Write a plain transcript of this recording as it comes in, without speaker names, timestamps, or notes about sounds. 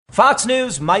Fox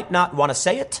News might not want to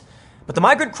say it, but the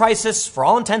migrant crisis, for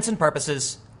all intents and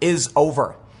purposes, is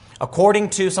over.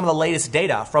 According to some of the latest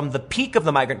data, from the peak of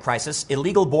the migrant crisis,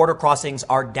 illegal border crossings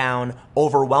are down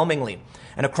overwhelmingly.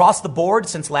 And across the board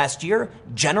since last year,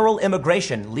 general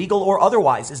immigration, legal or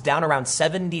otherwise, is down around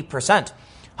 70%.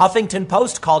 Huffington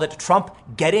Post called it Trump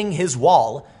getting his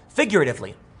wall,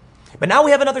 figuratively. But now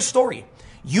we have another story.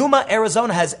 Yuma,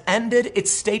 Arizona has ended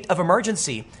its state of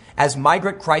emergency as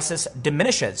migrant crisis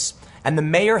diminishes. And the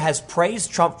mayor has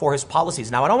praised Trump for his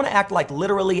policies. Now, I don't want to act like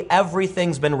literally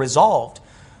everything's been resolved.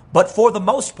 But for the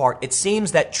most part, it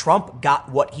seems that Trump got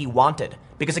what he wanted.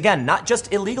 Because again, not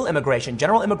just illegal immigration,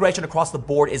 general immigration across the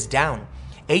board is down.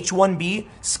 H-1B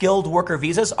skilled worker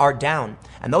visas are down.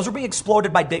 And those are being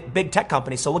exploited by big tech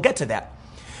companies, so we'll get to that.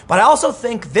 But I also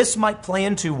think this might play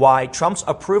into why Trump's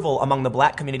approval among the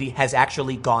black community has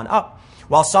actually gone up.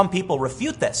 While some people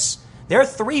refute this, there are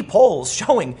 3 polls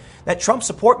showing that Trump's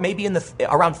support may be in the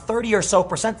around 30 or so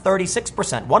percent,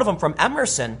 36%. One of them from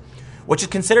Emerson, which is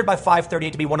considered by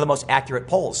 538 to be one of the most accurate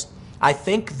polls. I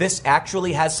think this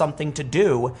actually has something to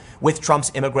do with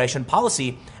Trump's immigration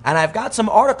policy, and I've got some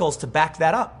articles to back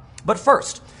that up. But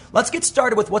first, let's get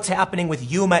started with what's happening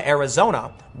with Yuma,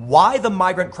 Arizona, why the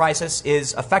migrant crisis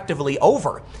is effectively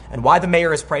over, and why the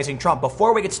mayor is praising Trump.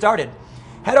 Before we get started,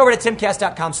 head over to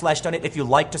timcast.com/donate if you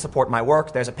like to support my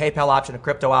work. There's a PayPal option, a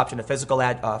crypto option, a physical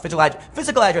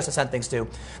address to send things to.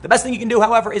 The best thing you can do,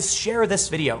 however, is share this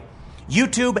video.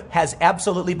 YouTube has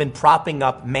absolutely been propping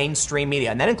up mainstream media,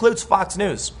 and that includes Fox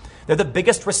News. They're the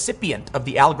biggest recipient of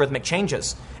the algorithmic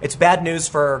changes. It's bad news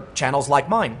for channels like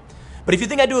mine. But if you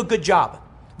think I do a good job,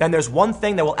 then there's one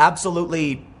thing that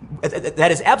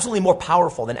is absolutely more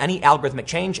powerful than any algorithmic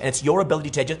change, and it's your ability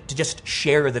to just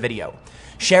share the video.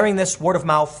 Sharing this word of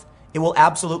mouth, it will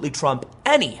absolutely trump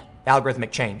any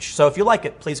algorithmic change. So if you like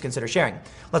it, please consider sharing.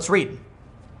 Let's read.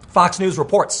 Fox News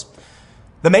reports.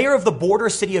 The mayor of the border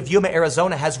city of Yuma,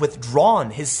 Arizona, has withdrawn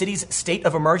his city's state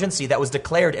of emergency that was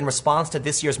declared in response to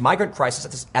this year's migrant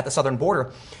crisis at the southern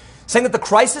border, saying that the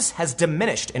crisis has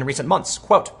diminished in recent months.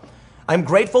 Quote, I'm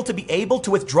grateful to be able to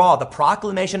withdraw the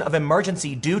proclamation of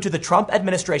emergency due to the Trump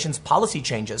administration's policy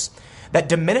changes that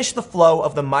diminish the flow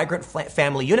of the migrant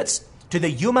family units to the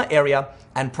Yuma area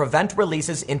and prevent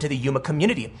releases into the Yuma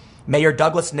community, Mayor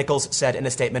Douglas Nichols said in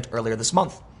a statement earlier this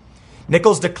month.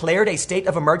 Nichols declared a state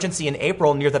of emergency in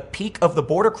April near the peak of the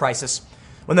border crisis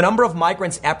when the number of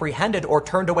migrants apprehended or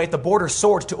turned away at the border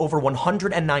soared to over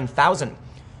 109,000.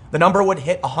 The number would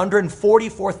hit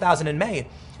 144,000 in May,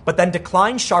 but then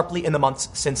declined sharply in the months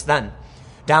since then,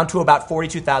 down to about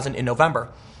 42,000 in November.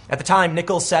 At the time,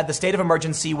 Nichols said the state of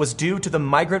emergency was due to the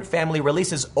migrant family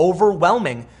releases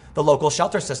overwhelming the local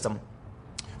shelter system.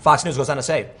 Fox News goes on to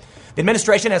say, the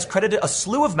administration has credited a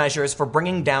slew of measures for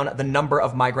bringing down the number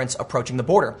of migrants approaching the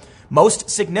border. Most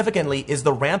significantly is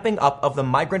the ramping up of the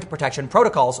migrant protection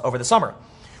protocols over the summer,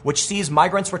 which sees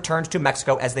migrants returned to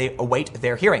Mexico as they await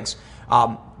their hearings.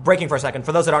 Breaking for a second,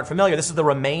 for those that aren't familiar, this is the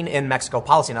Remain in Mexico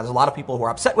policy. Now, there's a lot of people who are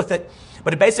upset with it,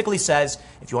 but it basically says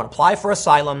if you want to apply for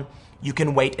asylum, you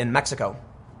can wait in Mexico.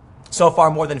 So far,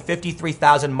 more than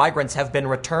 53,000 migrants have been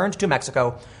returned to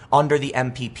Mexico under the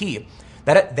MPP.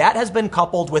 That has been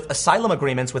coupled with asylum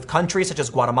agreements with countries such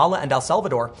as Guatemala and El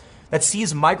Salvador that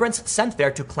sees migrants sent there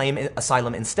to claim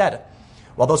asylum instead.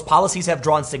 While those policies have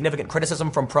drawn significant criticism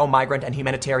from pro-migrant and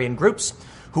humanitarian groups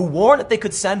who warn that they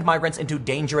could send migrants into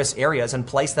dangerous areas and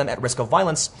place them at risk of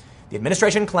violence, the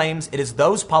administration claims it is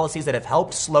those policies that have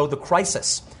helped slow the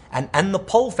crisis and end the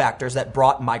pull factors that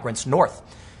brought migrants north.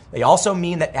 They also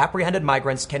mean that apprehended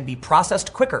migrants can be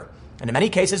processed quicker and in many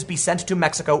cases be sent to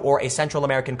Mexico or a Central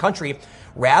American country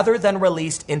rather than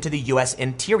released into the U.S.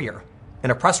 interior.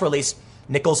 In a press release,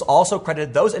 Nichols also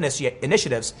credited those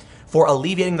initiatives for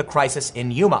alleviating the crisis in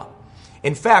Yuma.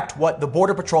 In fact, what the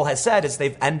Border Patrol has said is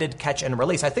they've ended catch and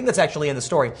release. I think that's actually in the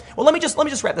story. Well, let me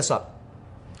just wrap this up.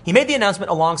 He made the announcement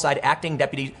alongside Acting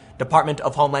Deputy Department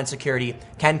of Homeland Security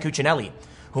Ken Cuccinelli,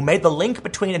 who made the link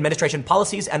between administration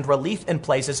policies and relief in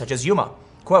places such as Yuma.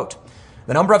 Quote,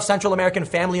 the number of Central American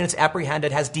family units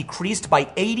apprehended has decreased by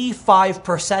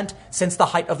 85% since the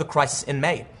height of the crisis in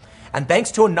May. And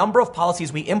thanks to a number of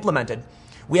policies we implemented,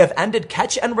 we have ended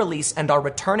catch and release and are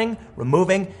returning,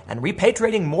 removing, and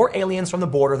repatriating more aliens from the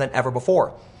border than ever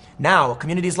before. Now,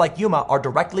 communities like Yuma are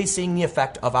directly seeing the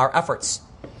effect of our efforts.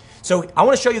 So I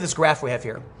want to show you this graph we have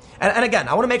here. And again,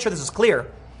 I want to make sure this is clear.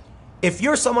 If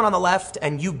you're someone on the left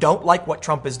and you don't like what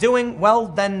Trump is doing, well,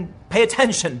 then pay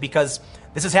attention because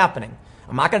this is happening.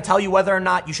 I'm not going to tell you whether or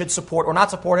not you should support or not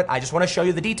support it. I just want to show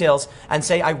you the details and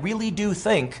say I really do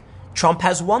think Trump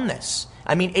has won this.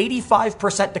 I mean,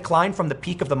 85% decline from the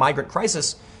peak of the migrant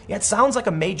crisis Yeah, it sounds like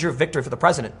a major victory for the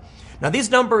president. Now,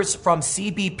 these numbers from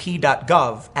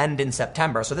cbp.gov end in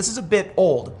September, so this is a bit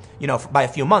old, by a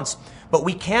few months. But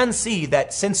we can see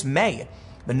that since May,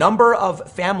 the number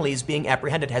of families being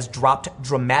apprehended has dropped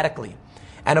dramatically.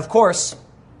 And of course,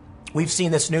 we've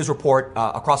seen this news report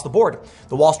across the board.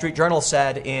 The Wall Street Journal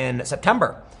said in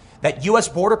September that U.S.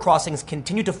 border crossings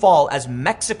continue to fall as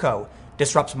Mexico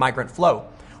disrupts migrant flow.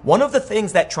 One of the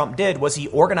things that Trump did was he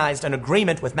organized an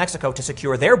agreement with Mexico to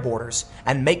secure their borders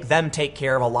and make them take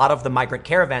care of a lot of the migrant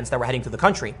caravans that were heading through the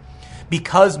country.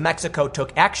 Because Mexico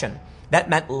took action,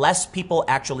 that meant less people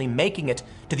actually making it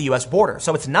to the U.S. border.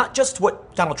 So it's not just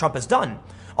what Donald Trump has done,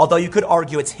 although you could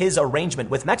argue it's his arrangement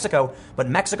with Mexico, but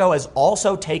Mexico has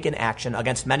also taken action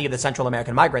against many of the Central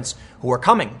American migrants who are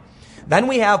coming. Then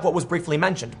we have what was briefly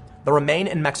mentioned, the Remain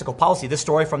in Mexico policy. This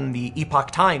story from the Epoch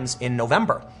Times in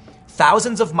November.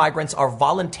 Thousands of migrants are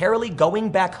voluntarily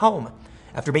going back home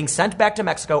after being sent back to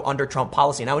Mexico under Trump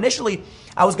policy. Now, initially,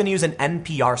 I was going to use an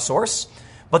NPR source,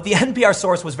 but the NPR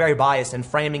source was very biased in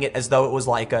framing it as though it was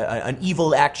like an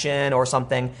evil action or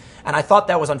something. And I thought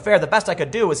that was unfair. The best I could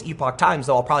do was Epoch Times,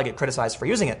 though I'll probably get criticized for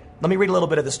using it. Let me read a little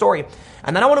bit of the story.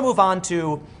 And then I want to move on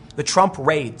to the Trump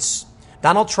raids.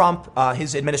 Donald Trump,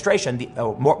 his administration,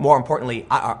 more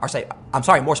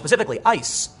specifically,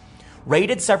 ICE,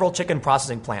 raided several chicken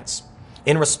processing plants.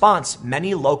 In response,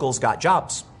 many locals got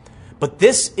jobs. But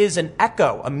this is an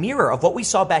echo, a mirror of what we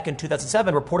saw back in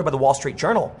 2007, reported by the Wall Street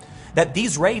Journal, that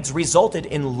these raids resulted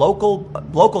in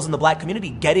locals in the black community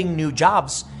getting new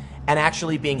jobs and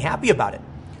actually being happy about it.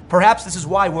 Perhaps this is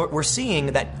why we're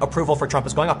seeing that approval for Trump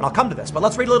is going up, and I'll come to this. But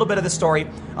let's read a little bit of this story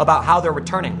about how they're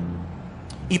returning.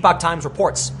 Epoch Times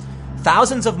reports,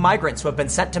 thousands of migrants who have been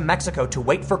sent to Mexico to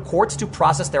wait for courts to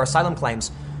process their asylum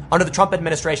claims under the Trump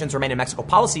administration's Remain in Mexico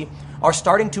policy are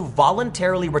starting to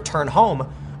voluntarily return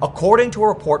home, according to a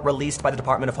report released by the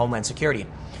Department of Homeland Security.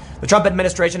 The Trump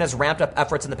administration has ramped up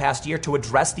efforts in the past year to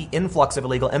address the influx of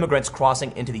illegal immigrants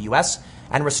crossing into the U.S.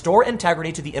 and restore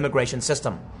integrity to the immigration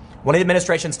system. One of the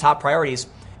administration's top priorities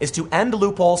is to end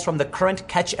loopholes from the current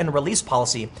catch and release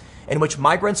policy, in which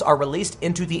migrants are released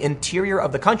into the interior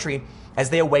of the country as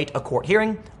they await a court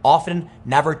hearing, often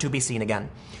never to be seen again.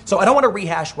 So I don't want to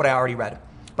rehash what I already read,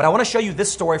 but I want to show you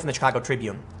this story from the Chicago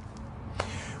Tribune.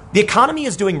 The economy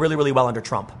is doing really, really well under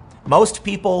Trump. Most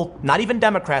people, not even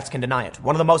Democrats, can deny it.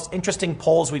 One of the most interesting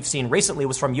polls we've seen recently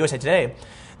was from USA Today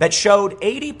that showed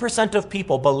 80% of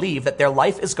people believe that their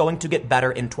life is going to get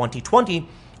better in 2020,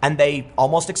 and they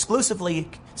almost exclusively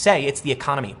say it's the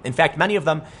economy. In fact, many of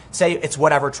them say it's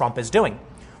whatever Trump is doing.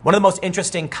 One of the most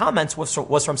interesting comments was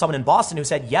from someone in Boston who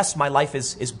said, yes, my life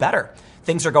is better.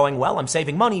 Things are going well. I'm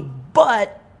saving money,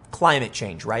 but climate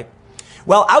change, right?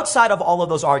 Well, outside of all of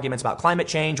those arguments about climate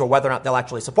change or whether or not they'll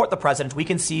actually support the president, we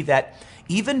can see that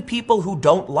even people who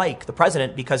don't like the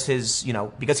president because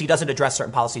he doesn't address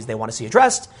certain policies they want to see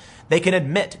addressed, they can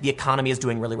admit the economy is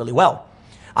doing really, really well.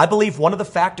 I believe one of the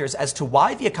factors as to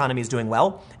why the economy is doing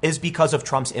well is because of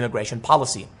Trump's immigration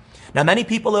policy. Now, many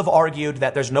people have argued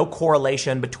that there's no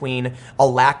correlation between a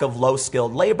lack of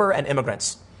low-skilled labor and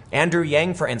immigrants. Andrew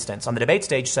Yang, for instance, on the debate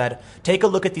stage said, take a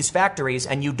look at these factories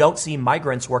and you don't see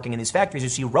migrants working in these factories, you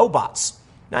see robots.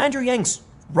 Now, Andrew Yang's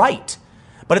right.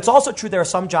 But it's also true there are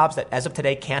some jobs that, as of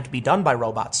today, can't be done by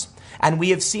robots. And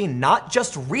we have seen not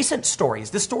just recent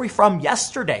stories, this story from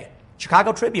yesterday,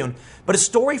 Chicago Tribune, but a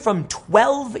story from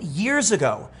 12 years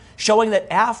ago showing that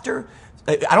after,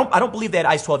 I don't believe they had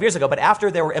ICE 12 years ago, but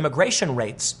after there were immigration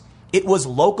raids, it was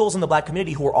locals in the black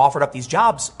community who were offered up these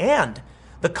jobs, and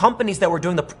the companies that were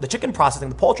doing the chicken processing,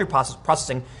 the poultry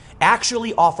processing,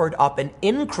 actually offered up an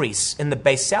increase in the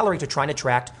base salary to try and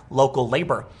attract local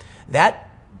labor. That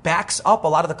backs up a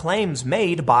lot of the claims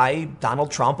made by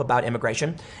Donald Trump about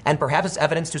immigration, and perhaps it's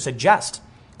evidence to suggest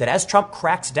that as Trump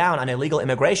cracks down on illegal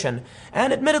immigration,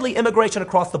 and admittedly immigration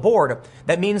across the board,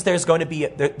 that means there's going to be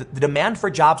the demand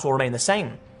for jobs will remain the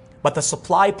same, but the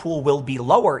supply pool will be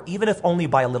lower, even if only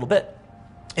by a little bit.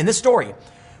 In this story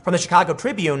from the Chicago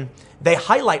Tribune, they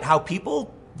highlight how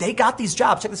people, they got these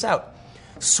jobs. Check this out.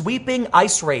 Sweeping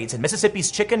ICE raids in Mississippi's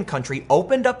chicken country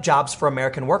opened up jobs for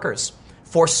American workers.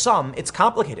 For some, it's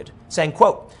complicated, saying,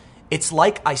 quote, it's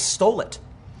like I stole it.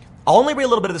 I'll only read a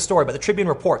little bit of the story, but the Tribune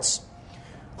reports,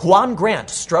 Juan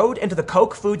Grant strode into the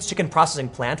Koch Foods chicken processing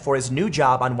plant for his new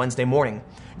job on Wednesday morning,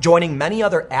 joining many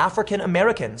other African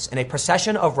Americans in a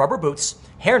procession of rubber boots,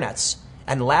 hairnets,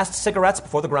 and last cigarettes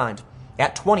before the grind.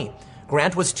 At 20,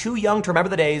 Grant was too young to remember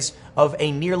the days of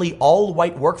a nearly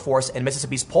all-white workforce in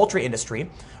Mississippi's poultry industry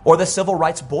or the civil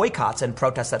rights boycotts and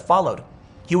protests that followed.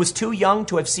 He was too young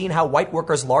to have seen how white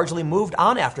workers largely moved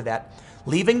on after that,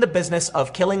 leaving the business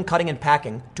of killing, cutting, and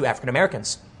packing to African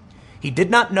Americans. He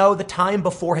did not know the time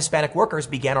before Hispanic workers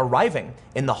began arriving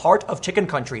in the heart of chicken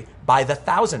country by the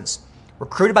thousands,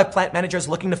 recruited by plant managers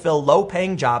looking to fill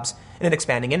low-paying jobs in an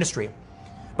expanding industry.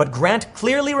 But Grant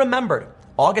clearly remembered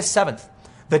August 7th,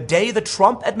 the day the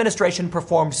Trump administration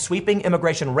performed sweeping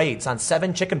immigration raids on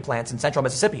 7 chicken plants in central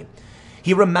Mississippi.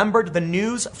 He remembered the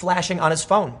news flashing on his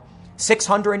phone.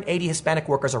 680 Hispanic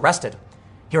workers arrested.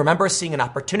 He remembers seeing an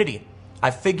opportunity.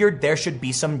 I figured there should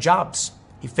be some jobs.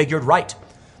 He figured right.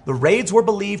 The raids were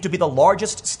believed to be the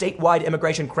largest statewide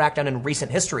immigration crackdown in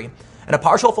recent history, and a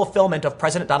partial fulfillment of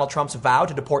President Donald Trump's vow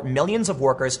to deport millions of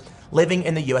workers living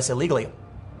in the U.S. illegally.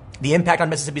 The impact on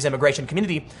Mississippi's immigration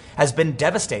community has been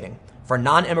devastating. For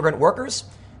non-immigrant workers,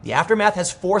 the aftermath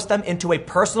has forced them into a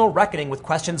personal reckoning with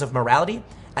questions of morality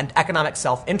and economic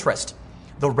self-interest.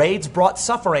 The raids brought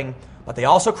suffering, but they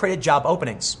also created job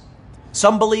openings.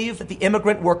 Some believe that the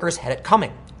immigrant workers had it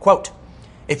coming. Quote,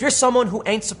 "If you're someone who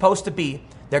ain't supposed to be,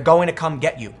 they're going to come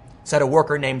get you," said a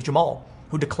worker named Jamal,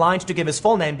 who declined to give his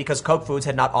full name because Koch Foods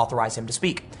had not authorized him to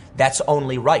speak. That's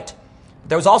only right.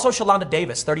 There was also Shalonda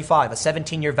Davis, 35, a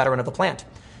 17-year veteran of the plant.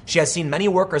 She has seen many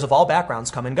workers of all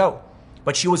backgrounds come and go,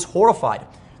 but she was horrified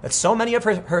that so many of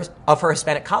her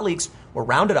Hispanic colleagues were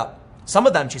rounded up. Some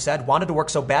of them, she said, wanted to work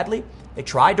so badly, they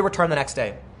tried to return the next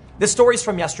day. This story's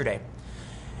from yesterday.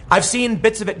 I've seen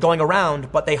bits of it going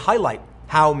around, but they highlight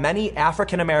how many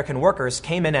African-American workers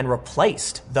came in and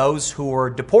replaced those who were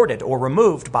deported or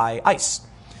removed by ICE.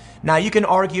 Now, you can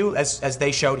argue, as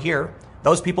they showed here,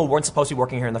 those people weren't supposed to be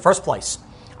working here in the first place.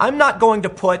 I'm not going to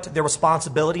put the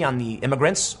responsibility on the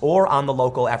immigrants or on the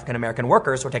local African-American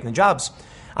workers who are taking the jobs.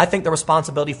 I think the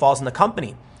responsibility falls on the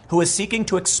company who is seeking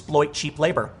to exploit cheap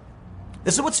labor.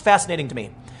 This is what's fascinating to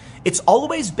me. It's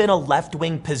always been a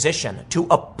left-wing position to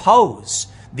oppose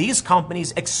these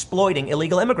companies exploiting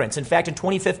illegal immigrants. In fact, in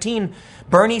 2015,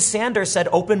 Bernie Sanders said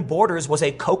open borders was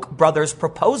a Koch brothers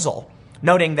proposal,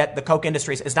 noting that the Koch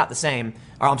industries is not the same,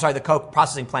 or I'm sorry, the Koch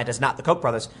processing plant is not the Koch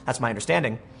brothers. That's my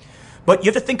understanding. But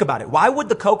you have to think about it. Why would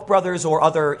the Koch brothers or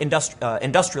other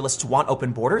industrialists want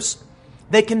open borders?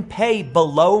 They can pay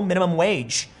below minimum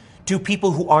wage to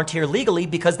people who aren't here legally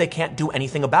because they can't do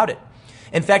anything about it.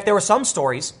 In fact, there were some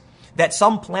stories that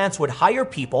some plants would hire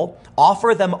people,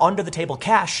 offer them under-the-table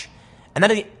cash, and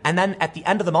then at the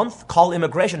end of the month, call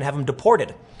immigration and have them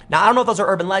deported. Now, I don't know if those are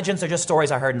urban legends or just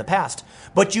stories I heard in the past,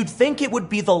 but you'd think it would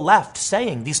be the left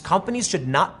saying these companies should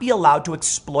not be allowed to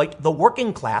exploit the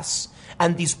working class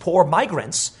and these poor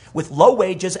migrants with low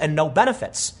wages and no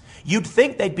benefits. You'd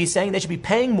think they'd be saying they should be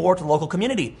paying more to the local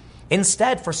community.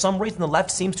 Instead, for some reason, the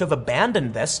left seems to have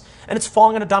abandoned this, and it's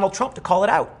falling on Donald Trump to call it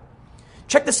out.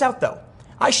 Check this out, though.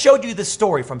 I showed you this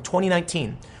story from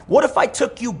 2019. What if I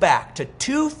took you back to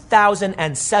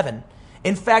 2007?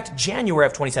 In fact, January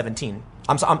of 2017.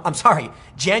 I'm sorry,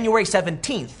 January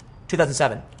 17th,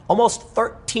 2007. Almost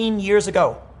 13 years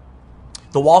ago.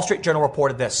 The Wall Street Journal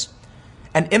reported this.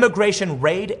 An immigration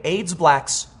raid aids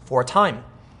blacks for a time.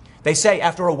 They say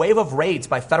after a wave of raids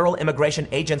by federal immigration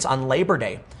agents on Labor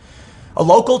Day, a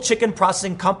local chicken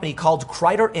processing company called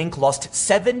Kreider Inc. lost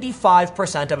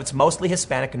 75% of its mostly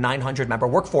Hispanic 900-member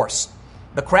workforce.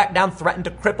 The crackdown threatened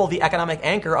to cripple the economic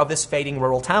anchor of this fading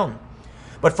rural town.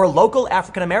 But for local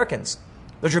African Americans,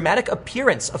 the dramatic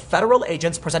appearance of federal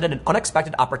agents presented an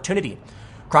unexpected opportunity.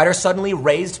 Kreider suddenly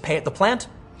raised pay at the plant.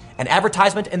 An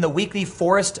advertisement in the weekly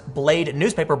Forest Blade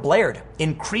newspaper blared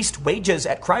increased wages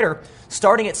at Kreider,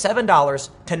 starting at $7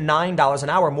 to $9 an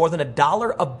hour, more than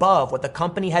 $1 above what the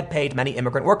company had paid many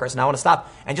immigrant workers. Now I want to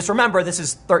stop and just remember this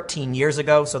is 13 years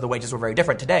ago, so the wages were very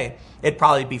different today. It'd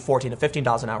probably be $14 to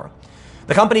 $15 an hour.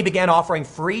 The company began offering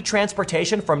free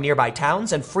transportation from nearby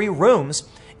towns and free rooms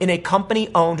in a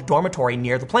company-owned dormitory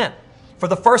near the plant. For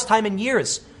the first time in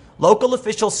years, local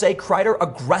officials say Kreider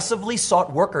aggressively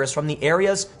sought workers from the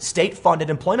area's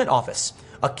state-funded employment office,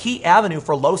 a key avenue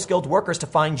for low-skilled workers to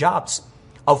find jobs.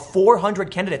 Of 400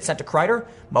 candidates sent to Kreider,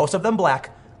 most of them black,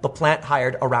 the plant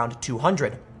hired around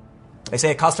 200. They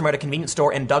say a customer at a convenience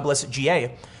store in Douglas,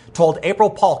 GA, told April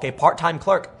Polk, a part-time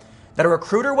clerk, that a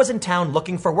recruiter was in town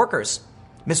looking for workers.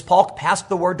 Ms. Polk passed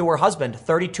the word to her husband,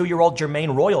 32-year-old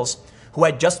Jermaine Royals, who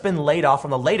had just been laid off from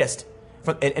the latest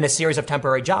in a series of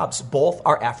temporary jobs. Both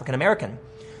are African American.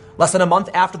 Less than a month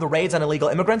after the raids on illegal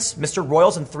immigrants, Mr.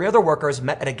 Royals and 3 other workers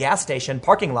met at a gas station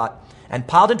parking lot and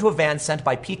piled into a van sent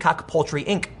by Peacock Poultry,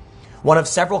 Inc., one of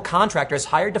several contractors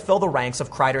hired to fill the ranks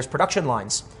of Kreider's production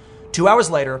lines. 2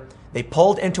 hours later, they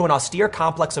pulled into an austere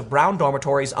complex of brown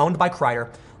dormitories owned by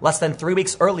Kreider, less than 3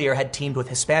 weeks earlier had teamed with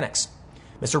Hispanics.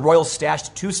 Mr. Royals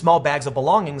stashed 2 small bags of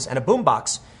belongings and a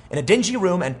boombox in a dingy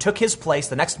room and took his place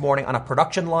the next morning on a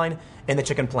production line in the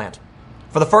chicken plant.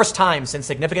 For the first time since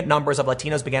significant numbers of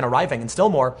Latinos began arriving, and still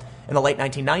more, in the late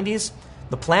 1990s,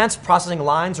 the plant's processing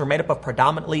lines were made up of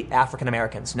predominantly African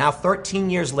Americans. Now, 13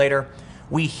 years later,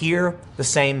 we hear the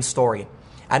same story.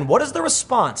 And what is the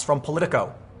response from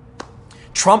Politico?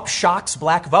 Trump shocks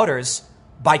black voters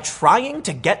by trying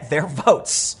to get their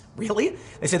votes. Really?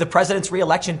 They say the president's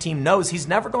re-election team knows he's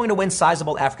never going to win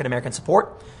sizable African American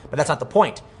support, but that's not the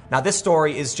point. Now, this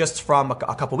story is just from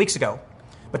a couple weeks ago.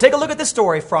 But take a look at this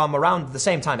story from around the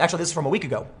same time. Actually, this is from a week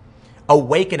ago.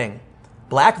 Awakening.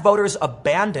 Black voters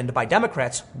abandoned by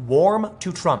Democrats warm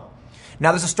to Trump.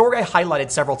 Now, there's a story I highlighted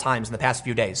several times in the past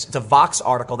few days. It's a Vox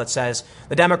article that says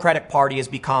the Democratic Party has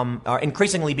become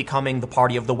increasingly becoming the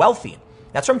party of the wealthy.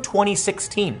 That's from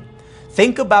 2016.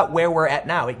 Think about where we're at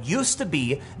now. It used to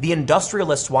be the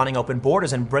industrialists wanting open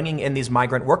borders and bringing in these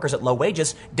migrant workers at low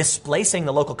wages, displacing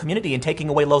the local community and taking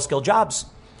away low-skilled jobs.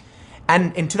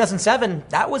 And in 2007,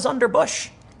 that was under Bush.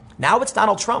 Now it's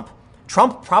Donald Trump.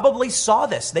 Trump probably saw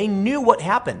this. They knew what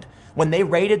happened when they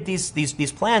raided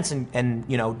these plants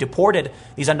and deported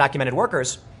these undocumented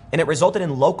workers, and it resulted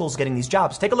in locals getting these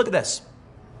jobs. Take a look at this.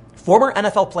 Former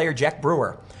NFL player Jack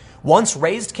Brewer once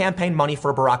raised campaign money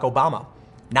for Barack Obama.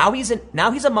 Now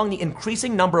he's among the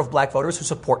increasing number of black voters who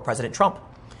support President Trump.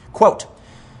 Quote,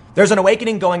 "There's an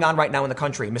awakening going on right now in the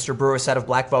country," Mr. Brewer said of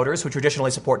black voters who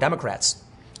traditionally support Democrats.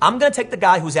 "I'm going to take the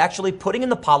guy who's actually putting in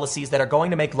the policies that are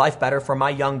going to make life better for my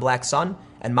young black son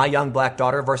and my young black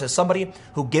daughter versus somebody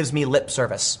who gives me lip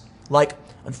service. Like,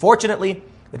 unfortunately,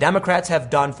 the Democrats have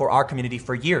done for our community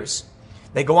for years."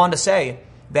 They go on to say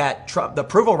that the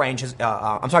approval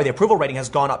rating has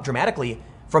gone up dramatically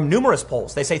from numerous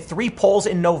polls. They say 3 polls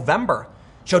in November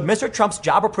showed Mr. Trump's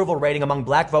job approval rating among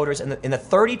black voters in the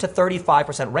 30 to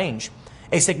 35% range,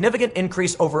 a significant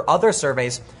increase over other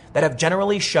surveys that have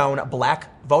generally shown black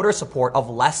voter support of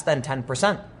less than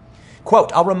 10%.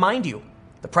 Quote, "I'll remind you,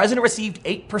 the president received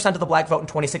 8% of the black vote in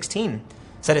 2016,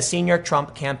 said a senior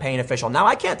Trump campaign official." Now,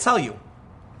 I can't tell you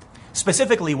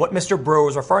specifically what Mr. Brewer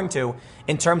was referring to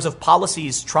in terms of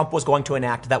policies Trump was going to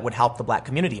enact that would help the black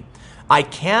community. I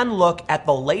can look at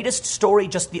the latest story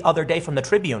just the other day from the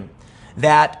Tribune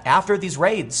that after these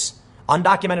raids,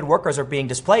 undocumented workers are being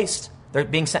displaced. They're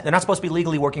being sent. They're not supposed to be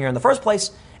legally working here in the first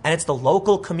place. And it's the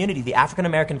local community, the African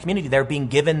American community, they're being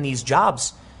given these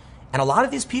jobs. And a lot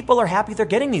of these people are happy they're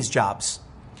getting these jobs.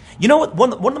 You know what?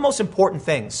 One of the most important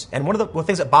things, and one of the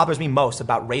things that bothers me most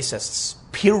about racists,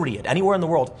 period, anywhere in the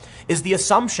world, is the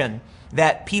assumption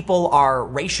that people are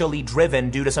racially driven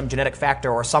due to some genetic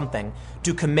factor or something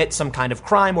to commit some kind of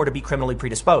crime or to be criminally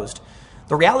predisposed.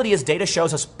 The reality is data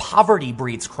shows us poverty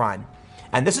breeds crime.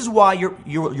 And this is why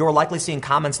you're likely seeing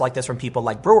comments like this from people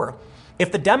like Brewer.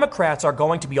 If the Democrats are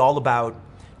going to be all about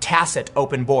tacit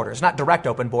open borders, not direct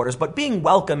open borders, but being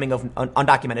welcoming of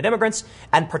undocumented immigrants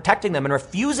and protecting them and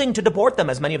refusing to deport them,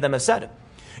 as many of them have said,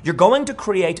 you're going to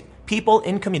create people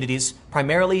in communities,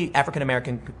 primarily African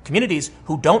American communities,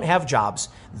 who don't have jobs.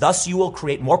 Thus, you will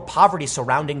create more poverty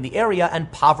surrounding the area,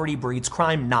 and poverty breeds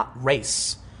crime, not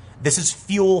race. This is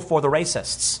fuel for the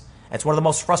racists. It's one of the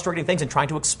most frustrating things in trying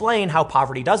to explain how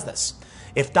poverty does this.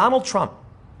 If Donald Trump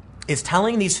is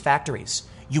telling these factories,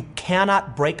 you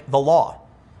cannot break the law.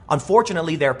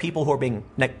 Unfortunately, there are people who are being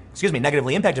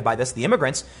negatively impacted by this. The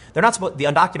immigrants, the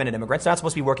undocumented immigrants, they're not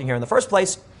supposed to be working here in the first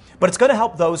place. But it's going to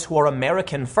help those who are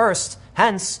American first,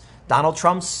 hence Donald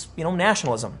Trump's,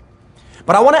 nationalism.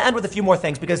 But I want to end with a few more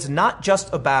things because it's not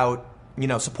just about,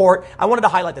 support. I wanted to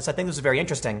highlight this. I think this is very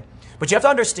interesting. But you have to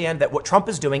understand that what Trump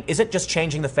is doing isn't just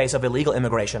changing the face of illegal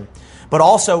immigration, but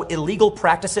also illegal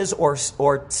practices or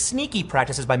sneaky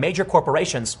practices by major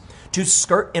corporations to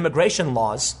skirt immigration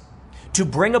laws to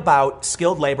bring about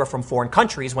skilled labor from foreign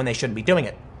countries when they shouldn't be doing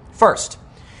it. First,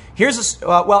 here's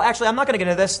I'm not going to get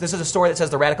into this. This is a story that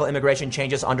says the radical immigration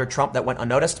changes under Trump that went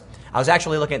unnoticed. I was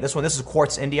actually looking at this one. This is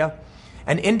Quartz India.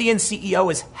 An Indian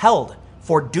CEO is held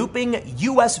for duping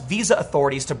U.S. visa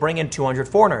authorities to bring in 200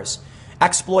 foreigners.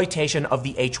 Exploitation of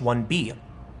the H-1B.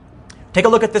 Take a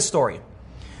look at this story.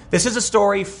 This is a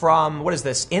story from,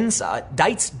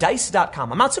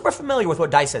 Dice.com. I'm not super familiar with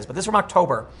what Dice is, but this is from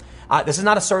October. This is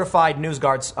not a certified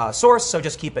NewsGuard source, so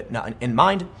just keep it in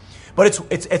mind. But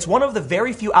it's one of the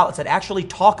very few outlets that actually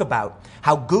talk about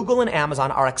how Google and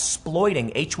Amazon are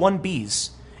exploiting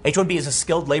H-1Bs. H-1B is a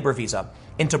skilled labor visa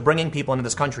into bringing people into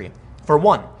this country. For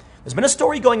one, there's been a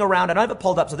story going around, I don't have it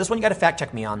pulled up, so this one you got to fact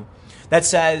check me on, that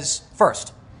says,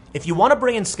 first, if you want to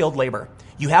bring in skilled labor,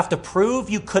 you have to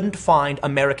prove you couldn't find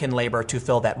American labor to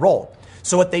fill that role.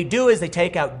 So what they do is they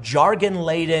take out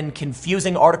jargon-laden,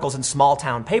 confusing articles in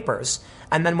small-town papers,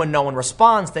 and then when no one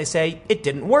responds, they say, it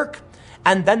didn't work.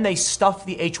 and then they stuff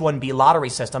the H-1B lottery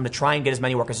system to try and get as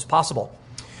many workers as possible.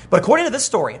 But according to this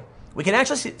story, we can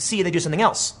actually see they do something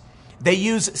else. They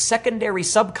use secondary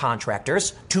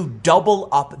subcontractors to double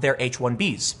up their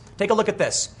H-1Bs. Take a look at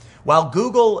this. While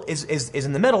Google is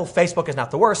in the middle, Facebook is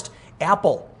not the worst,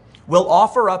 Apple will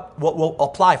will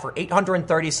apply for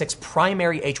 836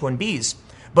 primary H-1Bs,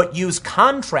 but use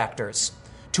contractors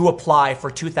to apply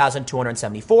for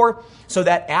 2,274 so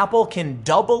that Apple can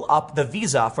double up the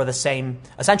visa for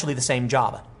essentially the same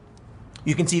job.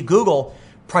 You can see Google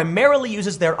primarily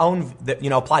uses their own,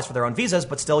 applies for their own visas,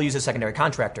 but still uses secondary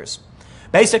contractors.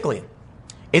 Basically,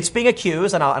 it's being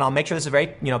accused, and I'll make sure this is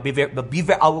very,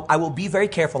 I will be very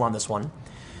careful on this one.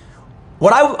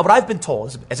 What I've been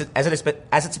told, as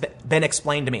it's been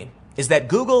explained to me, is that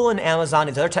Google and Amazon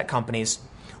and other tech companies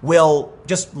will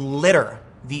just litter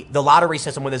the lottery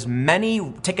system with as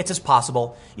many tickets as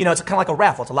possible. It's kind of like a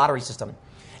raffle. It's a lottery system.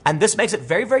 And this makes it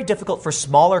very, very difficult for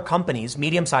smaller companies,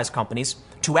 medium-sized companies,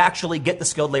 to actually get the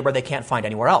skilled labor they can't find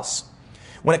anywhere else.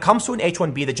 When it comes to an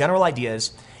H-1B, the general idea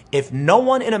is if no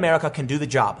one in America can do the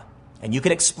job, and you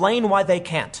can explain why they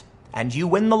can't, and you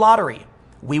win the lottery,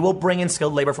 we will bring in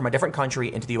skilled labor from a different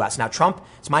country into the U.S. Now, Trump,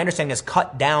 it's my understanding, has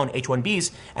cut down H-1Bs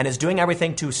and is doing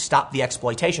everything to stop the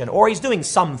exploitation, or he's doing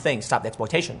some things to stop the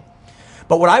exploitation.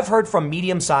 But what I've heard from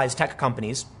medium-sized tech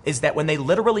companies is that when they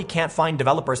literally can't find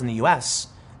developers in the U.S.,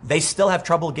 they still have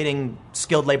trouble getting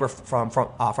skilled labor from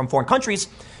foreign countries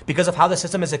because of how the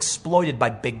system is exploited by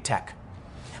big tech.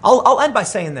 I'll end by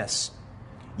saying this.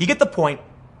 You get the point.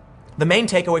 The main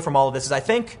takeaway from all of this is I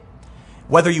think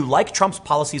whether you like Trump's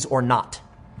policies or not,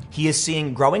 he is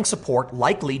seeing growing support,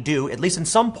 likely due, at least in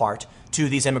some part, to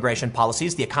these immigration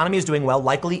policies. The economy is doing well,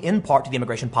 likely in part to the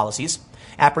immigration policies.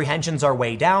 Apprehensions are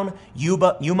way down.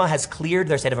 Yuma has cleared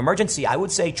their state of emergency. I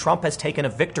would say Trump has taken a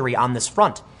victory on this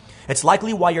front. It's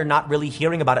likely why you're not really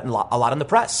hearing about it a lot in the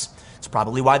press. It's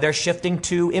probably why they're shifting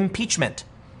to impeachment.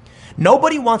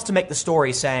 Nobody wants to make the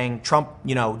story saying Trump,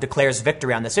 declares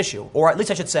victory on this issue. Or at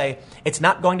least I should say it's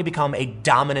not going to become a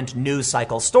dominant news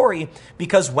cycle story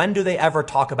because when do they ever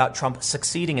talk about Trump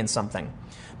succeeding in something?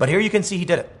 But here you can see he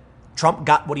did it. Trump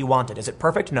got what he wanted. Is it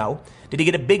perfect? No. Did he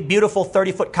get a big, beautiful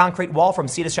 30-foot concrete wall from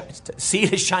sea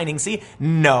to shining sea?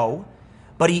 No.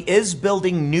 But he is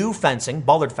building new fencing,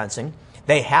 bollard fencing.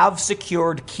 They have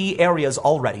secured key areas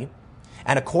already.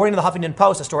 And according to the Huffington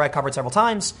Post, a story I covered several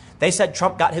times, they said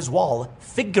Trump got his wall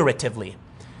figuratively,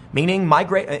 meaning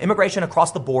immigration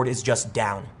across the board is just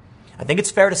down. I think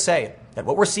it's fair to say that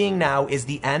what we're seeing now is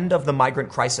the end of the migrant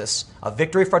crisis, a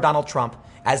victory for Donald Trump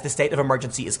as the state of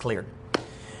emergency is cleared.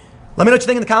 Let me know what you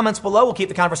think in the comments below. We'll keep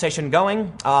the conversation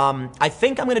going. I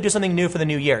think I'm going to do something new for the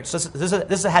new year. So this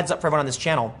is a heads up for everyone on this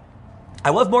channel. I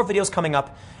will have more videos coming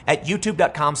up at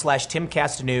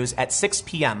youtube.com/TimCastNews at 6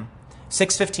 p.m.,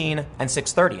 6:15, and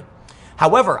 6:30.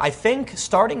 However, I think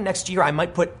starting next year, I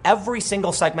might put every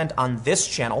single segment on this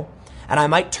channel, and I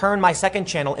might turn my second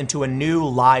channel into a new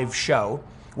live show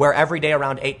where every day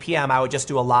around 8 p.m. I would just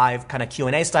do a live kind of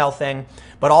Q&A style thing,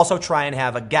 but also try and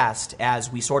have a guest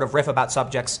as we sort of riff about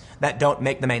subjects that don't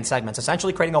make the main segments,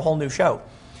 essentially creating a whole new show.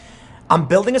 I'm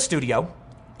building a studio.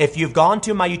 If you've gone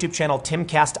to my YouTube channel,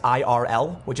 Timcast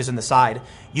IRL, which is in the side,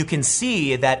 you can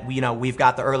see that we've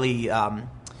got the early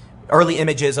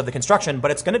images of the construction,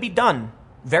 but it's going to be done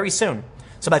very soon.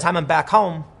 So by the time I'm back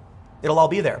home, it'll all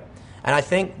be there. And I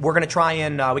think we're going to try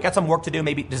and, we got some work to do,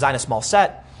 maybe design a small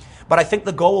set. But I think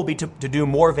the goal will be to do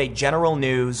more of a general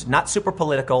news, not super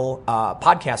political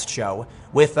podcast show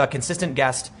with a consistent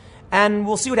guest. And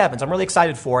we'll see what happens. I'm really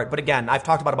excited for it. But again, I've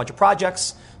talked about a bunch of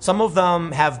projects. Some of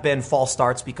them have been false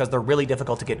starts because they're really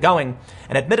difficult to get going.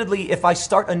 And admittedly, if I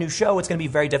start a new show, it's going to be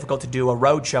very difficult to do a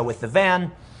road show with the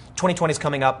van. 2020 is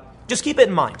coming up. Just keep it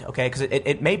in mind, okay? Because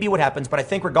it may be what happens. But I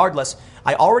think regardless,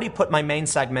 I already put a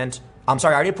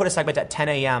segment at 10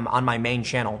 a.m. on my main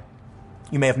channel.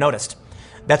 You may have noticed.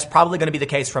 That's probably going to be the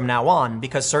case from now on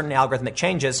because certain algorithmic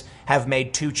changes have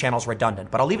made two channels redundant.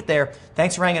 But I'll leave it there.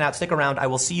 Thanks for hanging out. Stick around. I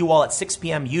will see you all at 6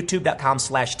 p.m.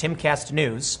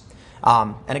 youtube.com/TimCastNews.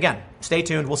 And again, stay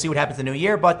tuned. We'll see what happens in the new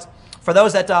year. But for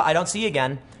those that I don't see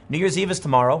again, New Year's Eve is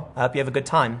tomorrow. I hope you have a good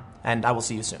time, and I will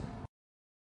see you soon.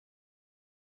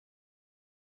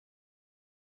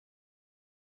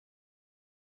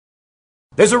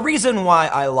 There's a reason why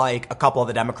I like a couple of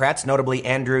the Democrats, notably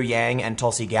Andrew Yang and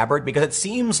Tulsi Gabbard, because it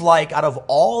seems like out of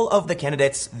all of the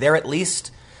candidates, they're at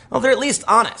least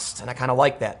honest, and I kind of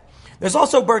like that. There's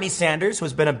also Bernie Sanders,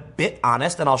 who's been a bit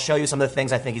honest, and I'll show you some of the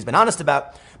things I think he's been honest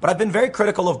about, but I've been very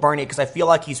critical of Bernie because I feel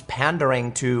like he's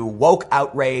pandering to woke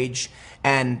outrage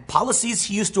and policies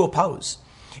he used to oppose.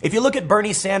 If you look at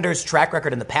Bernie Sanders' track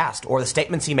record in the past or the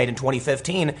statements he made in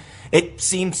 2015, it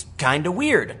seems kind of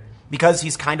weird because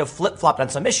he's kind of flip-flopped on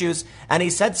some issues and he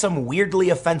said some weirdly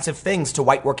offensive things to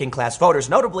white working class voters,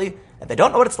 notably that they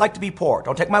don't know what it's like to be poor.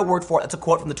 Don't take my word for it. That's a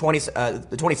quote from the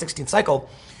 2016 cycle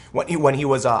when he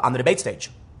was on the debate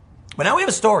stage. But now we have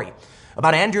a story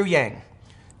about Andrew Yang.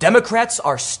 Democrats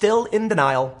are still in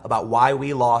denial about why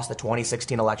we lost the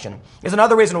 2016 election. There's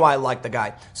another reason why I like the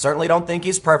guy. Certainly don't think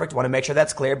he's perfect. Want to make sure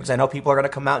that's clear because I know people are going to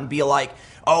come out and be like,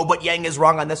 oh, but Yang is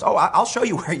wrong on this. Oh, I'll show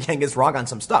you where Yang is wrong on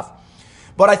some stuff.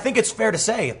 But I think it's fair to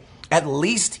say at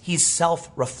least he's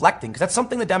self-reflecting because that's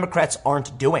something the Democrats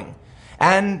aren't doing.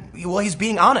 And, well, he's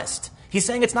being honest. He's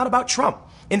saying it's not about Trump.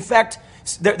 In fact,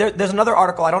 there's another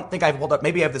article, I don't think I've pulled up,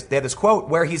 maybe they have this quote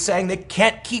where he's saying they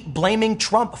can't keep blaming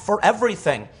Trump for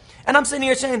everything. And I'm sitting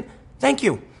here saying, thank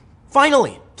you.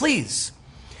 Finally, please.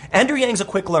 Andrew Yang's a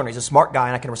quick learner. He's a smart guy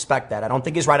and I can respect that. I don't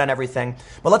think he's right on everything.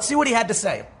 But let's see what he had to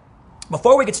say.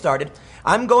 Before we get started,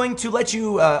 I'm going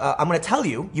to tell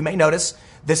you, you may notice,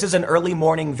 this is an early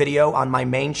morning video on my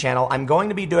main channel. I'm going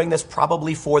to be doing this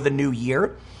probably for the new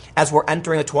year as we're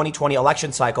entering the 2020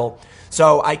 election cycle.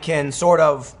 So I can sort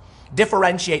of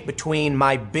differentiate between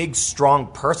my big, strong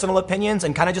personal opinions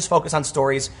and kind of just focus on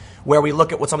stories where we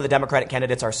look at what some of the Democratic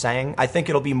candidates are saying. I think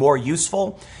it'll be more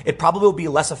useful. It probably will be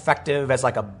less effective as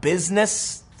like a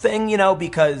business thing,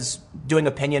 because doing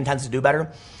opinion tends to do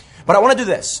better. But I want to do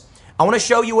this. I want to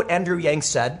show you what Andrew Yang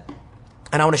said,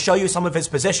 and I want to show you some of his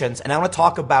positions, and I want to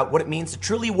talk about what it means to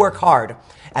truly work hard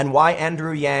and why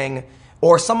Andrew Yang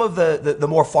or some of the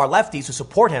more far lefties who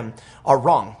support him are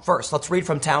wrong. First, let's read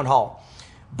from Town Hall.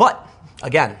 But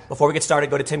again, before we get started,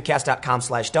 go to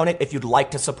timcast.com/donate if you'd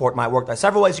like to support my work. There's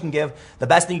several ways you can give. The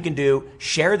best thing you can do,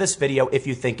 share this video if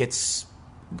you think it's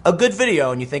a good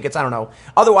video and you think it's, I don't know.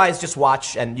 Otherwise, just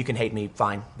watch and you can hate me.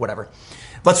 Fine, whatever.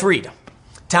 Let's read.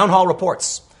 Town Hall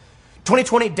reports.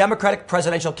 2020 Democratic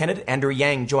presidential candidate Andrew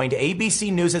Yang joined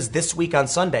ABC News' This Week on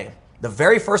Sunday. The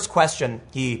very first question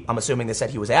I'm assuming they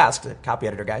said he was asked, copy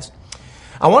editor guys.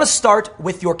 I want to start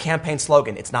with your campaign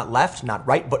slogan. It's not left, not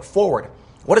right, but forward.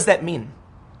 What does that mean?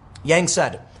 Yang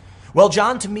said, well,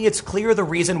 John, to me, it's clear the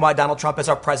reason why Donald Trump is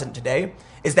our president today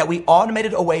is that we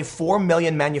automated away 4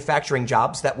 million manufacturing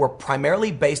jobs that were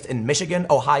primarily based in Michigan,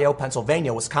 Ohio,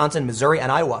 Pennsylvania, Wisconsin, Missouri,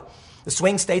 and Iowa, the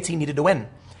swing states he needed to win.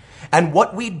 And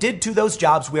what we did to those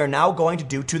jobs, we are now going to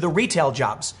do to the retail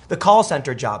jobs, the call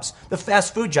center jobs, the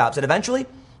fast food jobs, and eventually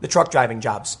the truck driving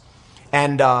jobs.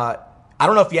 And I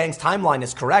don't know if Yang's timeline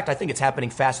is correct. I think it's happening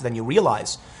faster than you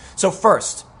realize. So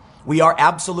first, we are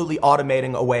absolutely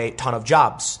automating away a ton of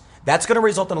jobs. That's going to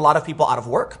result in a lot of people out of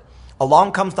work.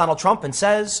 Along comes Donald Trump and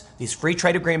says, these free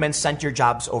trade agreements sent your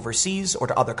jobs overseas or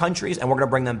to other countries, and we're going to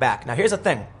bring them back. Now, here's the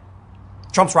thing.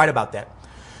 Trump's right about that.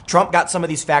 Trump got some of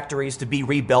these factories to be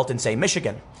rebuilt in, say,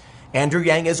 Michigan. Andrew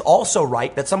Yang is also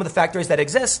right that some of the factories that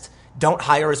exist don't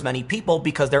hire as many people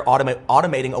because they're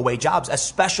automating away jobs,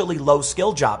 especially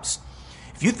low-skilled jobs.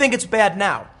 If you think it's bad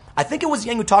now, I think it was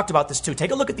Yang who talked about this too.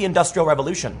 Take a look at the Industrial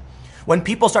Revolution. When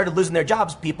people started losing their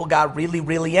jobs, people got really,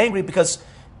 really angry because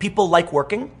people like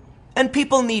working and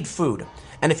people need food.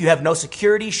 And if you have no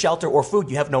security, shelter, or food,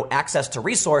 you have no access to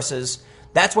resources,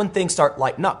 that's when things start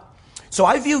lighting up. So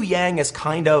I view Yang as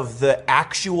kind of the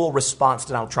actual response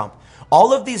to Donald Trump.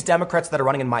 All of these Democrats that are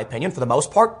running, in my opinion, for the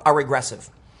most part, are regressive.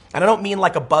 And I don't mean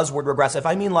like a buzzword regressive.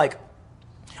 I mean like,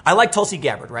 I like Tulsi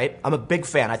Gabbard, right? I'm a big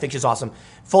fan. I think she's awesome.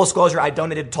 Full disclosure, I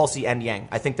donated to Tulsi and Yang.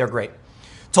 I think they're great.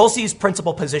 Tulsi's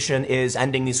principal position is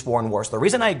ending these foreign wars. The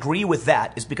reason I agree with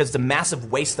that is because it's a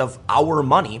massive waste of our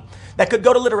money that could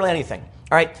go to literally anything.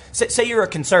 All right? Say you're a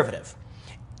conservative.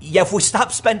 Yeah, if we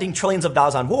stop spending trillions of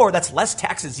dollars on war, that's less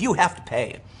taxes you have to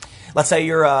pay. Let's say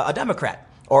you're a Democrat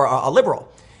or a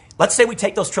liberal. Let's say we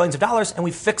take those trillions of dollars and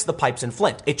we fix the pipes in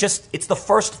Flint. It's the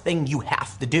first thing you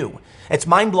have to do. It's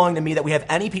mind-blowing to me that we have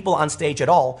any people on stage at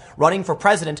all running for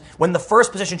president when the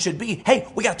first position should be, hey,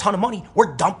 we got a ton of money.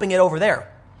 We're dumping it over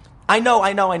there. I know.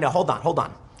 Hold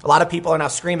on. A lot of people are now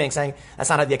screaming, saying that's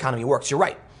not how the economy works. You're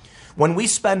right. When we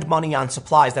spend money on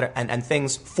supplies that are, and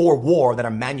things for war that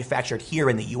are manufactured here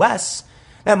in the U.S.,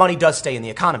 that money does stay in the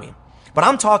economy. But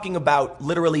I'm talking about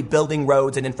literally building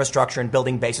roads and infrastructure and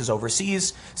building bases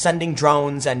overseas, sending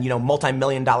drones and,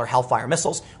 multi-million-dollar Hellfire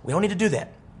missiles. We don't need to do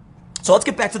that. So let's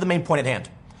get back to the main point at hand.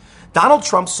 Donald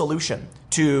Trump's solution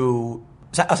to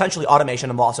essentially automation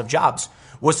and loss of jobs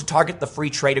was to target the free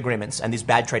trade agreements and these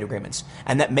bad trade agreements.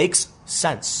 And that makes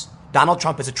sense. Donald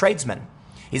Trump is a tradesman.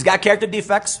 He's got character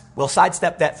defects. We'll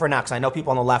sidestep that for now because I know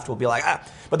people on the left will be like,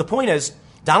 But the point is,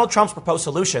 Donald Trump's proposed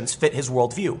solutions fit his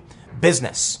worldview.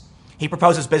 Business. He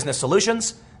proposes business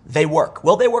solutions. They work.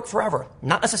 Will they work forever?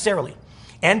 Not necessarily.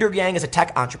 Andrew Yang is a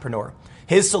tech entrepreneur.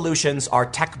 His solutions are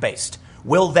tech-based.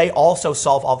 Will they also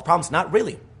solve all the problems? Not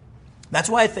really. That's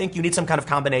why I think you need some kind of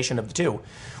combination of the two.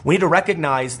 We need to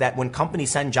recognize that when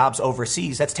companies send jobs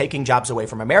overseas, that's taking jobs away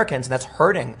from Americans, and that's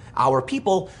hurting our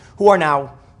people who are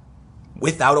now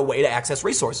without a way to access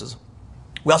resources.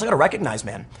 We also got to recognize,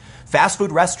 man, fast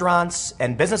food restaurants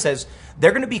and businesses,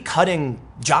 they're going to be cutting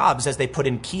jobs as they put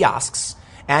in kiosks.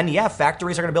 And yeah,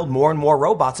 factories are going to build more and more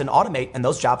robots and automate, and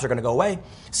those jobs are going to go away.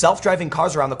 Self-driving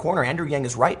cars around the corner. Andrew Yang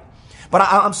is right. But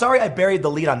I'm sorry I buried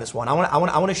the lead on this one. I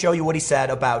want to show you what he said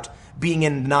about being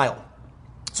in denial.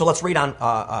 So let's read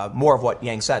on more of what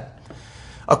Yang said.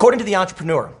 According to The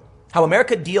Entrepreneur, how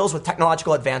America deals with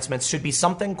technological advancements should be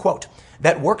something, quote,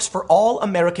 that works for all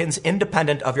Americans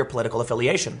independent of your political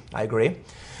affiliation. I agree.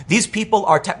 These problems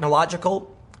are technological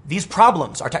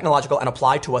and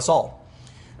apply to us all.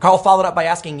 Carl followed up by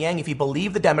asking Yang if he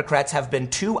believed the Democrats have been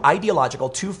too ideological,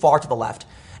 too far to the left,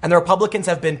 and the Republicans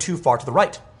have been too far to the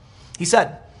right. He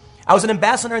said, I was an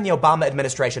ambassador in the Obama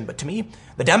administration, but to me,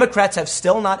 the Democrats have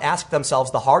still not asked themselves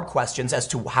the hard questions as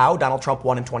to how Donald Trump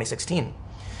won in 2016.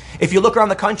 If you look around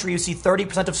the country, you see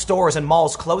 30% of stores and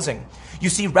malls closing. You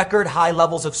see record high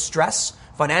levels of stress,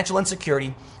 financial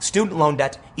insecurity, student loan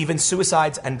debt, even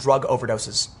suicides and drug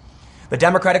overdoses. The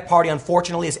Democratic Party,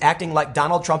 unfortunately, is acting like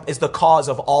Donald Trump is the cause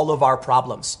of all of our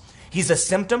problems. He's a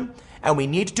symptom, and we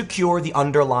need to cure the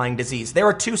underlying disease. There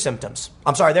are two symptoms.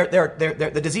 I'm sorry,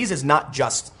 the disease is not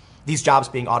just these jobs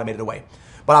being automated away.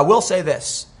 But I will say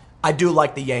this. I do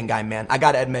like the Yang guy, man. I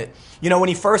got to admit. You know, when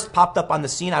he first popped up on the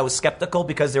scene, I was skeptical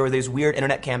because there were these weird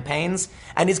internet campaigns.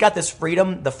 And he's got this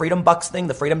the freedom bucks thing,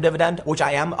 the freedom dividend, which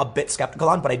I am a bit skeptical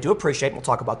on, but I do appreciate, and we'll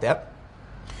talk about that.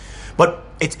 But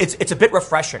it's a bit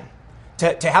refreshing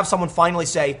to have someone finally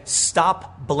say,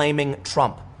 stop blaming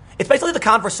Trump. It's basically the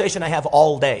conversation I have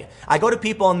all day. I go to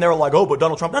people and they're like, oh, but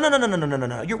Donald Trump.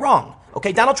 No. You're wrong.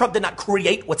 Okay, Donald Trump did not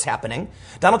create what's happening.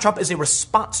 Donald Trump is a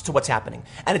response to what's happening.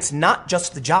 And it's not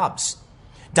just the jobs.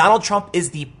 Donald Trump is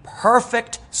the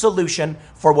perfect solution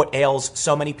for what ails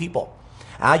so many people.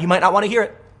 You might not want to hear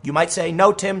it. You might say,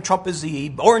 no, Tim, Trump is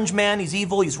the orange man. He's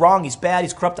evil. He's wrong. He's bad.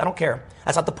 He's corrupt. I don't care.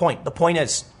 That's not the point. The point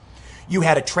is, you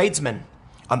had a tradesman,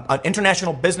 an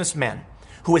international businessman,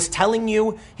 who is telling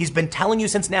you, he's been telling you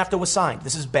since NAFTA was signed,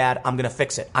 this is bad, I'm going to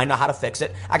fix it. I know how to fix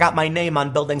it. I got my name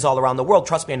on buildings all around the world.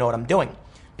 Trust me, I know what I'm doing.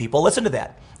 People listen to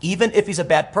that. Even if he's a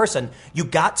bad person, you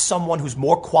got someone who's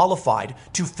more qualified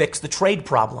to fix the trade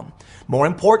problem. More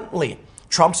importantly,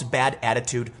 Trump's bad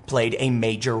attitude played a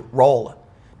major role.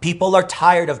 People are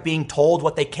tired of being told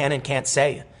what they can and can't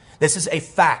say. This is a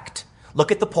fact.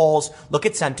 Look at the polls. Look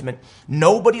at sentiment.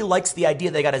 Nobody likes the idea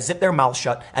they got to zip their mouth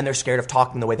shut and they're scared of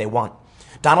talking the way they want.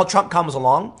 Donald Trump comes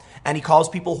along and he calls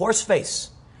people horseface.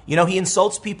 You know, he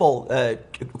insults people,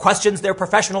 questions their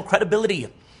professional credibility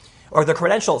or their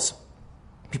credentials.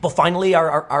 People finally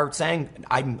are saying,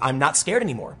 I'm not scared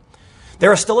anymore.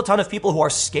 There are still a ton of people who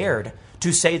are scared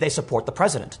to say they support the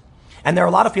president. And there are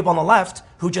a lot of people on the left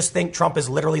who just think Trump is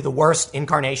literally the worst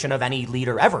incarnation of any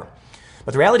leader ever.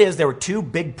 But the reality is there were two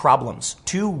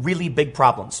really big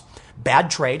problems.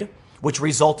 Bad trade, which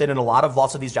resulted in a lot of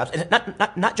loss of these jobs. And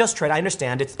not just trade, I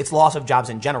understand, it's loss of jobs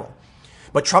in general.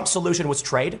 But Trump's solution was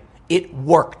trade. It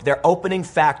worked. They're opening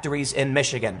factories in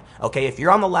Michigan. Okay, if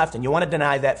you're on the left and you want to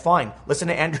deny that, fine. Listen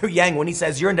to Andrew Yang when he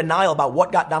says you're in denial about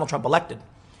what got Donald Trump elected.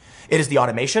 It is the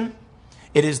automation.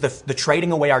 It is the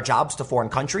trading away our jobs to foreign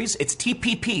countries. It's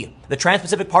TPP, the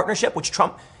Trans-Pacific Partnership, which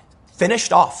Trump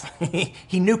finished off.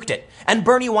 He nuked it. And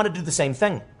Bernie wanted to do the same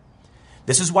thing.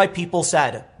 This is why people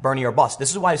said Bernie or bust.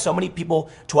 This is why so many people,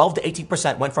 12 to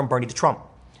 18%, went from Bernie to Trump.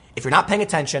 If you're not paying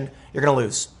attention, you're going to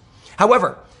lose.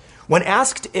 However, when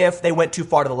asked if they went too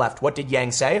far to the left, what did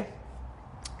Yang say?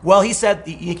 Well, he said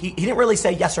he didn't really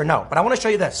say yes or no, but I want to show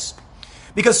you this.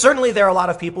 Because certainly there are a lot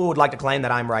of people who would like to claim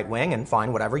that I'm right-wing, and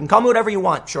fine, whatever. You can call me whatever you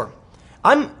want, sure.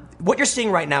 What you're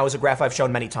seeing right now is a graph I've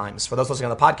shown many times. For those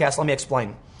listening on the podcast, let me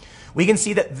explain. We can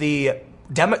see that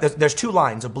there's two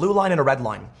lines, a blue line and a red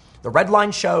line. The red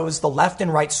line shows the left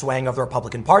and right swing of the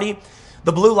Republican Party.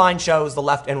 The blue line shows the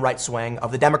left and right swing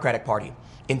of the Democratic Party.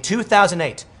 In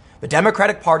 2008, the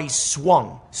Democratic Party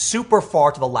swung super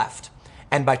far to the left.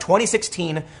 And by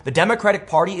 2016, the Democratic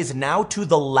Party is now to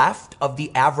the left of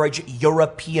the average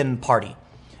European party.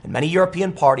 And many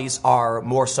European parties are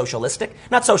more socialistic,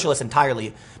 not socialist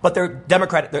entirely, but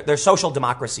they're social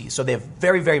democracies. So they have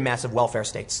very, very massive welfare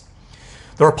states.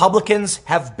 The Republicans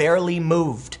have barely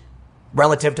moved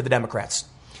relative to the Democrats.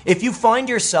 If you find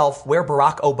yourself where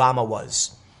Barack Obama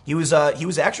was, he was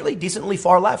actually decently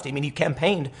far left. I mean, he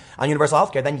campaigned on universal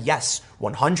health care. Then yes,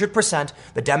 100%,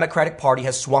 the Democratic Party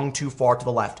has swung too far to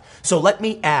the left. So let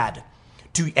me add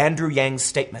to Andrew Yang's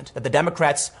statement that the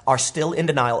Democrats are still in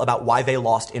denial about why they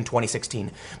lost in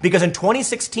 2016. Because in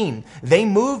 2016, they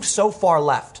moved so far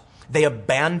left, they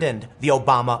abandoned the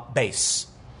Obama base.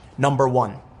 Number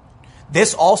one.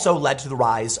 This also led to the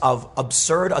rise of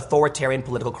absurd authoritarian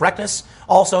political correctness,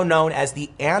 also known as the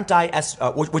the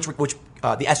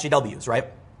SJWs, right?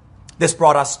 This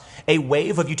brought us a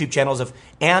wave of YouTube channels of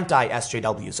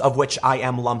anti-SJWs, of which I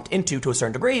am lumped into to a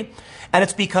certain degree. And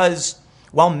it's because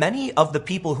while many of the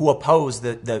people who oppose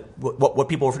what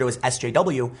people refer to as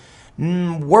SJW,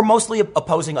 we're mostly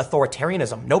opposing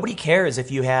authoritarianism. Nobody cares if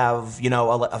you have,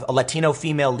 a Latino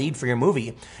female lead for your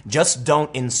movie. Just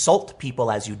don't insult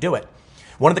people as you do it.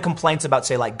 One of the complaints about,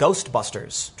 say, like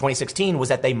Ghostbusters 2016 was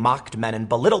that they mocked men and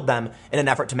belittled them in an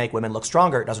effort to make women look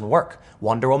stronger. It doesn't work.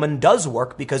 Wonder Woman does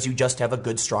work because you just have a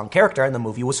good, strong character, and the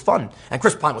movie was fun. And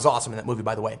Chris Pine was awesome in that movie,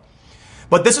 by the way.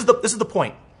 But this is the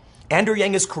point. Andrew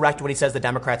Yang is correct when he says the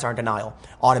Democrats are in denial.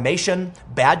 Automation,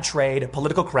 bad trade,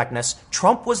 political correctness.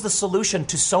 Trump was the solution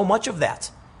to so much of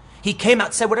that. He came out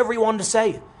and said whatever he wanted to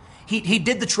say. He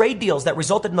did the trade deals that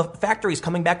resulted in the factories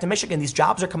coming back to Michigan. These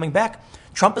jobs are coming back.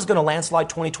 Trump is going to landslide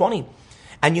 2020.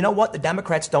 And you know what? The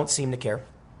Democrats don't seem to care.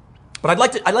 But I'd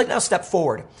like to now step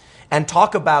forward and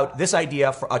talk about this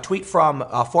idea, a tweet from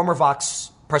former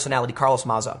Vox personality Carlos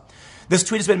Maza. This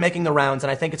tweet has been making the rounds,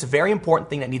 and I think it's a very important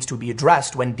thing that needs to be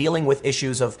addressed when dealing with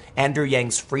issues of Andrew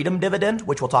Yang's freedom dividend,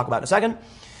 which we'll talk about in a second.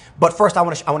 But first, I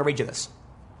want to read you this.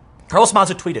 Carlos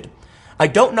Maza tweeted, "I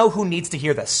don't know who needs to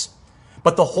hear this,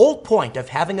 but the whole point of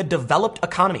having a developed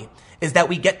economy is that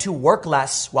we get to work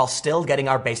less while still getting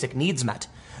our basic needs met.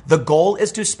 The goal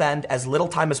is to spend as little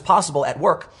time as possible at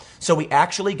work so we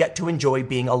actually get to enjoy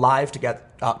being alive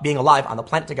on the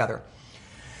planet together."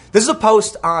 This is a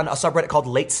post on a subreddit called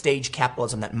Late Stage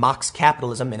Capitalism that mocks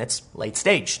capitalism in its late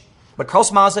stage. But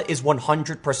Carlos Maza is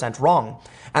 100% wrong.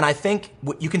 And I think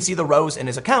you can see the rose in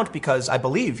his account because I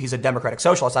believe he's a democratic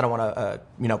socialist. I don't want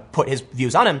to, put his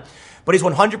views on him, but he's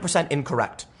 100%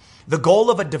 incorrect. The goal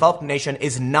of a developed nation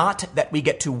is not that we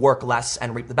get to work less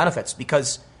and reap the benefits,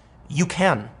 because you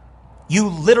can. You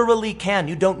literally can.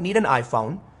 You don't need an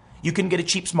iPhone. You can get a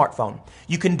cheap smartphone.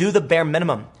 You can do the bare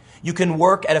minimum. You can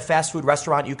work at a fast food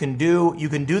restaurant. You can do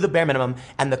the bare minimum,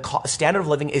 and the standard of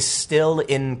living is still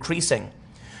increasing.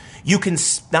 You can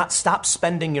not stop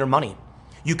spending your money.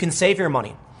 You can save your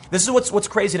money. This is what's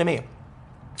crazy to me.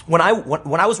 When I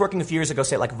was working a few years ago,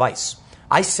 say like Vice,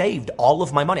 I saved all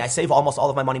of my money. I save almost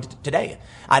all of my money today.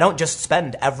 I don't just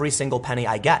spend every single penny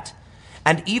I get.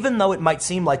 And even though it might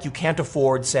seem like you can't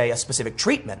afford, say, a specific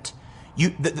treatment,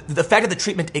 the fact that the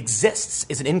treatment exists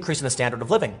is an increase in the standard of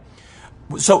living.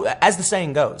 So as the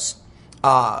saying goes,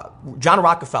 John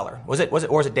Rockefeller, or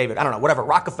was it David? I don't know, whatever,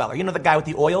 Rockefeller, the guy with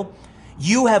the oil,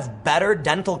 you have better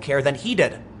dental care than he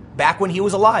did back when he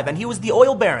was alive, and he was the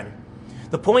oil baron.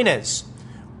 The point is,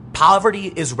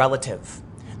 poverty is relative.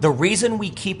 The reason we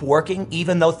keep working,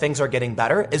 even though things are getting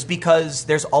better, is because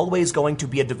there's always going to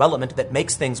be a development that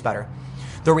makes things better.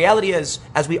 The reality is,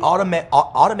 as we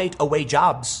automate away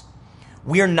jobs,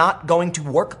 we are not going to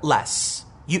work less.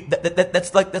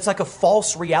 That's like a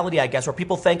false reality, I guess, where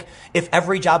people think if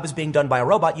every job is being done by a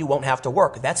robot, you won't have to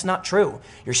work. That's not true.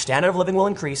 Your standard of living will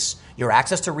increase. Your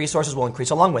access to resources will increase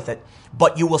along with it,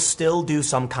 but you will still do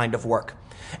some kind of work.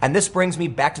 And this brings me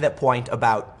back to that point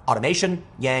about automation,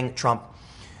 Yang, Trump.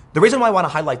 The reason why I want to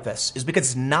highlight this is because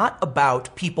it's not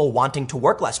about people wanting to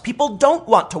work less. People don't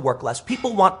want to work less.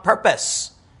 People want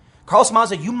purpose. Carlos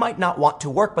Maza, you might not want to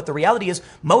work, but the reality is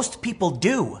most people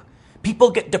do.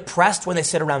 People get depressed when they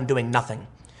sit around doing nothing.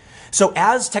 So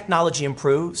as technology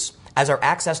improves, as our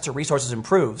access to resources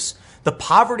improves, the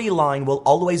poverty line will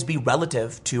always be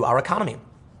relative to our economy.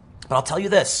 But I'll tell you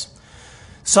this.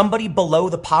 Somebody below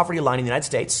the poverty line in the United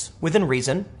States, within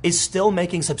reason, is still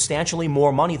making substantially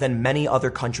more money than many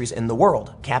other countries in the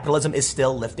world. Capitalism is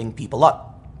still lifting people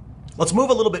up. Let's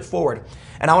move a little bit forward,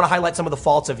 and I want to highlight some of the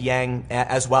faults of Yang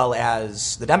as well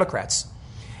as the Democrats.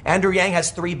 Andrew Yang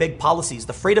has three big policies: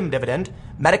 the freedom dividend,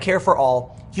 Medicare for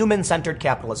all, human-centered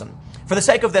capitalism. For the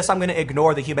sake of this, I'm going to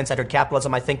ignore the human-centered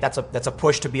capitalism. I think that's a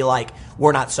push to be like,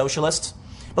 we're not socialists.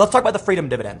 But let's talk about the freedom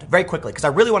dividend very quickly, because I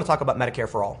really want to talk about Medicare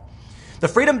for all. The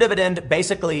freedom dividend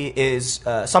basically is,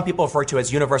 some people refer to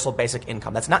as universal basic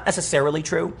income. That's not necessarily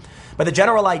true, but the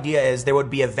general idea is there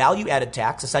would be a value-added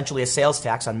tax, essentially a sales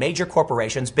tax on major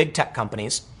corporations, big tech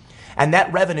companies, and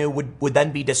that revenue would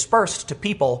then be dispersed to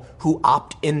people who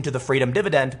opt into the freedom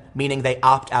dividend, meaning they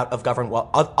opt out of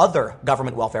other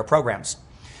government welfare programs.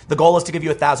 The goal is to give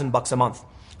you $1,000 a month.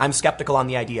 I'm skeptical on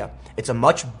the idea. It's a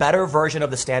much better version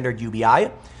of the standard UBI.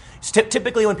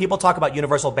 Typically, when people talk about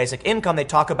universal basic income, they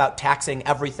talk about taxing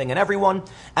everything and everyone,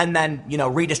 and then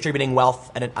redistributing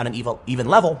wealth at on an even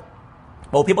level.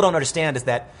 But what people don't understand is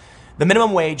that the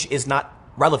minimum wage is not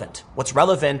relevant. What's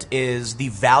relevant is the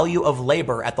value of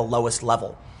labor at the lowest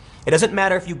level. It doesn't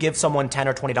matter if you give someone $10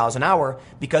 or $20 an hour,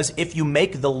 because if you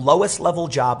make the lowest level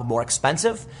job more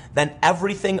expensive, then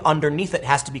everything underneath it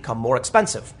has to become more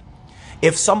expensive.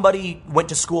 If somebody went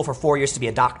to school for 4 years to be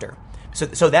a doctor,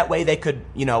 so that way they could,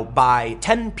 buy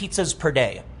 10 pizzas per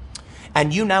day,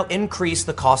 and you now increase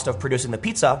the cost of producing the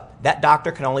pizza, that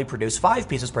doctor can only produce 5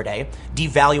 pizzas per day,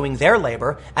 devaluing their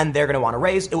labor, and they're going to want to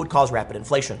raise. It would cause rapid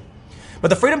inflation. But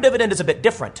the freedom dividend is a bit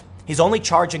different. He's only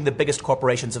charging the biggest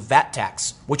corporations a VAT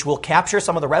tax, which will capture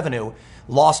some of the revenue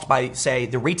lost by, say,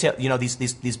 the retail.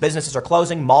 These businesses are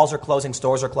closing, malls are closing,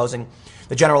 stores are closing.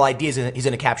 The general idea is he's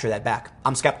going to capture that back.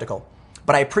 I'm skeptical,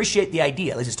 but I appreciate the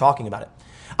idea. At least he's talking about it.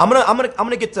 I'm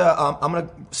gonna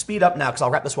speed up now because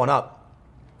I'll wrap this one up.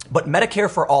 But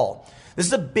Medicare for all. This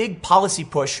is a big policy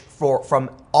push from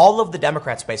all of the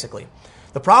Democrats, basically.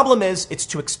 The problem is it's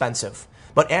too expensive.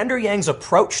 But Andrew Yang's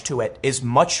approach to it is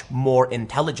much more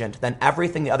intelligent than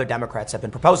everything the other Democrats have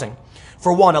been proposing.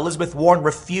 For one, Elizabeth Warren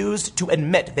refused to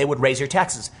admit they would raise your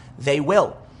taxes. They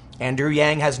will. Andrew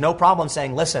Yang has no problem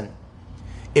saying, listen,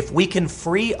 if we can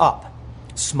free up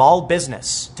small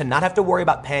business to not have to worry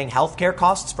about paying healthcare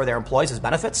costs for their employees as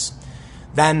benefits,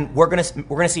 then we're going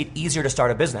to see it easier to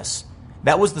start a business.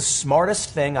 That was the smartest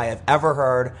thing I have ever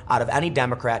heard out of any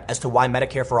Democrat as to why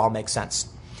Medicare for all makes sense.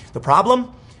 The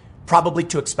problem? Probably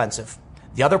too expensive.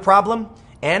 The other problem?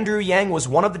 Andrew Yang was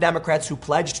one of the Democrats who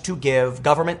pledged to give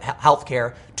government health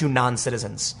care to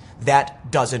non-citizens.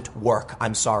 That doesn't work.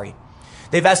 I'm sorry.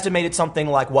 They've estimated something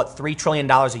like, $3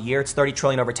 trillion a year. It's $30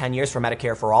 trillion over 10 years for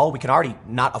Medicare for all. We can already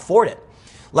not afford it,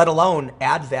 let alone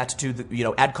add that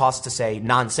to add costs to, say,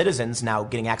 non-citizens now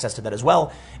getting access to that as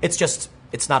well. It's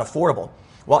not affordable.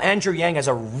 Well, Andrew Yang has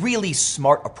a really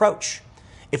smart approach.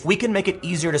 If we can make it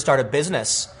easier to start a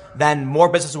business, then more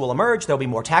businesses will emerge, there'll be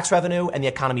more tax revenue, and the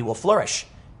economy will flourish.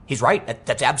 He's right.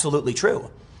 That's absolutely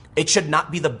true. It should not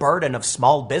be the burden of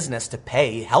small business to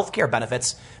pay healthcare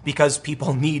benefits because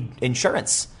people need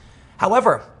insurance.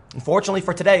 However, unfortunately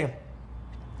for today,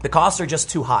 the costs are just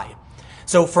too high.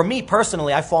 So for me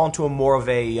personally, I fall into a more of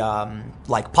a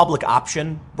public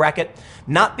option bracket,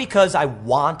 not because I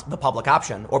want the public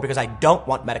option or because I don't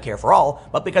want Medicare for all,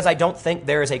 but because I don't think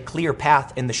there is a clear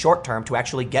path in the short term to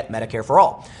actually get Medicare for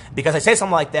all. Because I say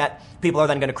something like that, people are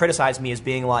then going to criticize me as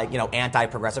being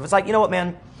anti-progressive. It's like, you know what,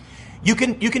 man? You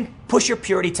can push your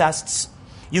purity tests.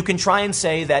 You can try and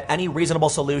say that any reasonable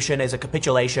solution is a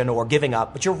capitulation or giving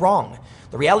up, but you're wrong.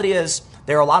 The reality is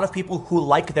there are a lot of people who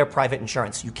like their private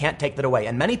insurance. You can't take that away.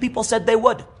 And many people said they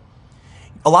would.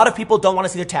 A lot of people don't want to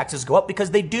see their taxes go up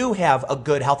because they do have a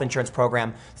good health insurance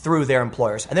program through their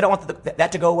employers. And they don't want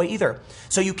that to go away either.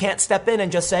 So you can't step in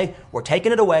and just say, we're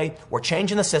taking it away. We're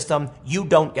changing the system. You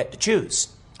don't get to choose.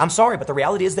 I'm sorry, but the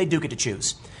reality is they do get to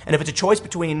choose. And if it's a choice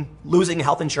between losing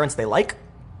health insurance they like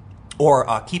or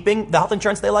keeping the health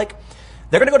insurance they like,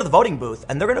 they're going to go to the voting booth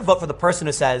and they're going to vote for the person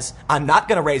who says, I'm not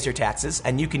going to raise your taxes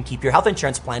and you can keep your health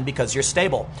insurance plan because you're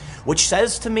stable. Which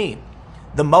says to me,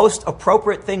 the most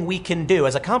appropriate thing we can do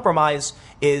as a compromise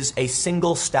is a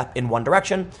single step in one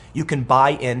direction. You can buy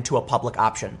into a public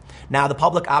option. Now, the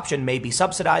public option may be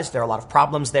subsidized. There are a lot of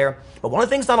problems there. But one of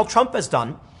the things Donald Trump has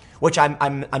done, which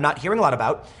I'm not hearing a lot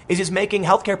about, is he's making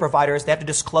healthcare providers, they have to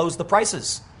disclose the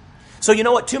prices. So you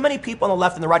know what? Too many people on the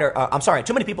left and the right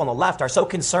too many people on the left are so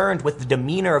concerned with the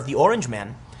demeanor of the Orange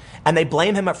Man, and they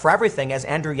blame him for everything, as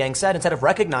Andrew Yang said, instead of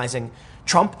recognizing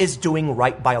Trump is doing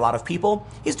right by a lot of people.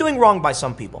 He's doing wrong by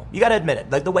some people. You got to admit it.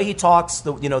 Like the way he talks,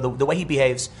 the way he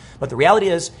behaves. But the reality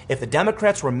is, if the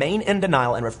Democrats remain in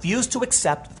denial and refuse to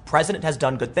accept that the president has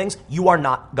done good things, you are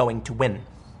not going to win.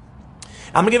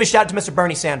 I'm going to give a shout out to Mr.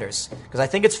 Bernie Sanders because I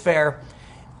think it's fair.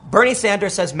 Bernie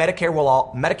Sanders says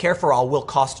Medicare for all will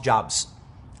cost jobs.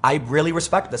 I really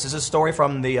respect this. This is a story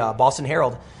from the Boston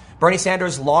Herald. Bernie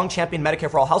Sanders' long championed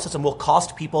Medicare for all health system will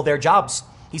cost people their jobs.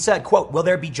 He said, quote, will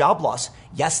there be job loss?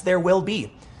 Yes, there will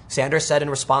be. Sanders said in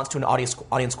response to an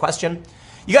audience question.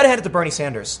 You got to hand it to Bernie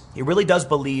Sanders. He really does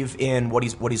believe in what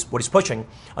he's pushing.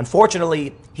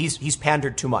 Unfortunately, he's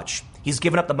pandered too much. He's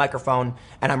given up the microphone,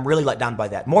 and I'm really let down by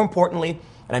that. More importantly,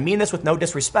 and I mean this with no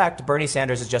disrespect, Bernie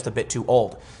Sanders is just a bit too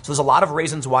old. So there's a lot of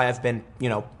reasons why I've been,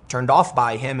 turned off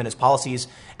by him and his policies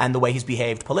and the way he's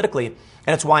behaved politically.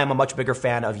 And it's why I'm a much bigger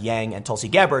fan of Yang and Tulsi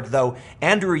Gabbard, though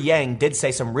Andrew Yang did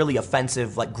say some really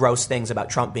offensive, gross things about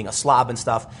Trump being a slob and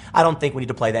stuff. I don't think we need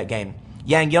to play that game.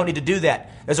 Yang, you don't need to do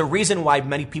that. There's a reason why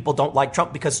many people don't like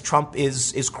Trump, because Trump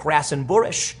is crass and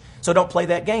boorish. So don't play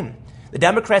that game. The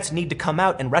Democrats need to come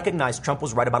out and recognize Trump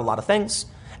was right about a lot of things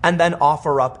and then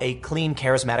offer up a clean,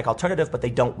 charismatic alternative, but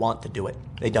they don't want to do it.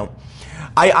 They don't.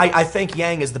 I think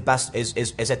Yang is the best,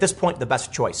 is at this point the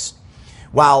best choice.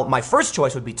 While my first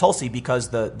choice would be Tulsi because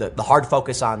the hard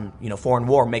focus on foreign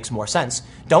war makes more sense.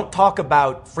 Don't talk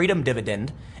about freedom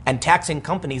dividend and taxing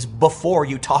companies before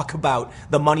you talk about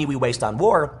the money we waste on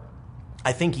war.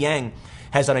 I think Yang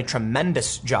has done a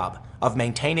tremendous job of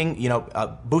maintaining,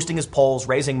 boosting his polls,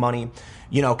 raising money,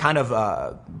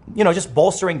 just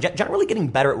bolstering, generally getting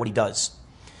better at what he does.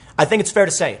 I think it's fair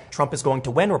to say Trump is going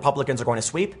to win, Republicans are going to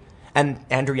sweep, and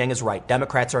Andrew Yang is right.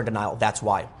 Democrats are in denial. That's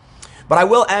why. But I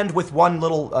will end with one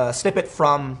little snippet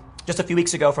from just a few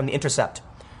weeks ago from The Intercept.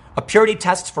 A purity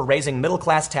test for raising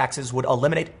middle-class taxes would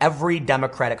eliminate every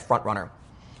Democratic frontrunner.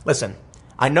 Listen,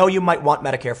 I know you might want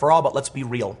Medicare for all, but let's be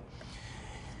real.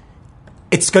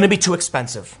 It's going to be too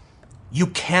expensive. You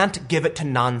can't give it to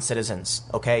non-citizens,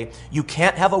 okay? You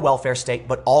can't have a welfare state,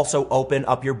 but also open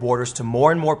up your borders to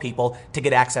more and more people to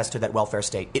get access to that welfare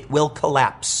state. It will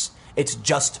collapse. It's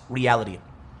just reality.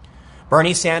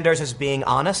 Bernie Sanders is being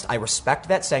honest. I respect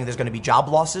that, saying there's going to be job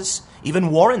losses.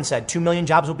 Even Warren said 2 million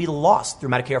jobs will be lost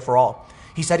through Medicare for all.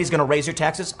 He said he's going to raise your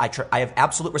taxes. I have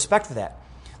absolute respect for that.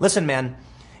 Listen, man,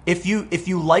 if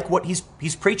you like what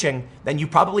he's preaching, then you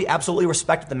probably absolutely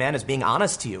respect the man as being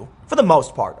honest to you for the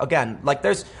most part. Again,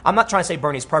 I'm not trying to say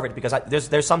Bernie's perfect because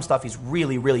there's some stuff he's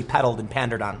really, really peddled and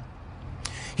pandered on.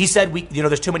 He said,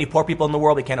 there's too many poor people in the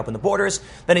world. We can't open the borders.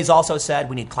 Then he's also said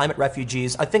we need climate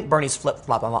refugees. I think Bernie's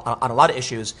flip-flop on a lot of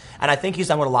issues. And I think he's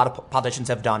done what a lot of politicians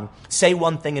have done. Say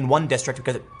one thing in one district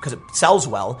because it sells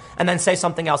well, and then say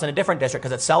something else in a different district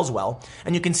because it sells well.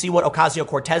 And you can see what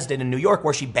Ocasio-Cortez did in New York,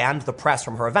 where she banned the press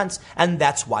from her events. And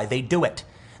that's why they do it.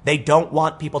 They don't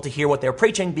want people to hear what they're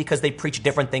preaching because they preach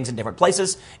different things in different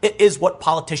places. It is what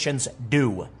politicians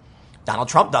do. Donald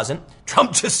Trump doesn't.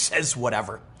 Trump just says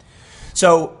whatever.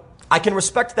 So I can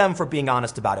respect them for being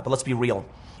honest about it, but let's be real.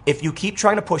 If you keep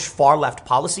trying to push far left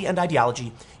policy and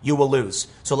ideology, you will lose.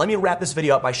 So let me wrap this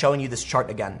video up by showing you this chart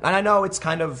again. And I know it's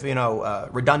kind of,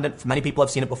 redundant. Many people have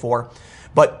seen it before,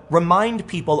 but remind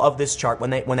people of this chart when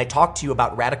they talk to you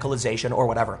about radicalization or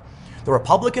whatever. The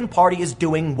Republican Party is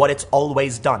doing what it's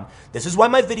always done. This is why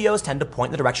my videos tend to point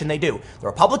in the direction they do. The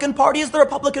Republican Party is the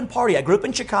Republican Party. I grew up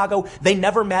in Chicago. They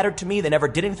never mattered to me. They never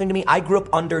did anything to me. I grew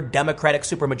up under Democratic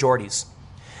supermajorities.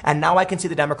 And now I can see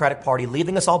the Democratic Party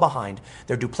leaving us all behind.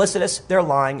 They're duplicitous. They're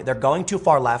lying. They're going too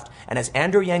far left. And as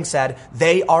Andrew Yang said,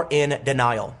 they are in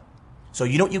denial. So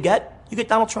you know what you get? You get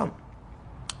Donald Trump.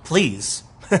 Please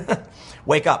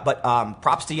wake up. But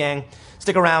props to Yang.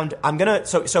 Stick around.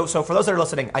 So for those that are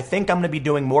listening, I think I'm going to be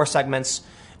doing more segments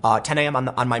 10 a.m.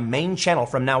 on my main channel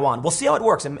from now on. We'll see how it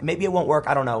works. And maybe it won't work.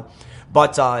 I don't know.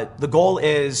 But the goal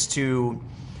is to,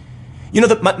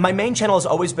 my main channel has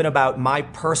always been about my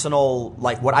personal,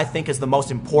 what I think is the most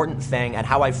important thing and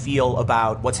how I feel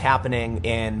about what's happening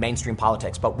in mainstream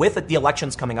politics. But with the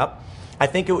elections coming up, I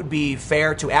think it would be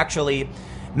fair to actually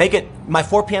make it, my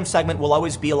 4 p.m. segment will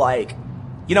always be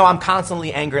I'm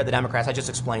constantly angry at the Democrats. I just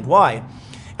explained why.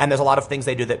 And there's a lot of things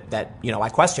they do that I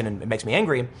question and it makes me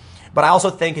angry. But I also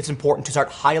think it's important to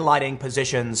start highlighting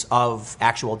positions of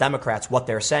actual Democrats, what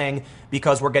they're saying,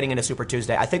 because we're getting into Super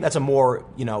Tuesday. I think that's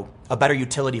a better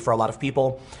utility for a lot of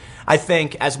people. I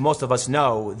think, as most of us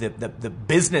know, the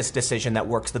business decision that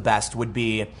works the best would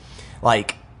be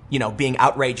being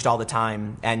outraged all the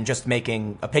time and just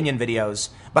making opinion videos.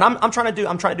 But I'm trying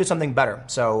to do something better.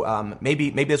 So maybe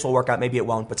this will work out. Maybe it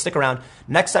won't. But stick around.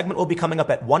 Next segment will be coming up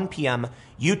at 1 p.m.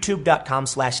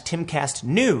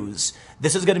 YouTube.com/TimCastNews.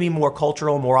 This is going to be more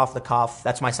cultural, more off the cuff.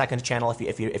 That's my second channel.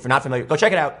 If you're not familiar, go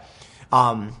check it out.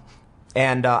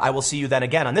 And I will see you then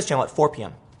again on this channel at 4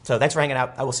 p.m. So thanks for hanging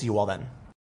out. I will see you all then.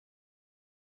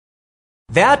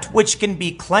 That which can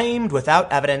be claimed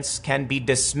without evidence can be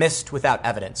dismissed without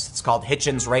evidence. It's called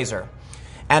Hitchens' razor.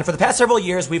 And for the past several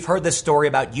years, we've heard this story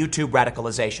about YouTube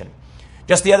radicalization.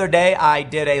 Just the other day, I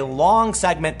did a long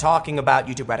segment talking about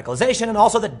YouTube radicalization and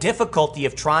also the difficulty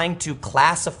of trying to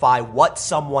classify what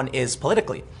someone is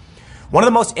politically. One of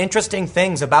the most interesting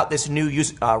things about this new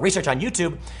research on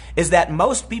YouTube is that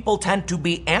most people tend to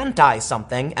be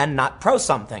anti-something and not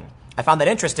pro-something. I found that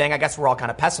interesting. I guess we're all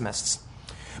kind of pessimists.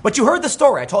 But you heard the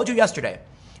story. I told you yesterday.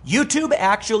 YouTube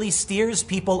actually steers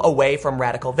people away from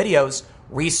radical videos,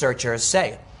 researchers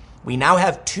say. We now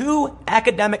have 2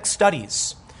 academic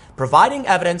studies providing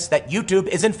evidence that YouTube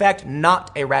is in fact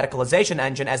not a radicalization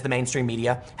engine as the mainstream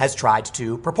media has tried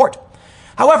to purport.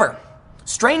 However,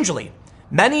 strangely,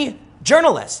 many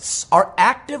journalists are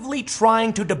actively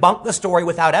trying to debunk the story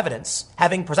without evidence,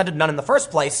 having presented none in the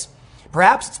first place,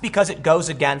 Perhaps it's because it goes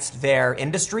against their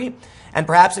industry, and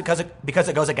perhaps because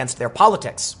it goes against their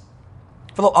politics.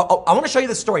 I want to show you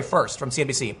this story first from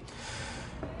CNBC.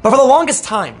 But for the longest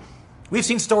time, we've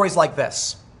seen stories like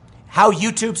this. How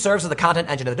YouTube serves as the content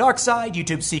engine of the dark side,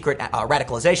 YouTube's secret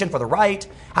radicalization for the right,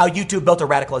 how YouTube built a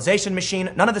radicalization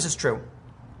machine. None of this is true.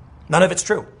 None of it's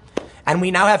true. And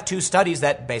we now have 2 studies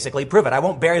that basically prove it. I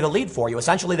won't bury the lead for you.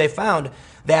 Essentially, they found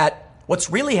that what's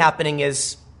really happening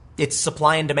is it's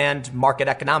supply and demand market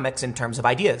economics in terms of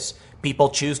ideas. People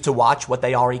choose to watch what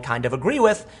they already kind of agree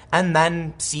with and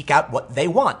then seek out what they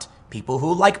want. People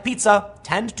who like pizza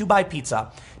tend to buy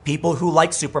pizza. People who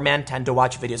like Superman tend to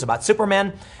watch videos about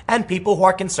Superman. And people who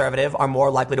are conservative are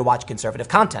more likely to watch conservative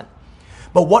content.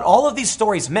 But what all of these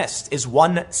stories missed is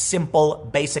one simple,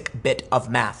 basic bit of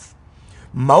math.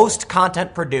 Most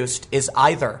content produced is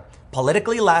either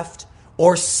politically left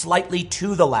or slightly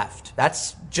to the left.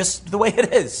 That's just the way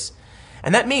it is.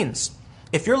 And that means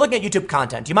if you're looking at YouTube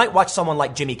content, you might watch someone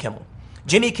like Jimmy Kimmel.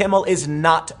 Jimmy Kimmel is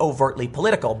not overtly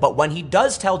political, but when he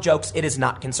does tell jokes, it is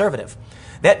not conservative.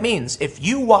 That means if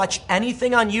you watch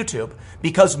anything on YouTube,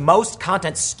 because most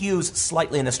content skews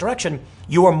slightly in this direction,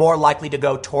 you are more likely to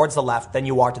go towards the left than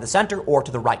you are to the center or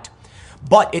to the right.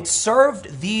 But it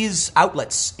served these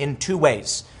outlets in 2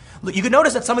 ways. You can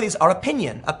notice that some of these are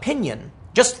opinion,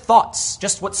 just thoughts,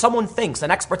 just what someone thinks,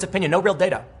 an expert's opinion, no real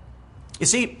data. You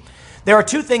see, there are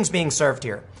 2 things being served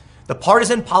here. The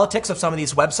partisan politics of some of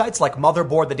these websites like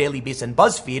Motherboard, The Daily Beast, and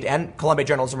BuzzFeed, and Columbia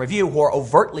Journalism Review, who are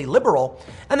overtly liberal,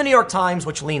 and the New York Times,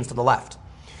 which leans to the left.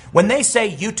 When they say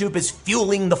YouTube is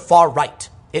fueling the far right,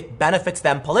 it benefits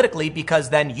them politically because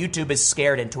then YouTube is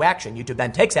scared into action. YouTube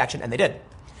then takes action, and they did.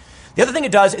 The other thing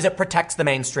it does is it protects the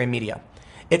mainstream media.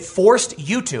 It forced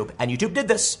YouTube, and YouTube did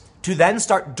this, to then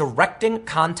start directing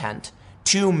content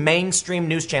to mainstream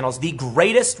news channels. The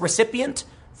greatest recipient,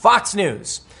 Fox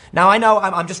News. Now, I know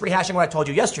I'm just rehashing what I told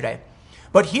you yesterday,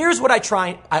 but here's what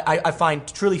I find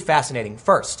truly fascinating.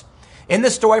 First, in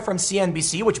this story from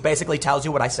CNBC, which basically tells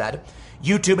you what I said,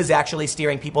 YouTube is actually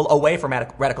steering people away from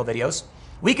radical videos.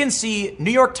 We can see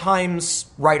New York Times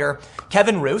writer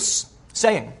Kevin Roose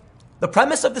saying, the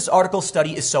premise of this article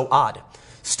study is so odd.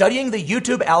 Studying the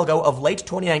YouTube algo of late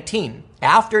 2019,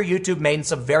 after YouTube made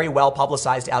some very well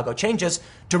publicized algo changes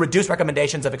to reduce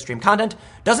recommendations of extreme content,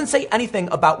 doesn't say anything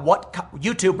about what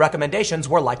YouTube recommendations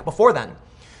were like before then.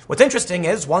 What's interesting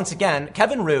is, once again,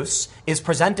 Kevin Roose is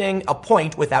presenting a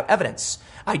point without evidence.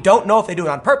 I don't know if they do it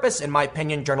on purpose. In my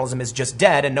opinion, journalism is just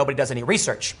dead and nobody does any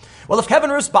research. Well, if Kevin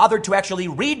Roose bothered to actually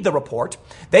read the report,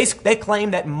 they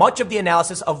claim that much of the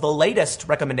analysis of the latest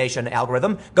recommendation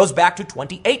algorithm goes back to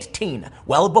 2018,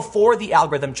 well before the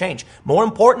algorithm change. More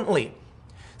importantly,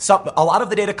 a lot of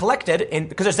the data collected,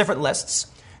 because there's different lists,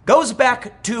 goes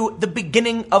back to the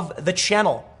beginning of the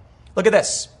channel. Look at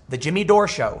this, The Jimmy Dore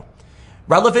Show.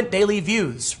 Relevant daily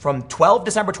views from 12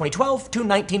 December 2012 to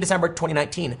 19 December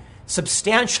 2019,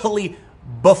 substantially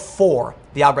before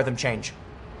the algorithm change.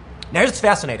 Now, here's what's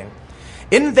fascinating.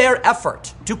 In their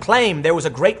effort to claim there was a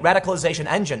great radicalization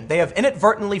engine, they have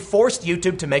inadvertently forced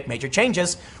YouTube to make major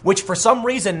changes, which for some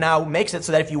reason now makes it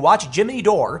so that if you watch Jimmy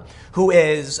Dore, who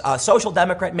is a social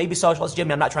democrat, maybe socialist,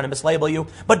 Jimmy, I'm not trying to mislabel you,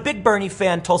 but big Bernie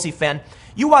fan, Tulsi fan,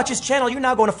 you watch his channel, you're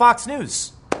now going to Fox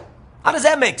News. How does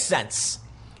that make sense?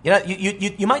 You know,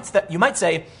 you might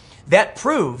say that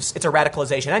proves it's a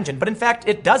radicalization engine, but in fact,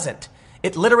 it doesn't.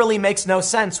 It literally makes no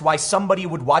sense why somebody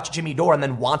would watch Jimmy Dore and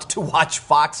then want to watch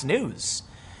Fox News.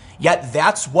 Yet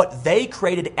that's what they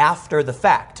created after the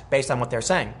fact, based on what they're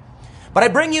saying. But I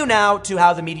bring you now to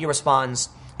how the media responds.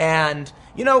 And,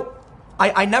 you know,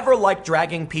 I never like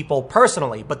dragging people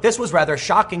personally, but this was rather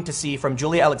shocking to see from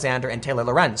Julia Alexander and Taylor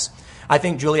Lorenz. I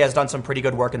think Julia has done some pretty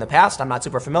good work in the past. I'm not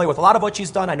super familiar with a lot of what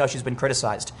she's done. I know she's been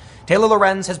criticized. Taylor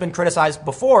Lorenz has been criticized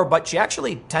before, but she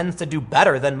actually tends to do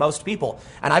better than most people.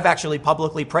 And I've actually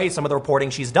publicly praised some of the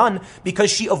reporting she's done because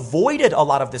she avoided a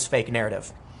lot of this fake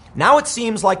narrative. Now it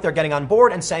seems like they're getting on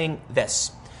board and saying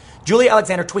this. Julia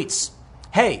Alexander tweets,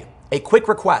 "Hey, a quick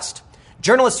request.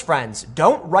 Journalist friends,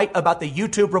 don't write about the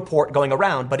YouTube report going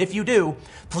around, but if you do,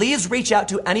 please reach out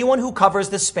to anyone who covers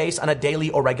this space on a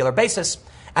daily or regular basis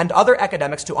and other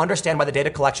academics to understand why the data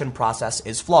collection process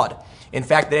is flawed. In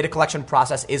fact, the data collection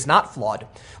process is not flawed.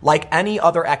 Like any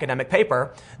other academic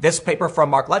paper, this paper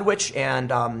from Mark Ledwich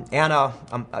and Anna,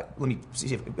 let me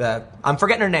see if, I'm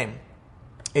forgetting her name.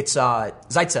 It's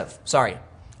Zaitsev, sorry.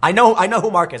 I know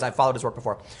who Mark is. I've followed his work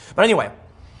before. But anyway,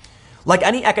 like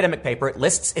any academic paper, it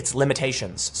lists its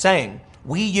limitations, saying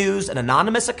we use an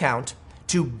anonymous account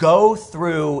to go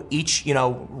through each,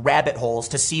 rabbit holes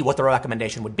to see what the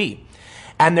recommendation would be.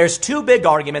 And there's two big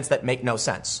arguments that make no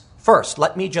sense. First,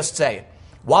 let me just say,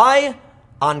 Why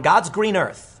on God's green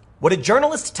earth would a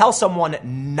journalist tell someone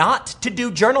not to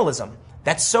do journalism?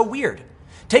 That's so weird.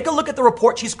 Take a look at the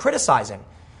report she's criticizing.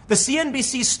 The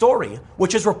CNBC story,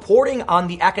 which is reporting on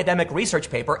the academic research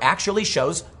paper, actually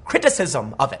shows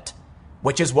criticism of it,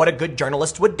 which is what a good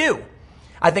journalist would do.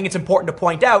 I think it's important to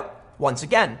point out, once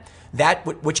again,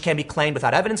 that which can be claimed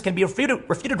without evidence can be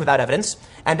refuted without evidence.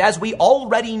 And as we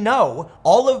already know,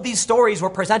 all of these stories were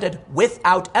presented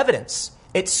without evidence.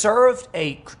 It served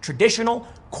a traditional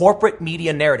corporate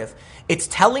media narrative. It's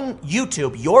telling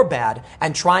YouTube you're bad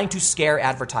and trying to scare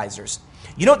advertisers.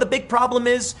 You know what the big problem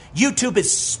is? YouTube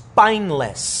is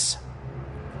spineless.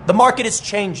 The market is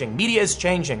changing. Media is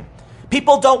changing.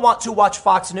 People don't want to watch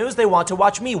Fox News. They want to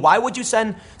watch me. Why would you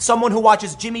send someone who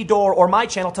watches Jimmy Dore or my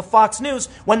channel to Fox News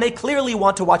when they clearly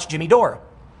want to watch Jimmy Dore?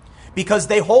 Because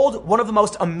they hold one of the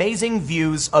most amazing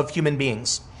views of human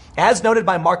beings. As noted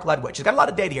by Mark Ledwidge. He's got a lot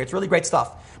of data here. It's really great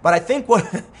stuff. But I think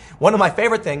one of my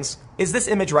favorite things is this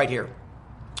image right here.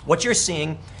 What you're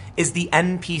seeing is the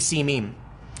NPC meme.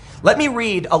 Let me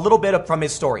read a little bit from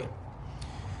his story.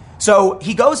 So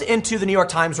he goes into the New York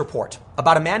Times report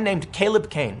about a man named Caleb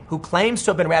Cain who claims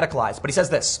to have been radicalized. But he says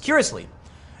this, curiously,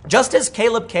 just as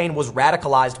Caleb Cain was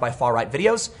radicalized by far-right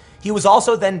videos, he was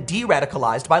also then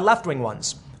de-radicalized by left-wing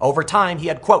ones. Over time, he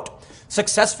had, quote,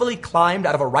 successfully climbed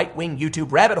out of a right-wing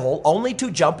YouTube rabbit hole only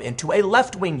to jump into a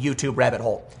left-wing YouTube rabbit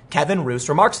hole. Kevin Roose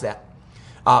remarks that.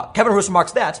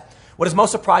 What is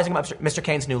most surprising about Mr.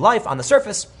 Cain's new life on the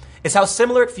surface is how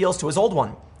similar it feels to his old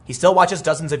one. He still watches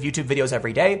dozens of YouTube videos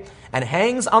every day and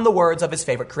hangs on the words of his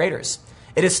favorite creators.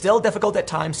 It is still difficult at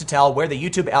times to tell where the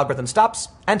YouTube algorithm stops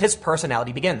and his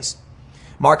personality begins.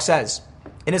 Mark says,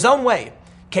 in his own way,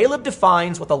 Caleb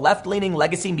defines what the left-leaning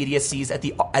legacy media sees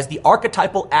as the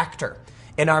archetypal actor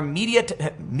in our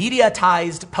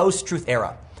mediatized post-truth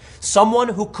era. Someone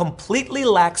who completely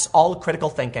lacks all critical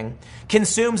thinking,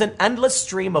 consumes an endless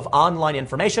stream of online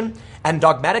information, and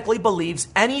dogmatically believes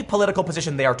any political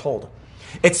position they are told.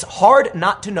 It's hard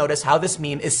not to notice how this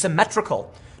meme is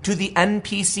symmetrical to the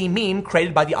NPC meme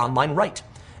created by the online right.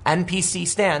 NPC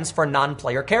stands for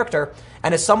non-player character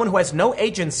and is someone who has no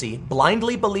agency,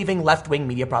 blindly believing left-wing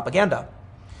media propaganda.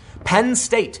 Penn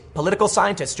State political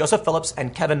scientists Joseph Phillips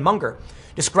and Kevin Munger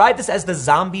describe this as the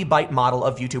zombie bite model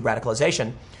of YouTube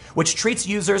radicalization, which treats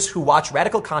users who watch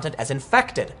radical content as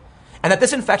infected, and that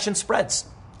this infection spreads.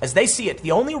 As they see it,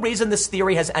 the only reason this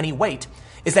theory has any weight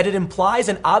is that it implies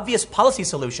an obvious policy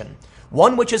solution,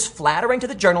 one which is flattering to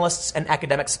the journalists and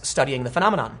academics studying the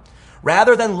phenomenon.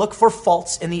 Rather than look for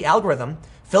faults in the algorithm,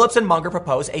 Phillips and Munger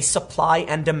propose a supply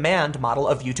and demand model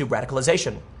of YouTube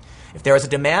radicalization. If there is a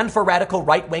demand for radical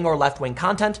right-wing or left-wing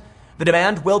content, the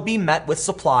demand will be met with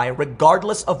supply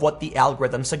regardless of what the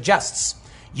algorithm suggests.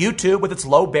 YouTube, with its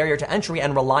low barrier to entry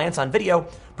and reliance on video,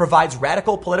 provides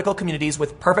radical political communities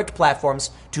with perfect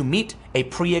platforms to meet a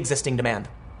pre-existing demand.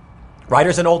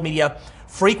 Writers in old media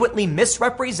frequently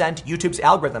misrepresent YouTube's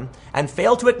algorithm and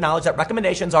fail to acknowledge that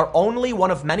recommendations are only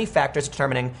one of many factors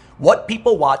determining what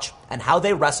people watch and how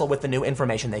they wrestle with the new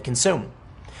information they consume.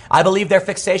 I believe their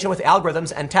fixation with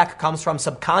algorithms and tech comes from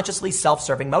subconsciously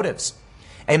self-serving motives,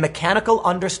 a mechanical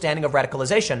understanding of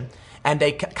radicalization, and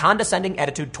a condescending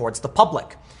attitude towards the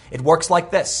public. It works like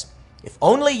this. If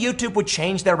only YouTube would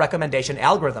change their recommendation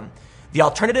algorithm, the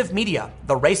alternative media,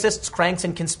 the racists, cranks,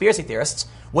 and conspiracy theorists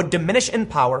would diminish in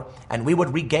power, and we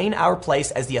would regain our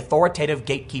place as the authoritative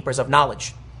gatekeepers of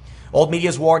knowledge. Old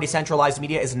media's war on decentralized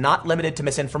media is not limited to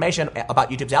misinformation about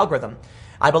YouTube's algorithm.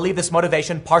 I believe this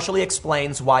motivation partially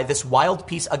explains why this wild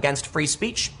piece against free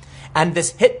speech and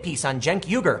this hit piece on Cenk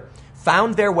Uygur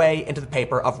found their way into the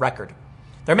paper of record.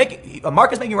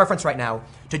 Mark is making reference right now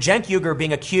to Cenk Uygur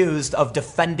being accused of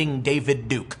defending David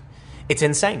Duke. It's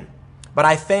insane. But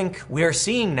I think we're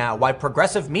seeing now why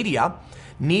progressive media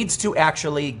needs to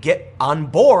actually get on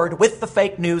board with the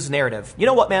fake news narrative. You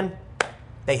know what, man?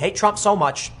 They hate Trump so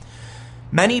much.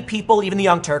 Many people, even the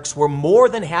Young Turks, were more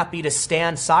than happy to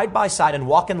stand side by side and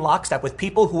walk in lockstep with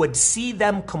people who would see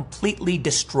them completely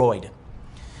destroyed.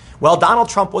 Well, Donald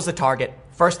Trump was the target.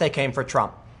 First, they came for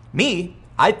Trump. Me,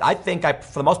 I think I,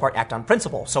 for the most part, act on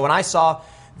principle. So when I saw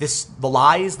the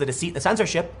lies, the deceit, the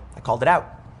censorship, I called it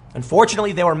out.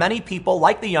 Unfortunately, there were many people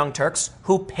like the Young Turks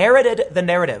who parroted the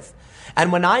narrative.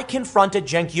 And when I confronted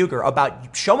Cenk Uygur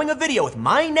about showing a video with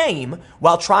my name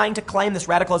while trying to claim this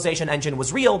radicalization engine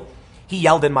was real, he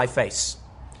yelled in my face.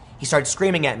 He started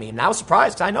screaming at me. And I was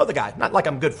surprised because I know the guy. Not like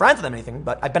I'm good friends with him or anything,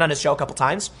 but I've been on his show a couple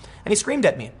times. And he screamed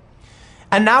at me.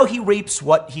 And now he reaps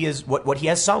what he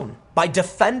has sown. By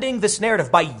defending this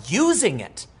narrative, by using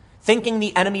it, thinking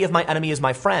the enemy of my enemy is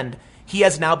my friend, he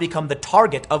has now become the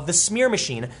target of the smear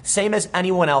machine, same as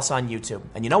anyone else on YouTube.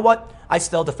 And you know what? I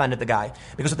still defended the guy,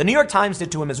 because what the New York Times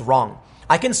did to him is wrong.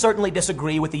 I can certainly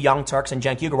disagree with the Young Turks and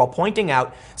Cenk Uygur, while pointing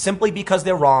out simply because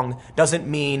they're wrong doesn't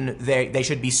mean they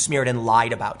should be smeared and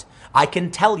lied about. I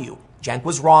can tell you, Cenk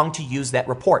was wrong to use that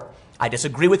report. I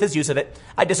disagree with his use of it.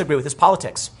 I disagree with his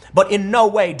politics. But in no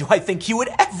way do I think he would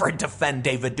ever defend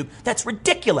David Duke. That's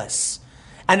ridiculous.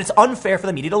 And it's unfair for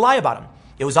the media to lie about him.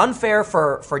 It was unfair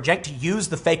for Cenk to use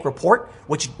the fake report,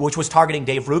 which was targeting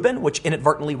Dave Rubin, which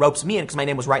inadvertently ropes me in because my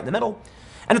name was right in the middle.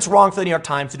 And it's wrong for the New York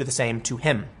Times to do the same to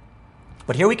him.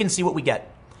 But here we can see what we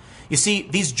get. You see,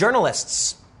 these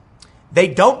journalists, they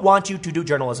don't want you to do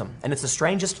journalism. And it's the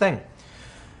strangest thing.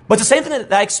 But it's the same thing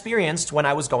that I experienced when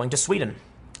I was going to Sweden.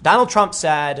 Donald Trump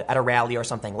said at a rally or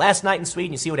something, last night in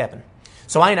Sweden, you see what happened.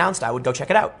 So I announced I would go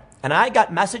check it out. And I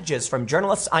got messages from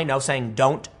journalists I know saying,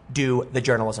 don't do the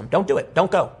journalism. Don't do it. Don't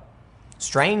go.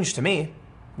 Strange to me.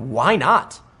 Why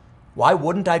not? Why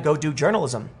wouldn't I go do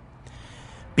journalism?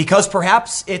 Because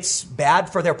perhaps it's bad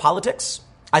for their politics?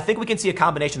 I think we can see a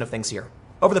combination of things here.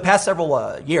 Over the past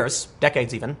several years,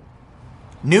 decades even,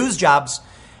 news jobs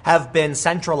have been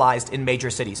centralized in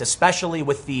major cities, especially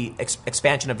with the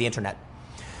expansion of the internet.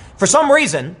 For some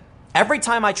reason, every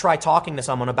time I try talking to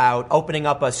someone about opening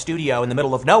up a studio in the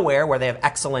middle of nowhere where they have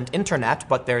excellent internet,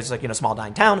 but there's a small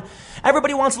dying town,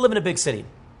 everybody wants to live in a big city.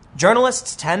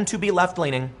 Journalists tend to be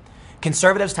left-leaning,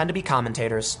 conservatives tend to be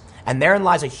commentators, and therein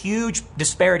lies a huge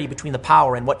disparity between the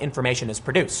power and what information is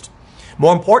produced.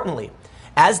 More importantly,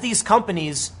 as these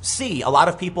companies see a lot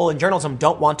of people in journalism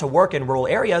don't want to work in rural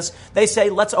areas, they say,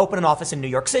 let's open an office in New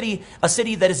York City, a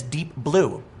city that is deep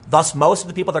blue. Thus, most of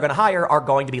the people they're going to hire are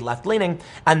going to be left-leaning,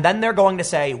 and then they're going to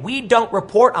say, we don't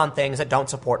report on things that don't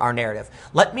support our narrative.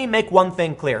 Let me make one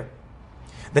thing clear.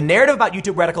 The narrative about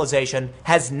YouTube radicalization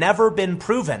has never been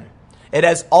proven. It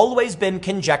has always been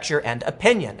conjecture and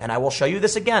opinion, and I will show you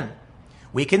this again.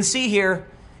 We can see here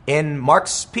in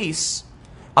Mark's piece,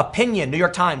 opinion, New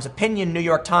York Times, opinion, New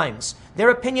York Times. They're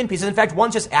opinion pieces. In fact,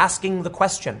 one's just asking the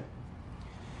question.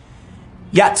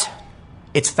 Yet,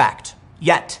 it's fact.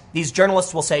 Yet, these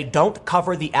journalists will say, don't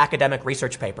cover the academic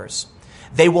research papers.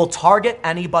 They will target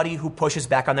anybody who pushes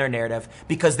back on their narrative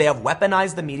because they have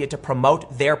weaponized the media to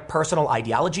promote their personal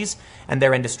ideologies and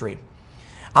their industry.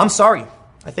 I'm sorry.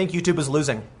 I think YouTube is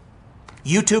losing.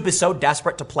 YouTube is so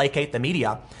desperate to placate the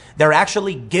media, they're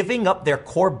actually giving up their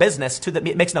core business to the...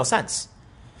 It makes no sense.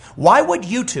 Why would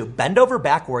YouTube bend over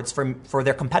backwards for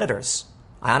their competitors?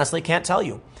 I honestly can't tell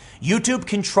you. YouTube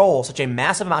controls such a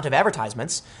massive amount of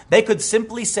advertisements, they could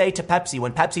simply say to Pepsi,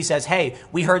 when Pepsi says, hey,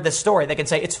 we heard this story, they can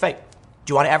say, it's fake.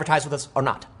 Do you want to advertise with us or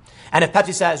not? And if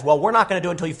Pepsi says, well, we're not going to do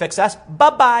it until you fix us,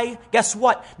 bye-bye. Guess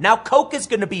what? Now Coke is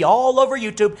going to be all over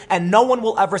YouTube and no one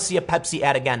will ever see a Pepsi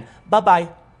ad again. Bye-bye.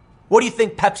 What do you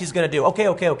think Pepsi's going to do?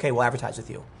 Okay, we'll advertise with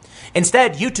you.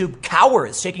 Instead, YouTube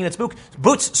cowers, shaking its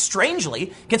boots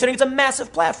strangely, considering it's a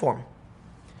massive platform.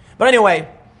 But anyway,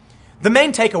 the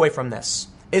main takeaway from this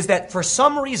is that for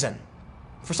some reason,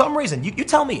 you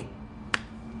tell me,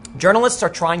 journalists are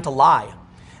trying to lie.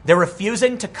 They're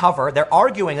refusing to cover, they're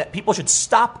arguing that people should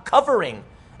stop covering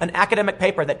an academic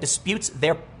paper that disputes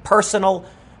their personal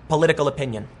political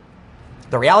opinion.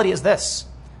 The reality is this.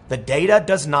 The data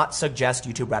does not suggest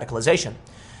YouTube radicalization.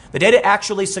 The data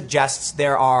actually suggests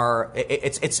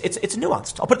it's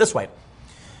nuanced. I'll put it this way.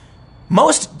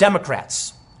 Most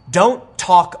Democrats don't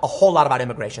talk a whole lot about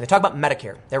immigration. They talk about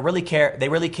Medicare. They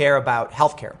really care about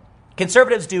healthcare.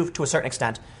 Conservatives do to a certain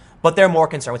extent, but they're more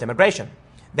concerned with immigration.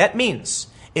 That means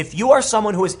if you are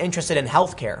someone who is interested in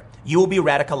healthcare, you will be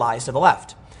radicalized to the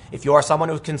left. If you are someone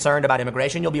who's concerned about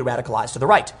immigration, you'll be radicalized to the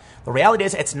right. The reality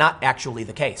is it's not actually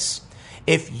the case.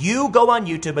 If you go on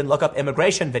YouTube and look up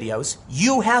immigration videos,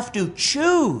 you have to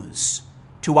choose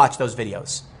to watch those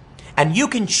videos. And you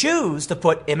can choose to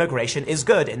put immigration is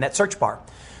good in that search bar.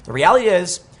 The reality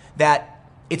is that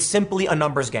it's simply a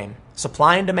numbers game.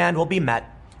 Supply and demand will be met.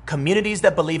 Communities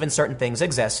that believe in certain things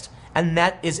exist. And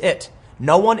that is it.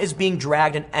 No one is being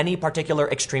dragged in any particular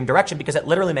extreme direction because it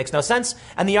literally makes no sense.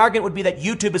 And the argument would be that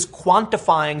YouTube is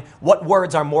quantifying what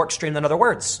words are more extreme than other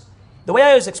words. The way I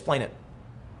always explain it,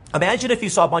 imagine if you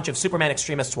saw a bunch of Superman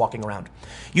extremists walking around.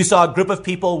 You saw a group of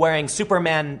people wearing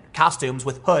Superman costumes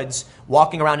with hoods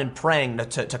walking around and praying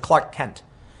to Clark Kent.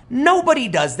 Nobody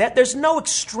does that. There's no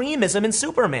extremism in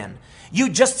Superman. You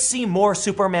just see more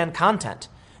Superman content.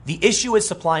 The issue is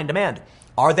supply and demand.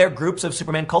 Are there groups of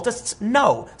Superman cultists?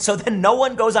 No. So then no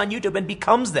one goes on YouTube and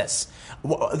becomes this.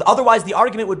 Otherwise, the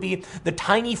argument would be the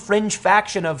tiny fringe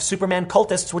faction of Superman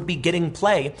cultists would be getting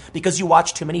play because you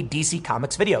watch too many DC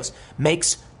Comics videos.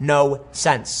 Makes no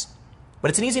sense. But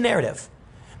it's an easy narrative.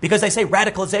 Because they say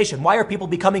radicalization. Why are people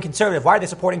becoming conservative? Why are they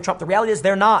supporting Trump? The reality is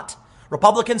they're not.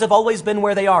 Republicans have always been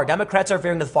where they are. Democrats are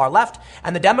veering to the far left,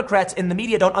 and the Democrats in the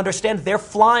media don't understand they're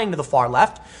flying to the far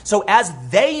left. So as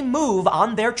they move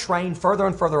on their train further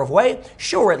and further away,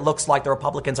 sure, it looks like the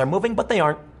Republicans are moving, but they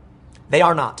aren't. They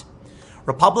are not.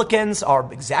 Republicans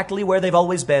are exactly where they've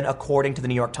always been, according to the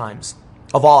New York Times,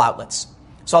 of all outlets.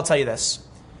 So I'll tell you this.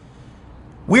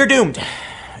 We're doomed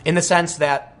in the sense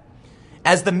that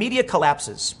as the media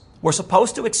collapses, we're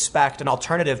supposed to expect an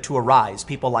alternative to arise,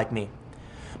 people like me.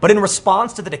 But in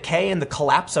response to the decay and the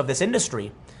collapse of this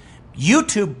industry,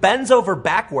 YouTube bends over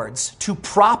backwards to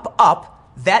prop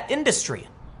up that industry.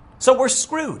 So we're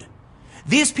screwed.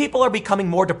 These people are becoming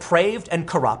more depraved and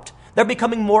corrupt. They're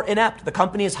becoming more inept. The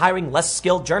company is hiring less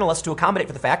skilled journalists to accommodate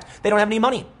for the fact they don't have any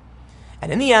money.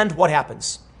 And in the end, what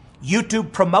happens?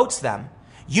 YouTube promotes them.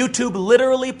 YouTube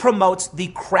literally promotes the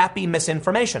crappy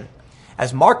misinformation.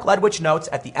 As Mark Ledwich notes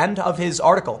at the end of his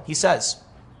article, he says,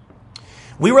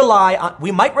 we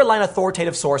might rely on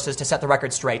authoritative sources to set the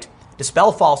record straight,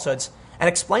 dispel falsehoods, and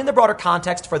explain the broader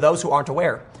context for those who aren't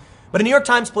aware. But a New York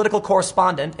Times political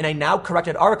correspondent in a now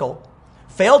corrected article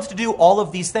failed to do all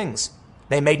of these things.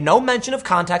 They made no mention of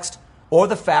context or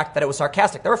the fact that it was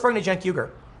sarcastic. They're referring to Cenk Uygur.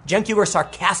 Cenk Uygur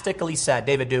sarcastically said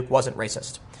David Duke wasn't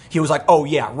racist. He was like, oh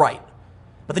yeah, right.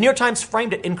 But the New York Times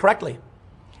framed it incorrectly.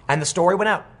 And the story went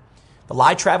out. The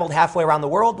lie traveled halfway around the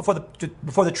world before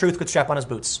the truth could strap on his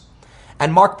boots.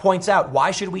 And Mark points out,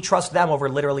 why should we trust them over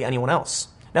literally anyone else?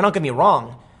 Now, don't get me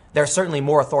wrong. There are certainly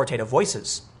more authoritative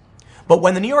voices. But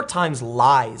when the New York Times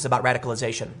lies about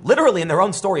radicalization, literally in their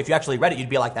own story, if you actually read it, you'd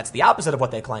be like, that's the opposite of what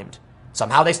they claimed.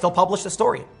 Somehow they still publish the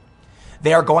story.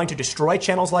 They are going to destroy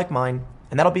channels like mine,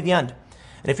 and that'll be the end.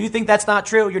 And if you think that's not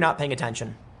true, you're not paying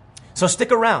attention. So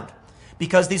stick around,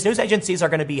 because these news agencies are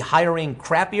going to be hiring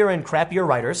crappier and crappier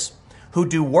writers who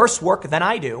do worse work than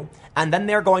I do, and then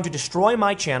they're going to destroy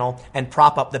my channel and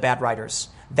prop up the bad writers.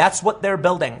 That's what they're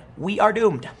building. We are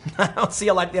doomed. I don't see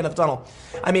a light at the end of the tunnel.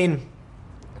 I mean,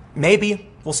 maybe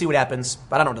we'll see what happens,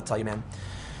 but I don't know what to tell you, man.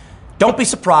 Don't be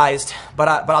surprised, but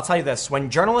I'll tell you this. When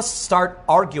journalists start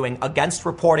arguing against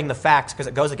reporting the facts because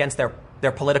it goes against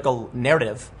their political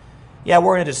narrative, yeah,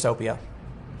 we're in a dystopia.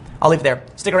 I'll leave it there.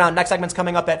 Stick around. Next segment's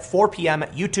coming up at 4 p.m.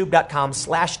 at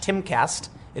youtube.com/Timcast.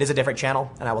 It is a different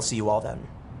channel, and I will see you all then.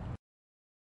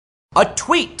 A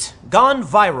tweet gone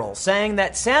viral saying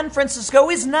that San Francisco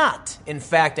is not, in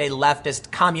fact, a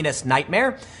leftist communist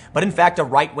nightmare, but in fact a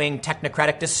right-wing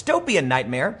technocratic dystopian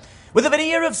nightmare, with a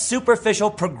veneer of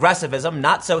superficial progressivism,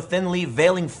 not so thinly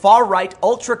veiling far-right,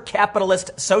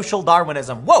 ultra-capitalist social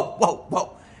Darwinism. Whoa, whoa,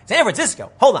 whoa. San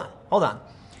Francisco. Hold on.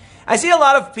 I see a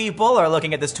lot of people are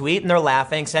looking at this tweet and they're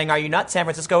laughing, saying, are you nuts? San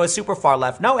Francisco is super far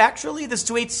left. No, actually, this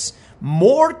tweet's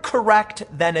more correct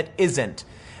than it isn't.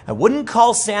 I wouldn't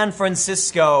call San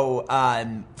Francisco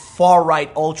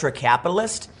far-right,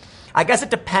 ultra-capitalist. I guess it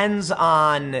depends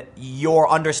on your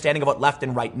understanding of what left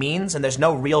and right means, and there's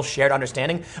no real shared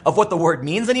understanding of what the word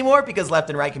means anymore, because left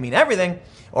and right can mean everything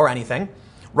or anything.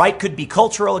 Right could be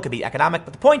cultural, it could be economic,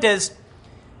 but the point is,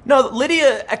 no,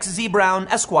 Lydia XZ Brown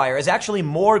Esquire is actually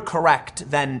more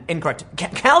correct than incorrect.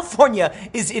 California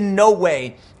is in no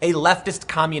way a leftist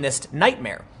communist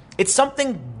nightmare. It's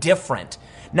something different.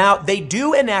 Now, they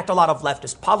do enact a lot of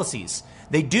leftist policies.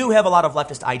 They do have a lot of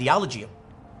leftist ideology.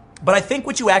 But I think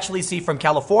what you actually see from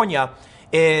California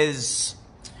is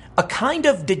a kind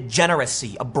of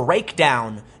degeneracy, a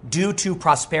breakdown due to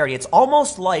prosperity. It's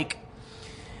almost like,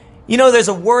 you know, there's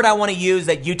a word I want to use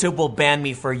that YouTube will ban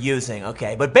me for using,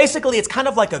 okay? But basically, it's kind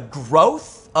of like a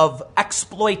growth of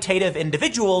exploitative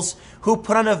individuals who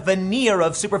put on a veneer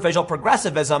of superficial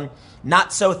progressivism,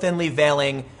 not so thinly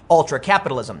veiling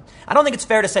ultra-capitalism. I don't think it's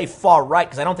fair to say far right,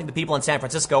 because I don't think the people in San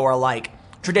Francisco are like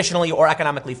traditionally or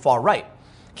economically far right.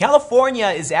 California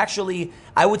is actually,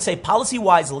 I would say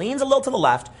policy-wise, leans a little to the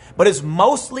left, but is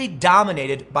mostly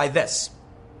dominated by this.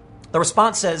 The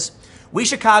response says, we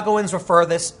Chicagoans refer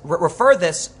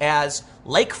this as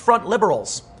lakefront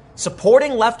liberals,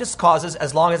 supporting leftist causes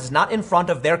as long as it's not in front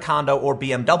of their condo or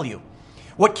BMW.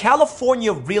 What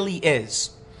California really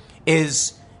is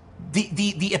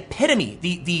the epitome,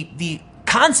 the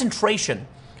concentration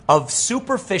of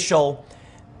superficial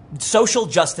social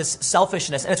justice,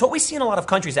 selfishness, and it's what we see in a lot of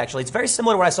countries, actually. It's very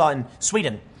similar to what I saw in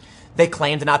Sweden. They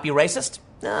claim to not be racist.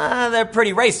 They're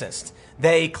pretty racist.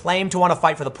 They claim to want to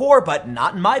fight for the poor, but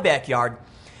not in my backyard.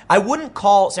 I wouldn't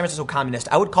call San Francisco communist.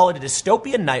 I would call it a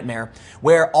dystopian nightmare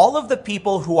where all of the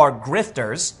people who are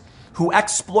grifters, who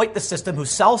exploit the system, who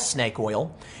sell snake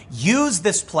oil, use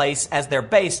this place as their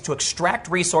base to extract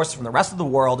resources from the rest of the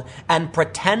world and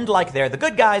pretend like they're the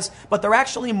good guys, but they're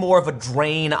actually more of a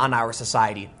drain on our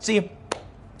society. See,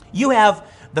 you have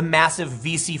the massive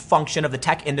VC function of the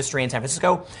tech industry in San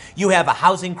Francisco. You have a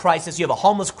housing crisis. You have a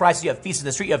homeless crisis. You have feasts in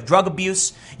the street. You have drug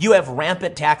abuse. You have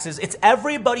rampant taxes. It's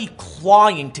everybody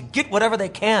clawing to get whatever they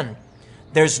can.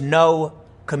 There's no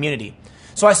community.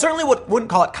 So I certainly wouldn't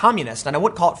call it communist, and I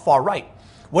wouldn't call it far right.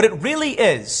 What it really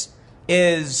is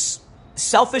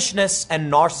selfishness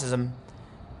and narcissism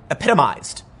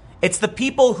epitomized. It's the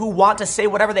people who want to say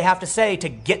whatever they have to say to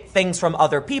get things from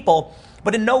other people,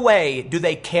 but in no way do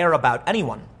they care about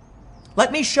anyone.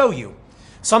 Let me show you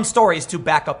some stories to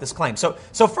back up this claim. So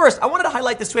first, I wanted to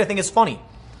highlight this tweet I think is funny.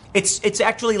 It's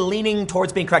actually leaning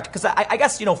towards being correct, because I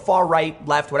guess, far right,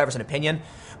 left, whatever's an opinion.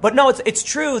 But no, it's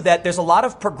true that there's a lot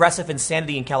of progressive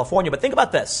insanity in California. But think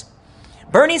about this.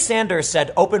 Bernie Sanders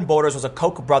said open borders was a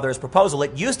Koch brothers proposal.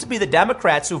 It used to be the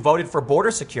Democrats who voted for border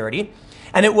security,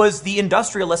 and it was the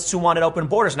industrialists who wanted open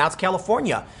borders. Now it's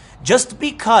California. Just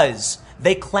because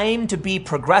they claim to be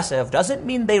progressive doesn't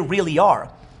mean they really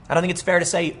are. I don't think it's fair to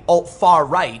say far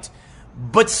right,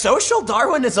 but social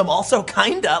Darwinism also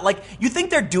kinda. Like, you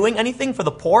think they're doing anything for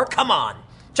the poor? Come on.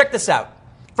 Check this out.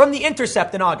 From The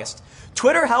Intercept in August.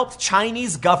 Twitter helped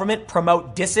Chinese government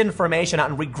promote disinformation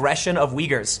on regression of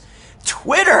Uyghurs.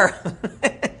 Twitter?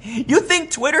 You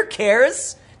think Twitter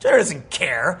cares? Twitter doesn't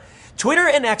care. Twitter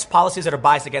enacts policies that are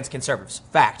biased against conservatives.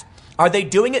 Fact. Are they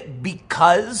doing it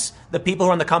because the people who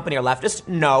run the company are leftist?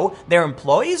 No. Their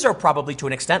employees are probably to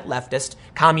an extent leftist,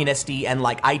 communist-y, and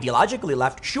ideologically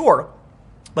left. Sure.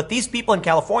 But these people in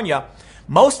California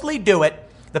mostly do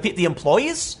it. The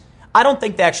employees, I don't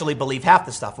think they actually believe half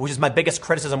the stuff, which is my biggest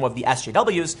criticism of the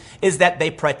SJWs, is that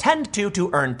they pretend to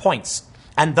earn points.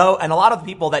 And a lot of the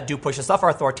people that do push the stuff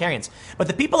are authoritarians. But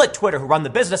the people at Twitter who run the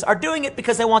business are doing it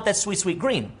because they want that sweet, sweet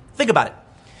green. Think about it.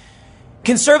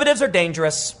 Conservatives are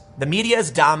dangerous. The media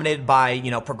is dominated by,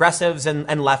 progressives and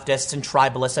leftists and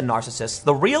tribalists and narcissists.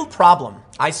 The real problem,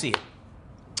 I see,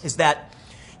 is that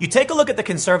you take a look at the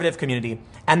conservative community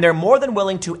and they're more than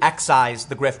willing to excise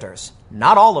the grifters.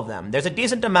 Not all of them. There's a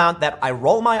decent amount that I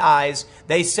roll my eyes.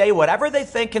 They say whatever they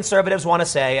think conservatives want to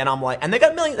say, and I'm like, and they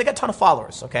got a ton of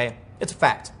followers, okay? It's a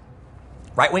fact.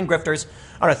 Right-wing grifters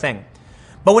are a thing.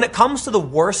 But when it comes to the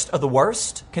worst of the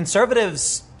worst,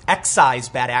 conservatives excise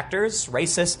bad actors,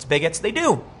 racists, bigots. They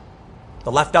do.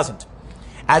 The left doesn't.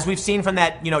 As we've seen from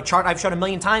that, chart I've shown a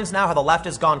million times now, how the left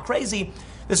has gone crazy.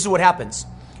 This is what happens.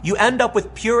 You end up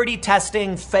with purity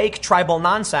testing, fake tribal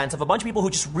nonsense of a bunch of people who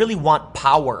just really want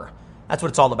power. That's what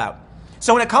it's all about.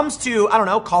 So when it comes to,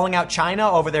 calling out China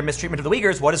over their mistreatment of the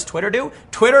Uyghurs, what does Twitter do?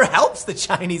 Twitter helps the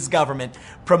Chinese government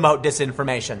promote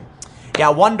disinformation. Yeah,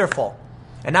 wonderful.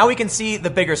 And now we can see the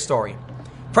bigger story.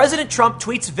 President Trump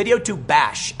tweets video to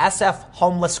bash SF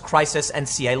homeless crisis and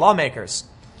CA lawmakers.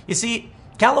 You see,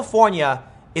 California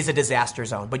is a disaster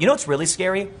zone. But you know what's really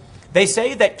scary? They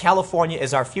say that California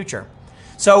is our future.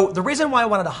 So the reason why I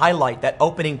wanted to highlight that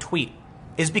opening tweet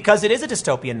is because it is a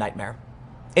dystopian nightmare.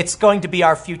 It's going to be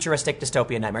our futuristic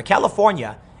dystopian nightmare.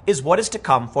 California is what is to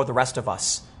come for the rest of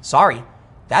us. Sorry,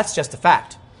 that's just a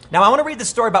fact. Now, I want to read the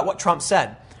story about what Trump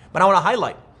said, but I want to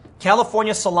highlight.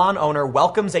 California salon owner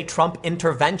welcomes a Trump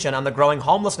intervention on the growing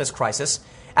homelessness crisis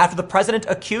after the president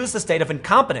accused the state of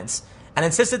incompetence and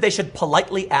insisted they should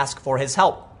politely ask for his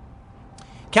help.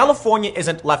 California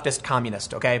isn't leftist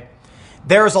communist, okay?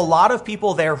 There's a lot of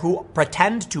people there who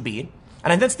pretend to be,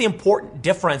 and I think that's the important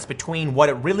difference between what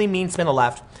it really means to be on the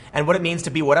left and what it means to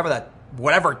be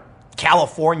whatever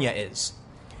California is.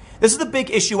 This is the big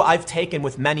issue I've taken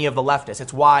with many of the leftists.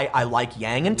 It's why I like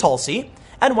Yang and Tulsi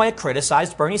and why I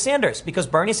criticized Bernie Sanders, because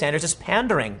Bernie Sanders is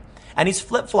pandering and he's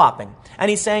flip-flopping and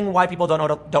he's saying why people don't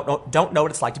know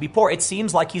what it's like to be poor. It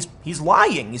seems like he's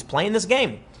lying. He's playing this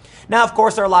game. Now, of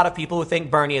course, there are a lot of people who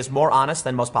think Bernie is more honest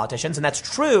than most politicians, and that's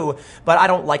true, but I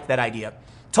don't like that idea.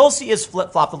 Tulsi is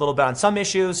flip-flopped a little bit on some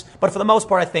issues, but for the most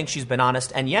part, I think she's been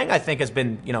honest. And Yang, I think, has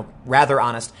been, rather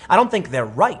honest. I don't think they're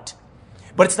right.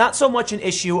 But it's not so much an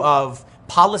issue of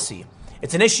policy.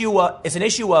 It's an issue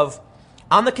of,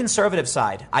 on the conservative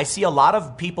side, I see a lot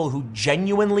of people who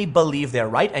genuinely believe they're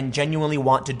right and genuinely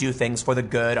want to do things for the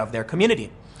good of their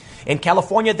community. In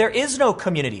California, there is no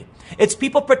community. It's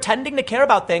people pretending to care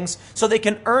about things so they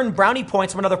can earn brownie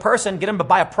points from another person, get them to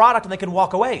buy a product, and they can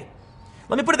walk away.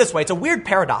 Let me put it this way. It's a weird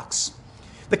paradox.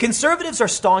 The conservatives are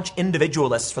staunch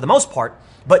individualists for the most part,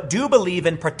 but do believe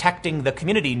in protecting the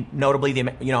community, notably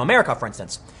America, for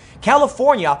instance.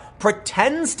 California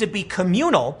pretends to be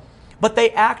communal, but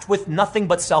they act with nothing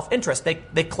but self-interest.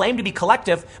 They claim to be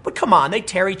collective, but come on, they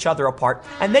tear each other apart,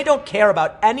 and they don't care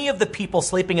about any of the people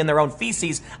sleeping in their own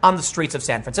feces on the streets of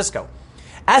San Francisco.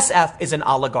 SF is an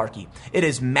oligarchy. It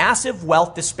is massive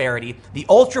wealth disparity, the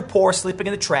ultra poor sleeping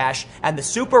in the trash, and the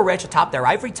super rich atop their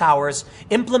ivory towers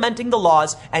implementing the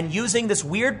laws and using this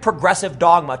weird progressive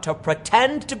dogma to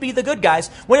pretend to be the good guys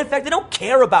when in fact they don't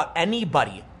care about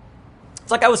anybody.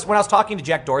 It's like when I was talking to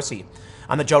Jack Dorsey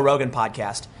on the Joe Rogan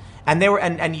podcast, and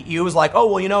he was like,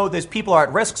 oh, well, these people are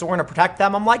at risk, so we're going to protect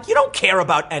them. I'm like, you don't care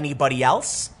about anybody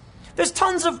else. There's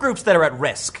tons of groups that are at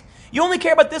risk. You only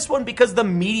care about this one because the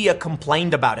media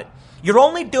complained about it. You're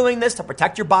only doing this to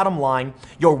protect your bottom line.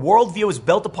 Your worldview is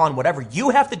built upon whatever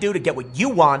you have to do to get what you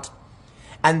want.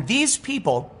 And these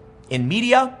people in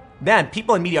media, man,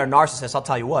 people in media are narcissists, I'll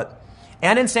tell you what.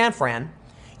 And in San Fran,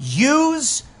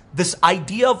 use this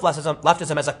idea of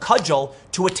leftism as a cudgel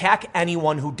to attack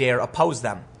anyone who dare oppose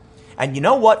them. And you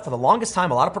know what? For the longest time,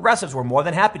 a lot of progressives were more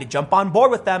than happy to jump on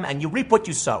board with them, and you reap what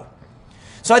you sow.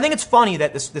 So I think it's funny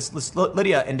that this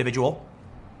Lydia individual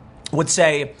would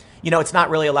say, it's not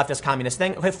really a leftist communist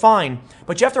thing. Okay, fine.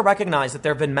 But you have to recognize that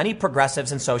there have been many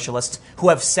progressives and socialists who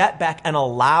have sat back and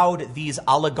allowed these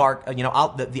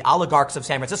the oligarchs of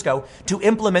San Francisco to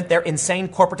implement their insane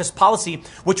corporatist policy,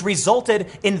 which resulted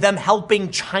in them helping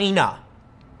China.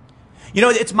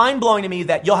 It's mind-blowing to me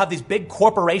that you'll have these big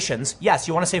corporations. Yes,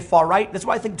 you want to say far right? That's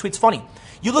why I think the tweet's funny.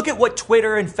 You look at what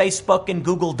Twitter and Facebook and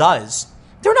Google does.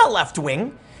 They're not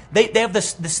left-wing. They have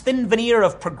this thin veneer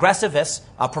of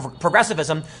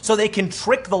progressivism so they can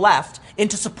trick the left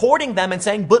into supporting them and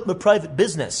saying, but my private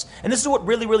business. And this is what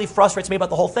really, really frustrates me about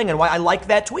the whole thing and why I like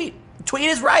that tweet. The tweet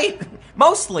is right,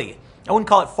 mostly. I wouldn't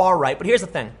call it far right, but here's the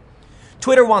thing.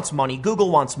 Twitter wants money.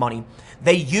 Google wants money.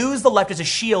 They use the left as a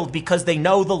shield because they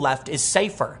know the left is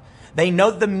safer. They know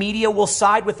the media will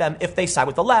side with them if they side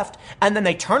with the left, and then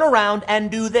they turn around and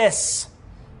do this.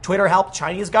 Twitter helped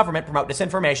Chinese government promote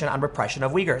disinformation on repression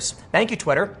of Uyghurs. Thank you,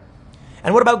 Twitter.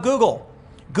 And what about Google?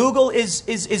 Google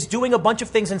is doing a bunch of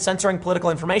things in censoring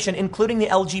political information, including the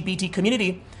LGBT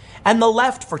community. And the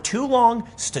left, for too long,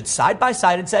 stood side by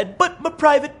side and said, but my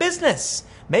private business.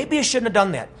 Maybe you shouldn't have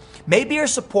done that. Maybe you're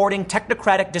supporting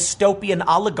technocratic dystopian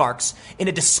oligarchs in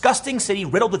a disgusting city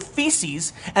riddled with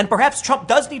feces, and perhaps Trump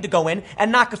does need to go in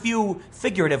and knock a few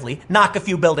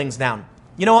buildings down.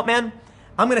 You know what, man?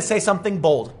 I'm going to say something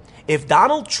bold. If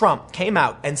Donald Trump came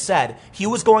out and said he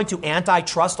was going to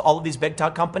antitrust all of these big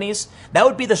tech companies, that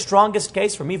would be the strongest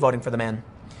case for me voting for the man.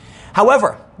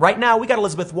 However, right now we got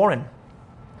Elizabeth Warren.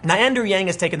 Now, Andrew Yang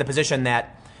has taken the position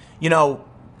that,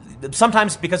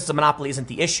 sometimes because it's a monopoly isn't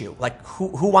the issue. Like,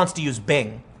 who wants to use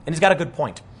Bing? And he's got a good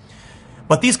point.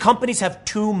 But these companies have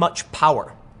too much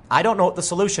power. I don't know what the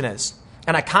solution is.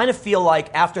 And I kind of feel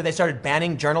like after they started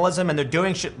banning journalism and they're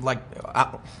doing shit like...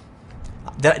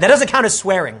 that doesn't count as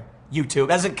swearing, YouTube.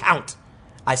 That doesn't count.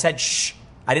 I said shh.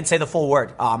 I didn't say the full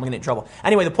word. Oh, I'm going to get in trouble.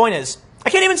 Anyway, the point is,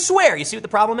 I can't even swear. You see what the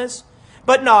problem is?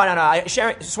 But no.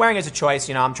 Swearing is a choice.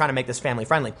 I'm trying to make this family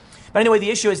friendly. But anyway, the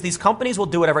issue is these companies will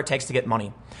do whatever it takes to get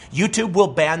money. YouTube will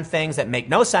ban things that make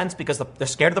no sense because they're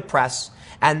scared of the press.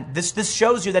 And this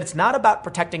shows you that it's not about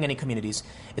protecting any communities.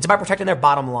 It's about protecting their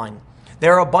bottom line.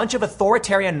 There are a bunch of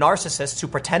authoritarian narcissists who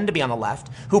pretend to be on the left,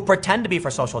 who pretend to be for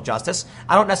social justice.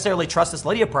 I don't necessarily trust this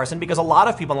Lydia person because a lot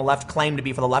of people on the left claim to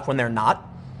be for the left when they're not.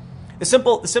 The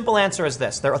simple answer is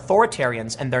this. They're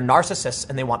authoritarians and they're narcissists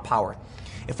and they want power.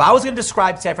 If I was going to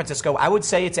describe San Francisco, I would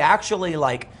say it's actually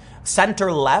like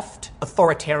center-left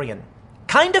authoritarian.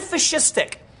 Kind of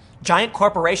fascistic. Giant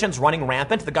corporations running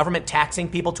rampant, the government taxing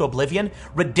people to oblivion,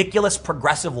 ridiculous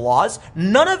progressive laws.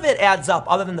 None of it adds up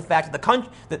other than the fact that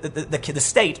the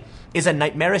state is a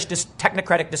nightmarish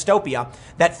technocratic dystopia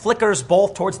that flickers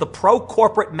both towards the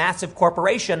pro-corporate massive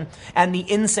corporation and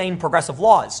the insane progressive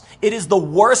laws. It is the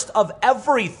worst of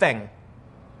everything.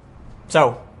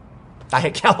 So, I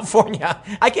hate California.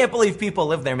 I can't believe people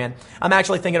live there, man. I'm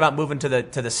actually thinking about moving to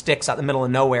the sticks out in the middle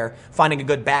of nowhere, finding a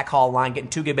good backhaul line, getting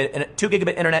 2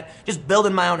 gigabit internet, just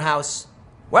building my own house,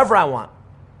 wherever I want.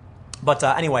 But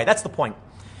anyway, that's the point.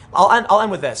 I'll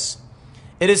end with this.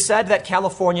 It is said that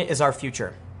California is our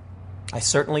future. I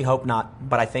certainly hope not,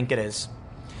 but I think it is.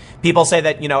 People say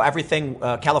that, everything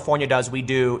California does, we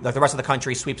do, like the rest of the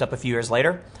country sweeps up a few years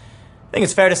later. I think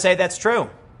it's fair to say that's true.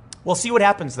 We'll see what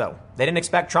happens, though. They didn't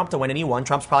expect Trump to win, and he won.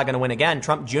 Trump's probably going to win again.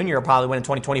 Trump Jr. will probably win in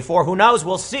 2024. Who knows?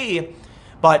 We'll see.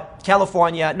 But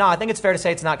California, no, I think it's fair to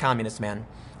say it's not communist, man.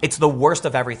 It's the worst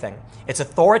of everything. It's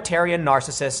authoritarian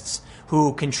narcissists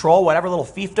who control whatever little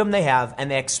fiefdom they have, and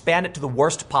they expand it to the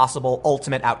worst possible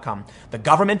ultimate outcome. The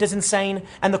government is insane,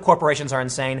 and the corporations are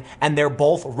insane, and they're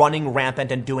both running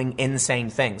rampant and doing insane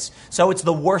things. So it's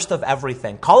the worst of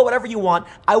everything. Call it whatever you want.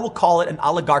 I will call it an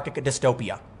oligarchic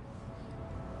dystopia.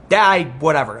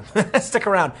 Whatever. Stick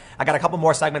around. I got a couple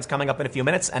more segments coming up in a few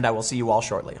minutes, and I will see you all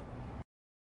shortly.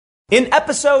 In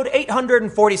episode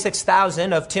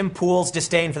 846,000 of Tim Pool's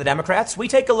Disdain for the Democrats, we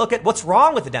take a look at what's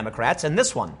wrong with the Democrats in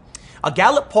this one. A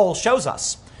Gallup poll shows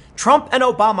us Trump and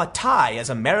Obama tie as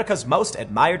America's most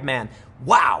admired man.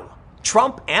 Wow.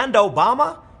 Trump and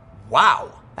Obama?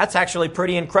 Wow. That's actually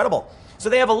pretty incredible. So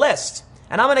they have a list,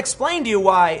 and I'm going to explain to you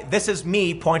why this is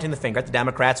me pointing the finger at the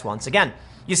Democrats once again.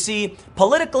 You see,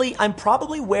 politically, I'm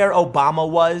probably where Obama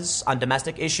was on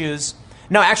domestic issues.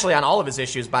 No, actually on all of his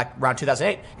issues back around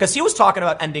 2008, because he was talking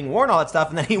about ending war and all that stuff,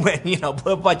 and then he went,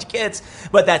 blew a bunch of kids.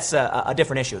 But that's a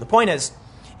different issue. The point is,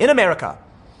 in America,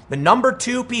 the number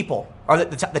two people, or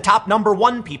the top number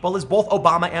one people, is both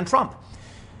Obama and Trump.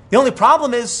 The only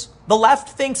problem is the left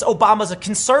thinks Obama's a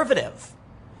conservative.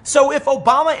 So if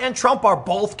Obama and Trump are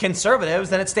both conservatives,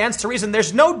 then it stands to reason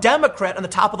there's no Democrat on the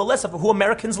top of the list of who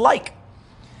Americans like.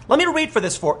 Let me read you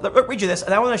this,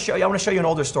 and I want to show you an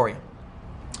older story.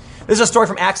 This is a story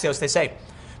from Axios. They say,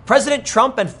 President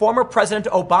Trump and former President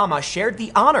Obama shared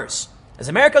the honors as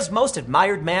America's most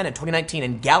admired man in 2019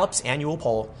 in Gallup's annual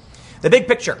poll. The big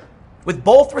picture, with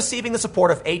both receiving the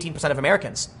support of 18% of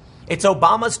Americans. It's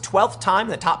Obama's 12th time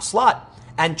in the top slot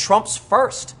and Trump's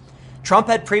first. Trump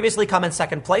had previously come in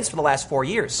second place for the last 4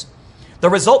 years. The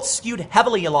results skewed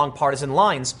heavily along partisan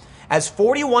lines, as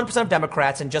 41% of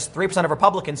Democrats and just 3% of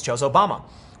Republicans chose Obama,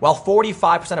 while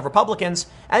 45% of Republicans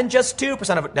and just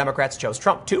 2% of Democrats chose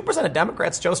Trump. 2% of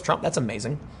Democrats chose Trump. That's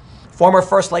amazing. Former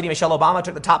First Lady Michelle Obama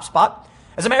took the top spot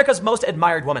as America's most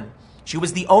admired woman. She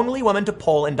was the only woman to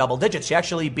poll in double digits. She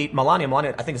actually beat Melania.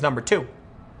 Melania, I think, is number 2.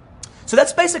 So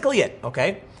that's basically it,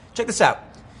 okay? Check this out.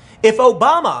 If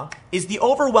Obama is the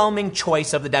overwhelming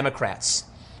choice of the Democrats,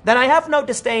 then I have no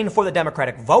disdain for the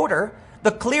Democratic voter.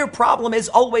 The clear problem is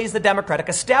always the Democratic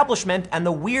establishment and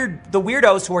the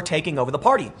weirdos who are taking over the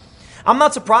party. I'm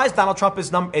not surprised Donald Trump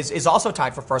is also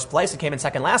tied for first place and came in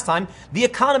second last time. The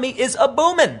economy is a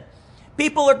booming.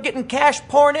 People are getting cash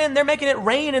pouring in. They're making it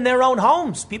rain in their own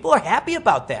homes. People are happy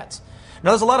about that.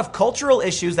 Now, there's a lot of cultural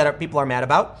issues that people are mad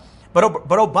about, but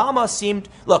Obama seemed,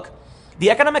 look, the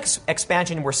economic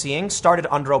expansion we're seeing started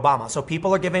under Obama, so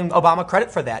people are giving Obama credit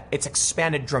for that. It's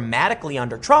expanded dramatically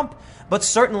under Trump, but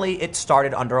certainly it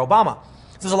started under Obama.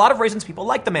 There's a lot of reasons people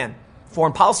like the man.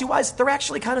 Foreign policy-wise, they're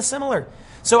actually kind of similar.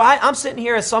 So I'm sitting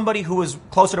here as somebody who is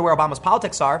closer to where Obama's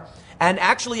politics are and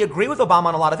actually agree with Obama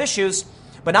on a lot of issues,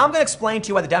 but now I'm going to explain to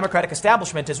you why the Democratic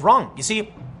establishment is wrong. You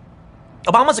see,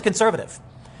 Obama's a conservative.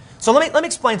 So let me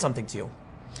explain something to you.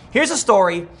 Here's a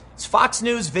story. It's Fox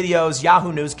News videos,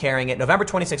 Yahoo News carrying it, November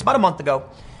 26, about a month ago.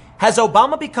 Has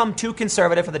Obama become too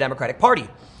conservative for the Democratic Party?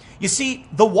 You see,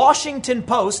 the Washington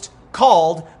Post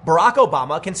called Barack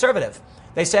Obama a conservative.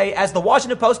 They say, as the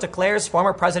Washington Post declares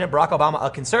former President Barack Obama a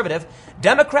conservative,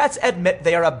 Democrats admit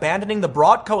they are abandoning the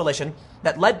broad coalition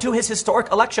that led to his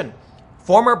historic election.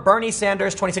 Former Bernie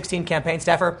Sanders 2016 campaign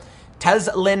staffer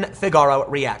Teslyn Figaro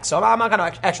reacts. So I'm not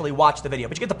going to actually watch the video,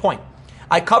 but you get the point.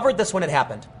 I covered this when it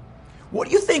happened. What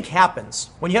do you think happens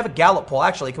when you have a Gallup poll?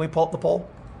 Actually, can we pull up the poll?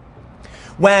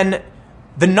 When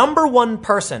the number one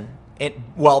person,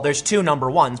 there's two number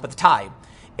ones, but the tie,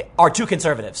 are two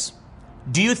conservatives.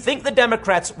 Do you think the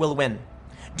Democrats will win?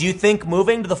 Do you think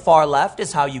moving to the far left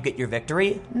is how you get your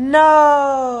victory?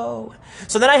 No.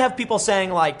 So then I have people saying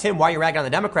like, Tim, why are you ragging on the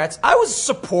Democrats? I was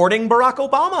supporting Barack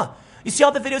Obama. You see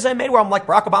all the videos I made where I'm like,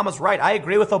 Barack Obama's right. I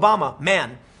agree with Obama.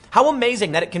 Man, how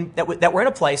amazing that we're in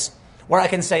a place where I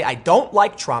can say I don't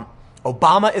like Trump,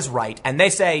 Obama is right, and they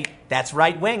say that's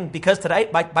right wing because today,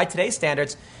 by today's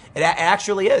standards, it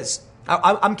actually is.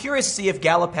 I'm curious to see if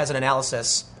Gallup has an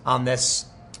analysis on this.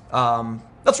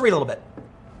 Let's read a little bit.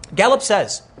 Gallup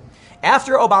says,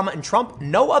 after Obama and Trump,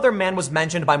 no other man was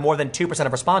mentioned by more than 2%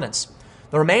 of respondents.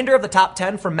 The remainder of the top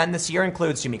 10 for men this year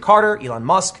includes Jimmy Carter, Elon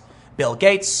Musk, Bill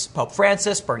Gates, Pope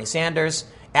Francis, Bernie Sanders,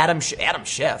 Adam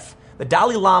Schiff, the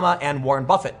Dalai Lama, and Warren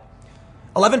Buffett.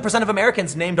 11% of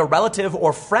Americans named a relative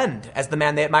or friend as the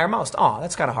man they admire most. Aw,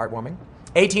 that's kind of heartwarming.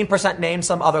 18% named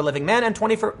some other living man, and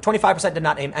 25% did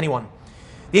not name anyone.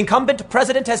 The incumbent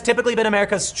president has typically been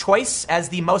America's choice as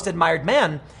the most admired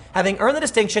man, having earned the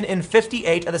distinction in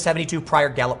 58 of the 72 prior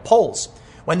Gallup polls.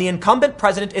 When the incumbent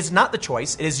president is not the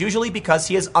choice, it is usually because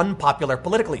he is unpopular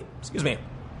politically.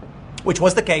 Which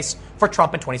was the case for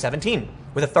Trump in 2017,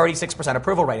 with a 36%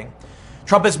 approval rating.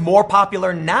 Trump is more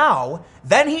popular now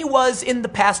than he was in the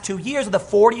past 2 years with a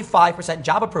 45%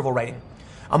 job approval rating,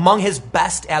 among his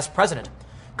best as president.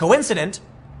 Coincident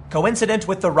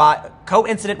with the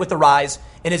rise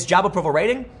in his job approval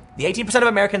rating, the 18% of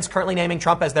Americans currently naming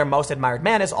Trump as their most admired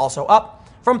man is also up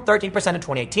from 13% in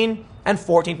 2018 and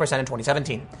 14% in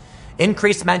 2017.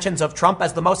 Increased mentions of Trump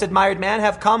as the most admired man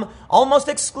have come almost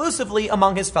exclusively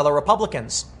among his fellow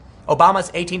Republicans.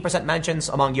 Obama's 18% mentions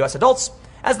among U.S. adults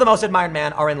as the most admired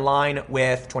man are in line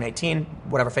with 2018,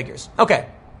 whatever figures. Okay,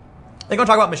 they're going to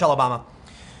talk about Michelle Obama.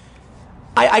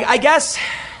 I guess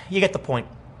you get the point.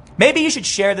 Maybe you should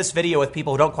share this video with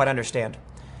people who don't quite understand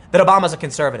that Obama's a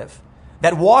conservative.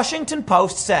 That Washington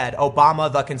Post said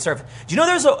Obama the conservative. Do you know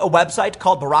there's a website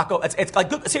called it's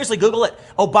like, seriously, Google it.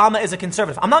 Obama is a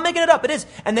conservative. I'm not making it up. It is.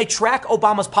 And they track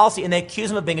Obama's policy and they accuse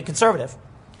him of being a conservative.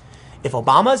 If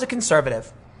Obama is a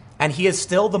conservative and he is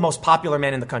still the most popular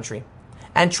man in the country,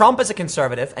 and Trump is a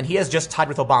conservative and he is just tied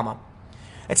with Obama,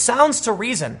 it sounds to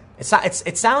reason. It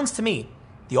sounds to me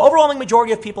the overwhelming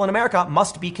majority of people in America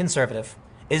must be conservative.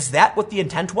 Is that what the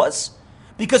intent was?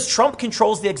 Because Trump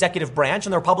controls the executive branch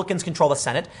and the Republicans control the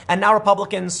Senate, and now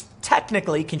Republicans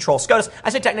technically control SCOTUS.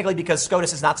 I say technically because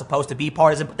SCOTUS is not supposed to be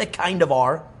partisan, but they kind of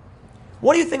are.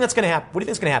 What do you think that's going to happen? What do you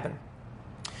think is going to happen?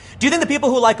 Do you think the people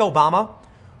who like Obama,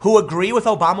 who agree with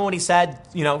Obama when he said,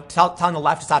 telling the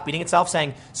left to stop beating itself,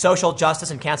 saying social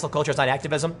justice and cancel culture is not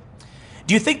activism,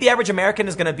 do you think the average American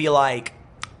is going to be like,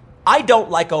 I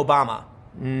don't like Obama?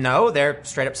 No, they're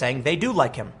straight up saying they do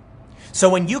like him. So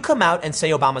when you come out and say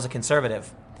Obama's a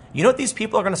conservative, you know what these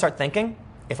people are going to start thinking?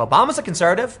 If Obama's a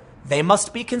conservative, they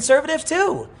must be conservative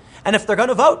too. And if they're going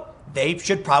to vote, they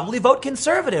should probably vote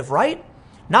conservative, right?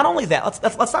 Not only that,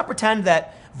 let's not pretend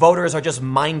that voters are just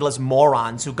mindless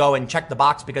morons who go and check the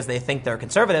box because they think they're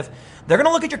conservative. They're going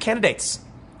to look at your candidates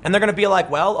and they're going to be like,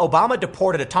 well, Obama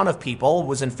deported a ton of people,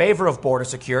 was in favor of border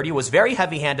security, was very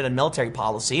heavy-handed in military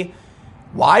policy.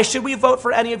 Why should we vote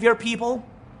for any of your people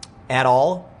at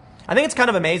all? I think it's kind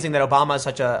of amazing that Obama is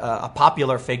such a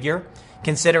popular figure,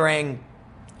 considering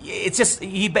it's just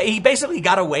he basically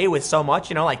got away with so much,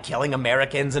 like killing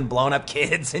Americans and blowing up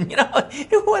kids. And,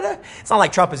 it's not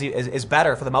like Trump is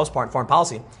better for the most part in foreign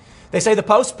policy. They say the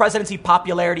post-presidency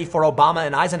popularity for Obama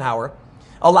and Eisenhower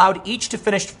allowed each to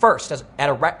finish first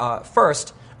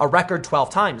a record 12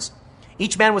 times.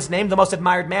 Each man was named the most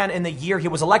admired man in the year he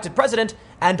was elected president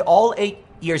and all 8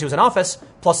 years he was in office,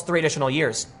 plus 3 additional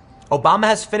years. Obama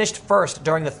has finished first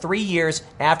during the 3 years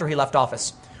after he left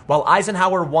office, while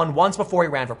Eisenhower won once before he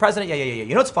ran for president. Yeah. You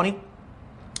know what's funny?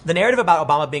 The narrative about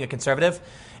Obama being a conservative,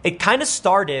 it kind of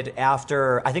started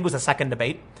after, I think it was the second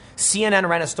debate. CNN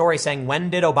ran a story saying, when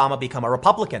did Obama become a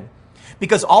Republican?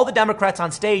 Because all the Democrats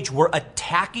on stage were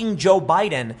attacking Joe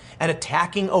Biden and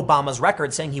attacking Obama's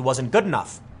record, saying he wasn't good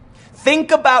enough. Think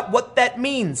about what that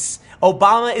means.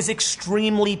 Obama is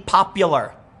extremely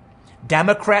popular.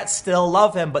 Democrats still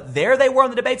love him, but there they were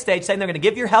on the debate stage saying they're going to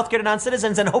give your health care to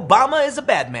non-citizens and Obama is a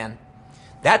bad man.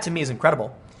 That to me is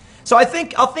incredible. So we'll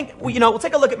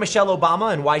take a look at Michelle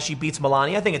Obama and why she beats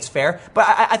Melania. I think it's fair, but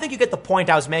I think you get the point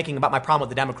I was making about my problem with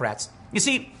the Democrats. You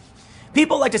see,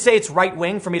 people like to say it's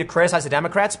right-wing for me to criticize the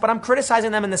Democrats, but I'm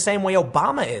criticizing them in the same way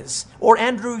Obama is, or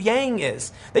Andrew Yang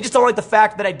is. They just don't like the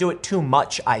fact that I do it too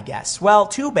much, I guess. Well,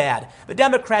 too bad. The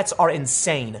Democrats are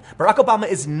insane. Barack Obama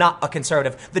is not a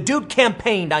conservative. The dude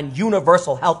campaigned on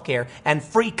universal health care and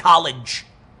free college.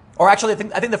 Or actually,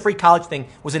 I think the free college thing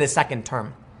was in his second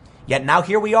term. Yet now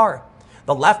here we are.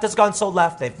 The left has gone so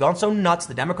left. They've gone so nuts.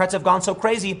 The Democrats have gone so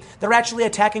crazy. They're actually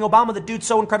attacking Obama. The dude's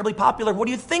so incredibly popular. What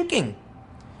are you thinking?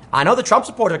 I know the Trump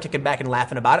supporters are kicking back and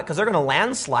laughing about it because they're going to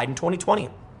landslide in 2020.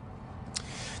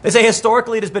 They say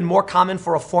historically it has been more common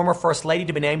for a former first lady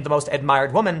to be named the most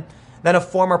admired woman than a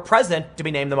former president to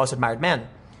be named the most admired man.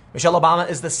 Michelle Obama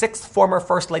is the 6th former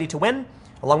first lady to win,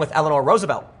 along with Eleanor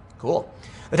Roosevelt. Cool.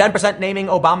 The 10% naming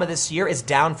Obama this year is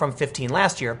down from 15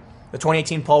 last year. The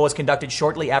 2018 poll was conducted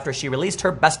shortly after she released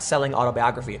her best-selling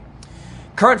autobiography.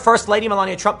 Current First Lady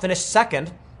Melania Trump finished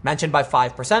second, mentioned by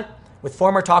 5%, with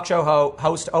former talk show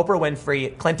host Oprah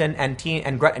Winfrey, Clinton, and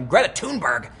Greta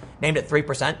Thunberg named at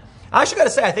 3%. I actually got to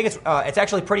say, I think it's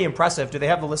actually pretty impressive. Do they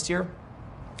have the list here?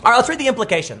 All right, let's read the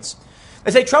implications.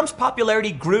 They say Trump's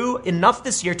popularity grew enough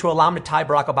this year to allow him to tie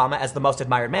Barack Obama as the most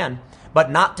admired man,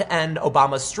 but not to end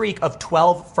Obama's streak of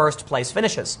 12 first-place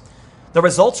finishes. The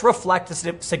results reflect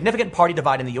the significant party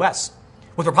divide in the U.S.,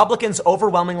 with Republicans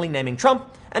overwhelmingly naming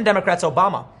Trump and Democrats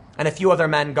Obama, and a few other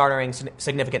men garnering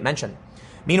significant mention.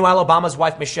 Meanwhile, Obama's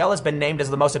wife Michelle has been named as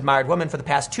the most admired woman for the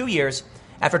past 2 years,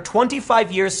 after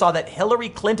 25 years saw that Hillary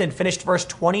Clinton finished first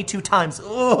 22 times.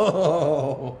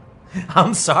 Oh,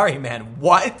 I'm sorry, man.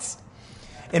 What?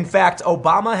 In fact,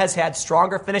 Obama has had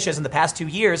stronger finishes in the past 2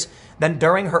 years than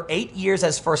during her 8 years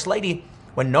as First Lady,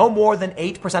 when no more than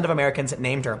 8% of Americans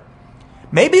named her.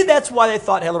 Maybe that's why they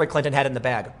thought Hillary Clinton had it in the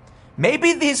bag.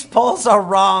 Maybe these polls are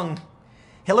wrong.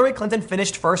 Hillary Clinton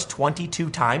finished first 22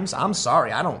 times. I'm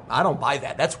sorry, I don't buy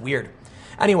that. That's weird.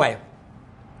 Anyway,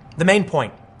 the main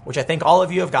point, which I think all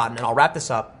of you have gotten, and I'll wrap this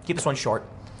up, keep this one short.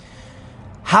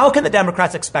 How can the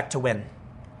Democrats expect to win?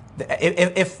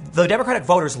 If the Democratic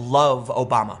voters love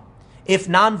Obama, if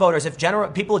non-voters, if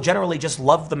people generally just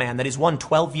love the man that he's won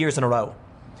 12 years in a row,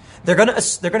 they're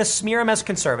gonna smear him as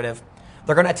conservative,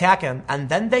 they're gonna attack him, and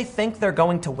then they think they're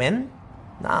going to win?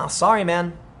 Nah, sorry,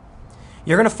 man.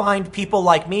 You're gonna find people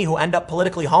like me who end up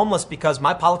politically homeless because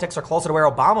my politics are closer to where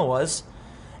Obama was,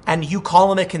 and you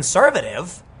call him a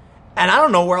conservative, and I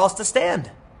don't know where else to stand.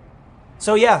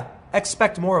 So yeah,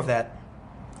 expect more of that.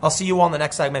 I'll see you on the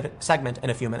next segment in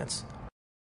a few minutes.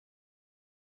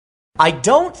 I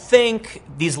don't think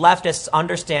these leftists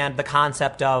understand the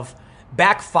concept of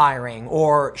backfiring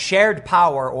or shared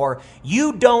power or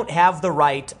you don't have the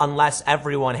right unless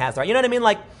everyone has the right. You know what I mean?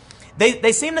 Like,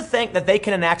 they seem to think that they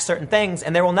can enact certain things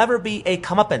and there will never be a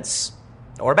comeuppance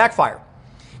or backfire.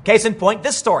 Case in point,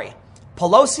 this story.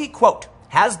 Pelosi, quote,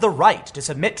 has the right to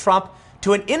submit Trump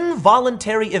to an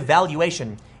involuntary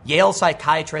evaluation, Yale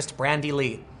psychiatrist Brandy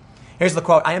Lee. Here's the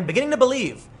quote. I am beginning to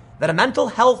believe that a mental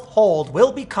health hold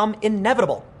will become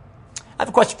inevitable. I have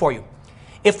a question for you.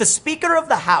 If the Speaker of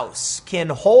the House can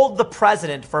hold the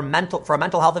president for a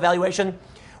mental health evaluation,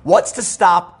 what's to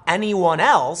stop anyone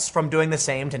else from doing the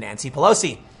same to Nancy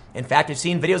Pelosi? In fact, we've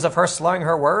seen videos of her slurring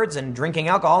her words and drinking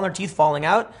alcohol and her teeth falling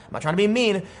out. I'm not trying to be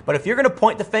mean, but if you're going to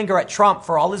point the finger at Trump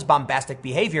for all his bombastic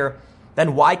behavior,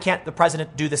 then why can't the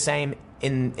president do the same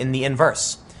in the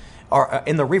inverse or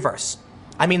in the reverse?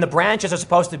 I mean, the branches are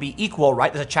supposed to be equal,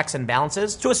 right? There's a checks and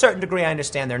balances. To a certain degree, I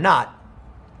understand they're not.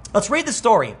 Let's read the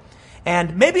story.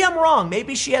 And maybe I'm wrong.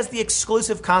 Maybe she has the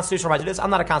exclusive constitutional right to do this.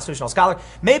 I'm not a constitutional scholar.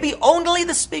 Maybe only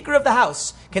the Speaker of the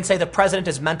House can say the president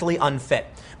is mentally unfit.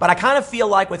 But I kind of feel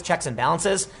like with checks and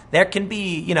balances, there can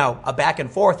be, a back and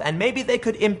forth, and maybe they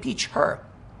could impeach her.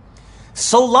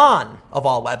 Salon, of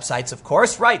all websites, of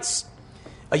course, writes,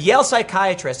 a Yale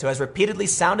psychiatrist who has repeatedly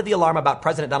sounded the alarm about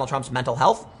President Donald Trump's mental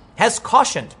health has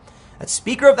cautioned that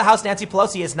Speaker of the House Nancy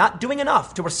Pelosi is not doing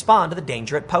enough to respond to the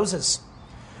danger it poses.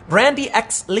 Brandy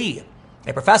X. Lee,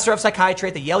 a professor of psychiatry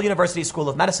at the Yale University School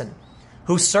of Medicine,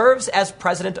 who serves as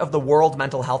president of the World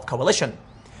Mental Health Coalition,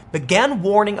 began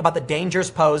warning about the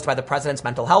dangers posed by the president's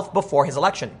mental health before his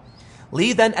election.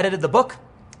 Lee then edited the book,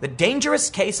 The Dangerous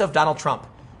Case of Donald Trump.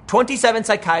 27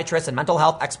 psychiatrists and mental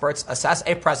health experts assess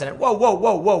a president.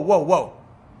 Whoa.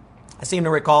 I seem to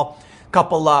recall a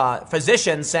couple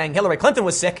physicians saying Hillary Clinton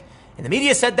was sick, and the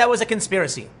media said that was a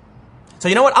conspiracy. So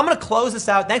you know what? I'm going to close this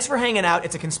out. Thanks for hanging out.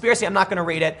 It's a conspiracy. I'm not going to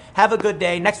read it. Have a good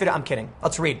day. Next video. I'm kidding.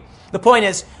 Let's read. The point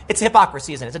is, it's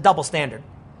hypocrisy, isn't it? It's a double standard.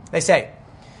 They say,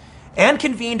 Anne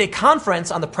convened a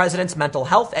conference on the president's mental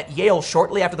health at Yale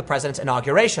shortly after the president's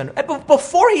inauguration.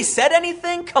 Before he said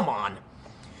anything? Come on.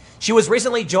 She was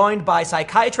recently joined by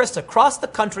psychiatrists across the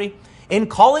country in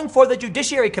calling for the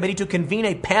Judiciary Committee to convene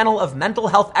a panel of mental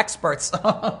health experts.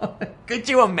 Could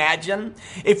you imagine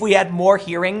if we had more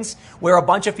hearings where a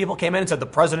bunch of people came in and said, the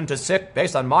president is sick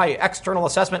based on my external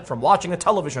assessment from watching the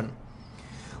television?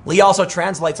 Lee also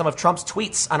translates some of Trump's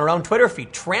tweets on her own Twitter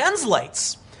feed.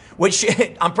 Translates, which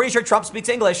I'm pretty sure Trump speaks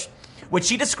English, which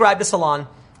she described to Salon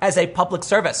as a public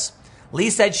service. Lee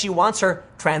said she wants her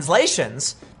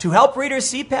translations to help readers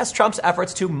see past Trump's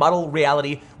efforts to muddle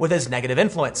reality with his negative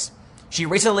influence. She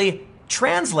recently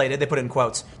translated, they put in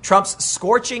quotes, Trump's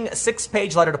scorching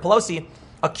 6-page letter to Pelosi,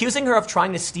 accusing her of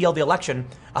trying to steal the election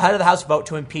ahead of the House vote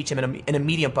to impeach him in a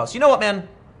Medium post. You know what, man?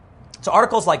 So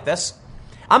articles like this,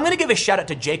 I'm going to give a shout out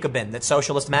to Jacobin, that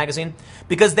socialist magazine,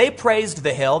 because they praised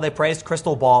The Hill, they praised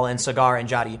Crystal Ball and Sagar and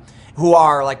Jati, who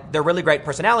are they're really great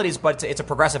personalities, but it's a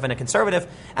progressive and a conservative.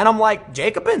 And I'm like,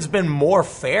 Jacobin's been more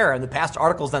fair in the past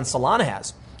articles than Solana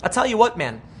has. I'll tell you what,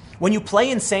 man. When you play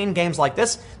insane games like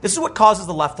this is what causes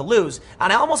the left to lose.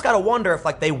 And I almost got to wonder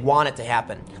if they want it to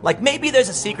happen. Maybe there's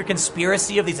a secret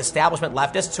conspiracy of these establishment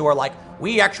leftists who are like,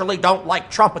 we actually don't like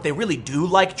Trump, but they really do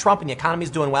like Trump and the economy's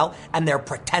doing well and they're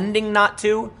pretending not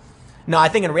to. No, I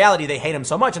think in reality they hate him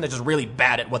so much and they're just really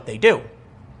bad at what they do.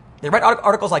 They write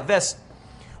articles like this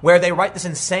where they write this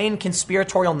insane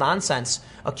conspiratorial nonsense,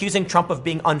 accusing Trump of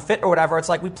being unfit or whatever. It's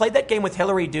like, we played that game with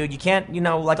Hillary, dude. You can't,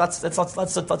 let's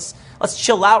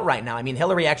chill out right now. I mean,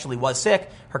 Hillary actually was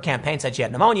sick. Her campaign said she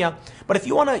had pneumonia. But if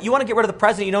you want to get rid of the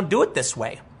president, you don't do it this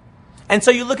way. And so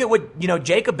you look at what,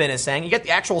 Jacobin is saying. You get the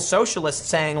actual socialists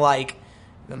saying,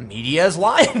 the media is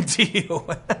lying to you.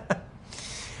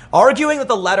 Arguing that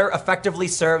the letter effectively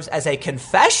serves as a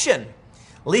confession,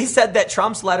 Lee said that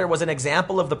Trump's letter was an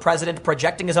example of the president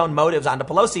projecting his own motives onto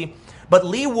Pelosi, but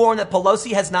Lee warned that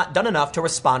Pelosi has not done enough to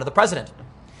respond to the president.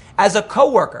 As a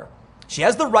co-worker, she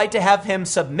has the right to have him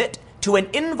submit to an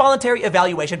involuntary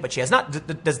evaluation, but she has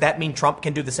not. Does that mean Trump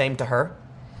can do the same to her?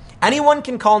 Anyone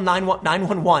can call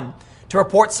 911 to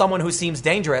report someone who seems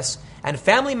dangerous, and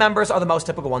family members are the most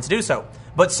typical ones to do so.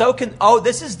 But so can,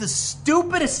 this is the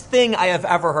stupidest thing I have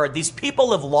ever heard. These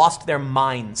people have lost their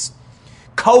minds.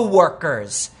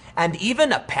 Co-workers, and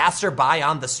even a passerby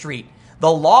on the street.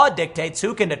 The law dictates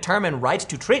who can determine right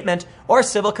to treatment or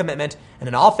civil commitment, and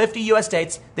in all 50 U.S.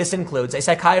 states, this includes a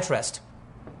psychiatrist.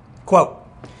 Quote,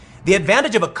 the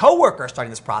advantage of a co-worker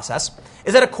starting this process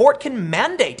is that a court can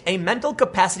mandate a mental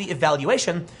capacity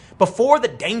evaluation before the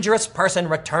dangerous person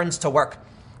returns to work.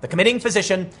 The committing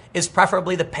physician is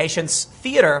preferably the patient's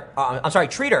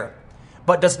treater,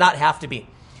 but does not have to be.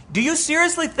 Do you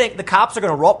seriously think the cops are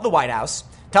going to roll up the White House,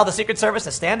 tell the Secret Service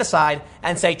to stand aside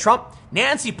and say, Trump,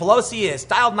 Nancy Pelosi has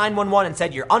dialed 911 and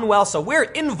said you're unwell, so we're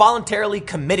involuntarily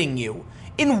committing you?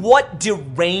 In what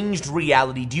deranged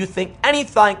reality do you think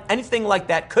anything like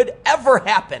that could ever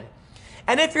happen?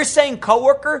 And if you're saying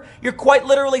coworker, you're quite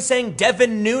literally saying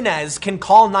Devin Nunes can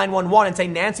call 911 and say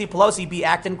Nancy Pelosi be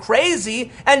acting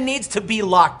crazy and needs to be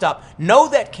locked up. No,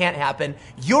 that can't happen.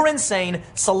 You're insane.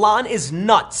 Salon is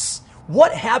nuts.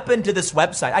 What happened to this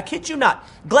website? I kid you not.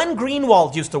 Glenn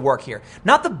Greenwald used to work here.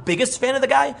 Not the biggest fan of the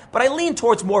guy, but I lean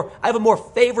towards I have a more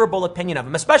favorable opinion of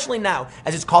him, especially now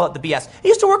as it's called the BS. He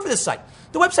used to work for this site.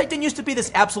 The website didn't used to be this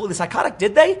absolutely psychotic,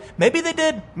 did they? Maybe they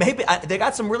did. Maybe they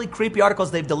got some really creepy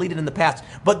articles they've deleted in the past.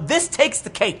 But this takes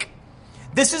the cake.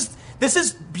 This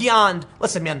is beyond.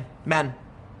 Listen, man.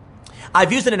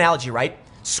 I've used an analogy, right?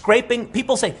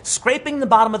 People say scraping the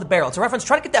bottom of the barrel. It's a reference.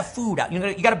 Try to get that food out.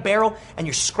 You got a barrel and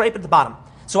you're scraping the bottom.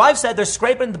 So I've said they're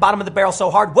scraping the bottom of the barrel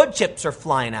so hard wood chips are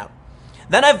flying out.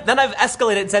 Then I've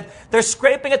escalated and said they're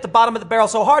scraping at the bottom of the barrel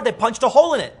so hard they punched a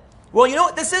hole in it. Well, you know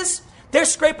what this is? They're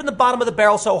scraping the bottom of the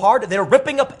barrel so hard, they're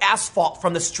ripping up asphalt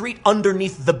from the street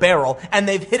underneath the barrel, and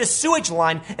they've hit a sewage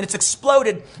line, and it's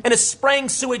exploded, and it's spraying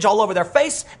sewage all over their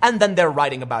face, and then they're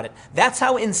writing about it. That's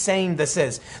how insane this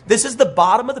is. This is the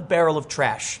bottom of the barrel of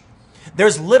trash.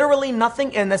 There's literally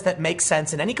nothing in this that makes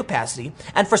sense in any capacity,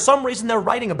 and for some reason they're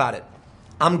writing about it.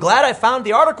 I'm glad I found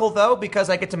the article, though, because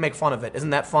I get to make fun of it. Isn't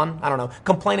that fun? I don't know.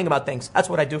 Complaining about things. That's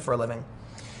what I do for a living.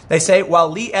 They say, while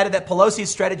Lee added that Pelosi's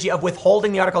strategy of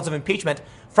withholding the articles of impeachment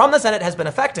from the Senate has been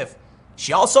effective,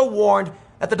 she also warned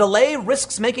that the delay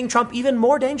risks making Trump even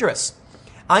more dangerous.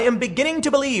 I am beginning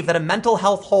to believe that a mental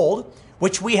health hold,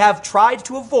 which we have tried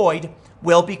to avoid,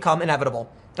 will become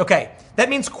inevitable. Okay, that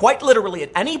means quite literally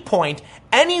at any point,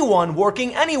 anyone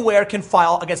working anywhere can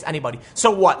file against anybody. So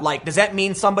what, does that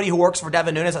mean somebody who works for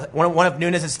Devin Nunes, one of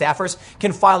Nunes' staffers,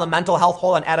 can file a mental health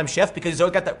hold on Adam Schiff because he's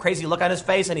always got that crazy look on his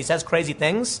face and he says crazy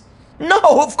things? No,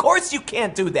 of course you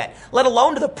can't do that, let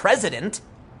alone to the president.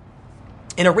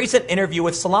 In a recent interview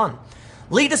with Salon,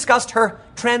 Lee discussed her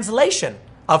translation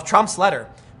of Trump's letter.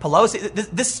 Pelosi,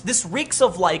 this reeks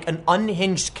of an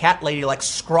unhinged cat lady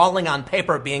scrawling on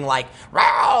paper being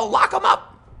lock him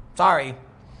up. Sorry.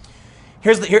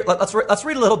 Let's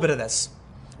read a little bit of this.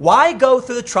 Why go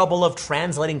through the trouble of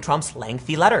translating Trump's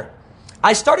lengthy letter?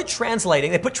 I started translating,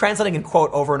 they put translating in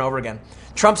quote over and over again,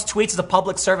 Trump's tweets as a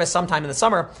public service sometime in the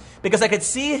summer because I could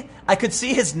see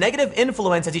his negative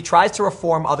influence as he tries to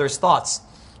reform others' thoughts.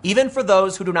 Even for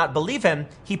those who do not believe him,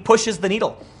 he pushes the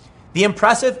needle. The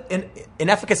impressive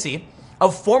inefficacy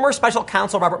of former special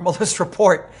counsel Robert Mueller's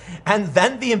report and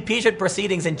then the impeachment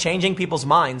proceedings in changing people's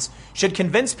minds should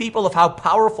convince people of how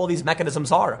powerful these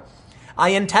mechanisms are.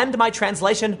 I intend my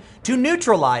translation to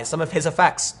neutralize some of his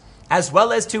effects, as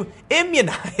well as to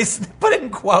immunize, put in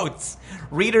quotes,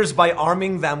 readers by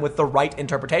arming them with the right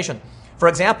interpretation. For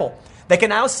example, they can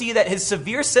now see that his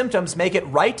severe symptoms make it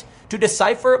right to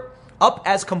decipher up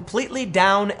as completely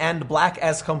down and black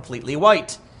as completely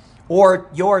white. Or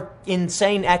you're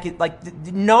insane,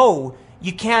 no,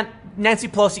 you can't, Nancy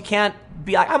Pelosi can't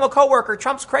be like, I'm a coworker,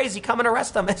 Trump's crazy, come and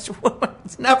arrest him. It's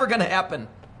never going to happen.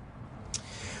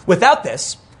 Without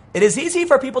this, it is easy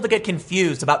for people to get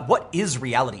confused about what is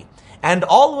reality, and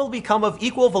all will become of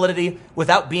equal validity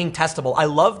without being testable. I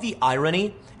love the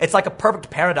irony. It's like a perfect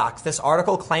paradox. This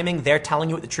article claiming they're telling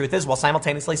you what the truth is while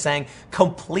simultaneously saying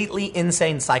completely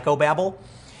insane psychobabble.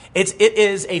 It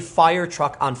is a fire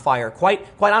truck on fire. Quite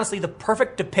honestly, the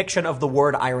perfect depiction of the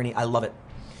word irony. I love it.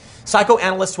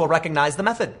 Psychoanalysts will recognize the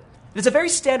method. It is a very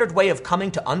standard way of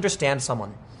coming to understand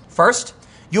someone. First,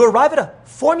 you arrive at a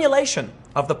formulation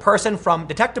of the person from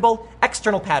detectable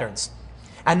external patterns.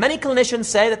 And many clinicians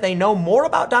say that they know more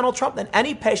about Donald Trump than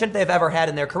any patient they've ever had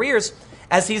in their careers,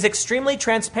 as he's extremely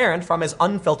transparent from his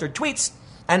unfiltered tweets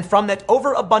and from that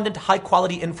overabundant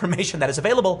high-quality information that is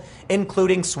available,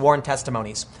 including sworn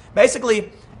testimonies.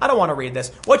 Basically, I don't want to read this.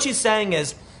 What she's saying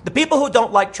is, the people who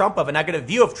don't like Trump, have a negative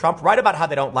view of Trump, write about how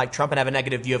they don't like Trump and have a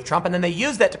negative view of Trump, and then they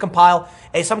use that to compile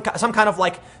some kind of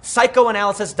like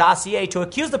psychoanalysis dossier to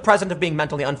accuse the president of being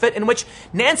mentally unfit, in which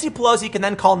Nancy Pelosi can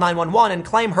then call 911 and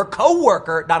claim her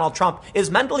co-worker, Donald Trump,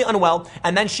 is mentally unwell,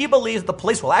 and then she believes the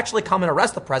police will actually come and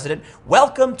arrest the president.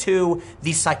 Welcome to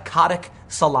the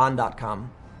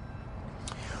psychoticsalon.com.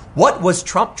 What was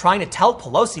Trump trying to tell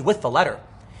Pelosi with the letter?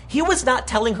 He was not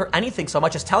telling her anything so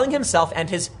much as telling himself and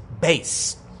his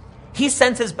base. He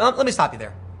sends his, let me stop you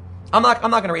there. I'm not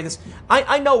going to read this.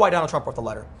 I know why Donald Trump wrote the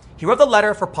letter. He wrote the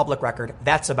letter for public record.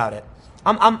 That's about it.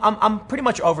 I'm pretty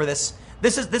much over this.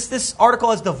 This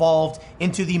article has devolved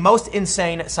into the most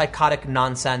insane psychotic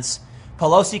nonsense.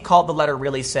 Pelosi called the letter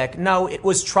really sick. No, it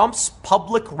was Trump's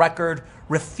public record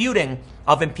refuting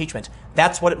of impeachment.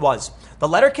 That's what it was. The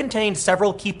letter contained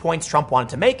several key points Trump wanted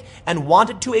to make and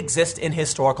wanted to exist in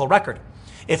historical record.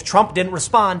 If Trump didn't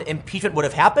respond, impeachment would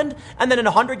have happened, and then in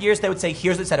 100 years, they would say,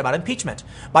 here's what they said about impeachment.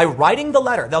 By writing the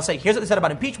letter, they'll say, here's what they said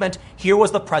about impeachment, here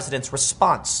was the president's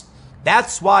response.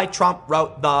 That's why Trump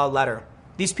wrote the letter.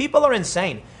 These people are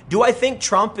insane. Do I think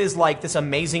Trump is like this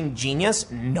amazing genius?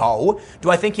 No. Do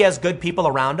I think he has good people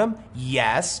around him?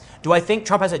 Yes. Do I think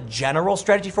Trump has a general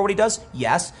strategy for what he does?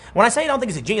 Yes. When I say I don't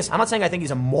think he's a genius, I'm not saying I think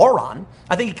he's a moron.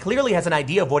 I think he clearly has an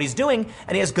idea of what he's doing,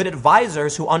 and he has good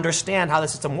advisors who understand how the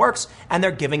system works, and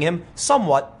they're giving him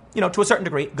somewhat, to a certain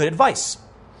degree, good advice.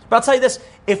 But I'll tell you this,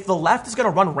 if the left is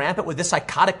going to run rampant with this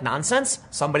psychotic nonsense,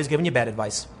 somebody's giving you bad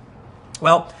advice.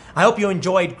 Well, I hope you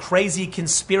enjoyed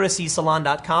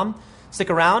crazyconspiracysalon.com. Stick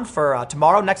around for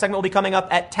tomorrow. Next segment will be coming up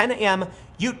at 10 a.m.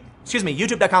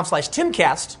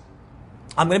 YouTube.com/Timcast.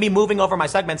 I'm going to be moving over my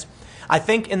segments. I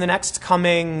think in the next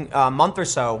coming month or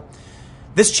so,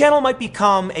 this channel might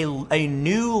become a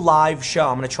new live show.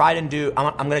 I'm going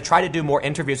to try to do more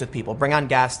interviews with people, bring on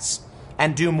guests,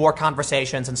 and do more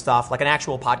conversations and stuff, like an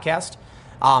actual podcast,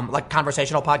 like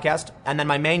conversational podcast. And then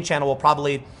my main channel will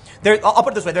probably... I'll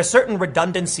put it this way. There's certain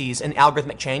redundancies in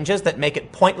algorithmic changes that make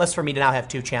it pointless for me to now have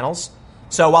two channels.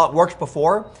 So while it worked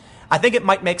before, I think it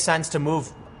might make sense to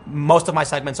move most of my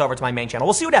segments over to my main channel.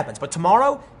 We'll see what happens. But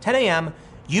tomorrow, 10 a.m.,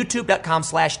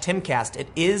 youtube.com/Timcast. It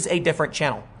is a different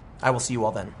channel. I will see you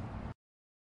all then.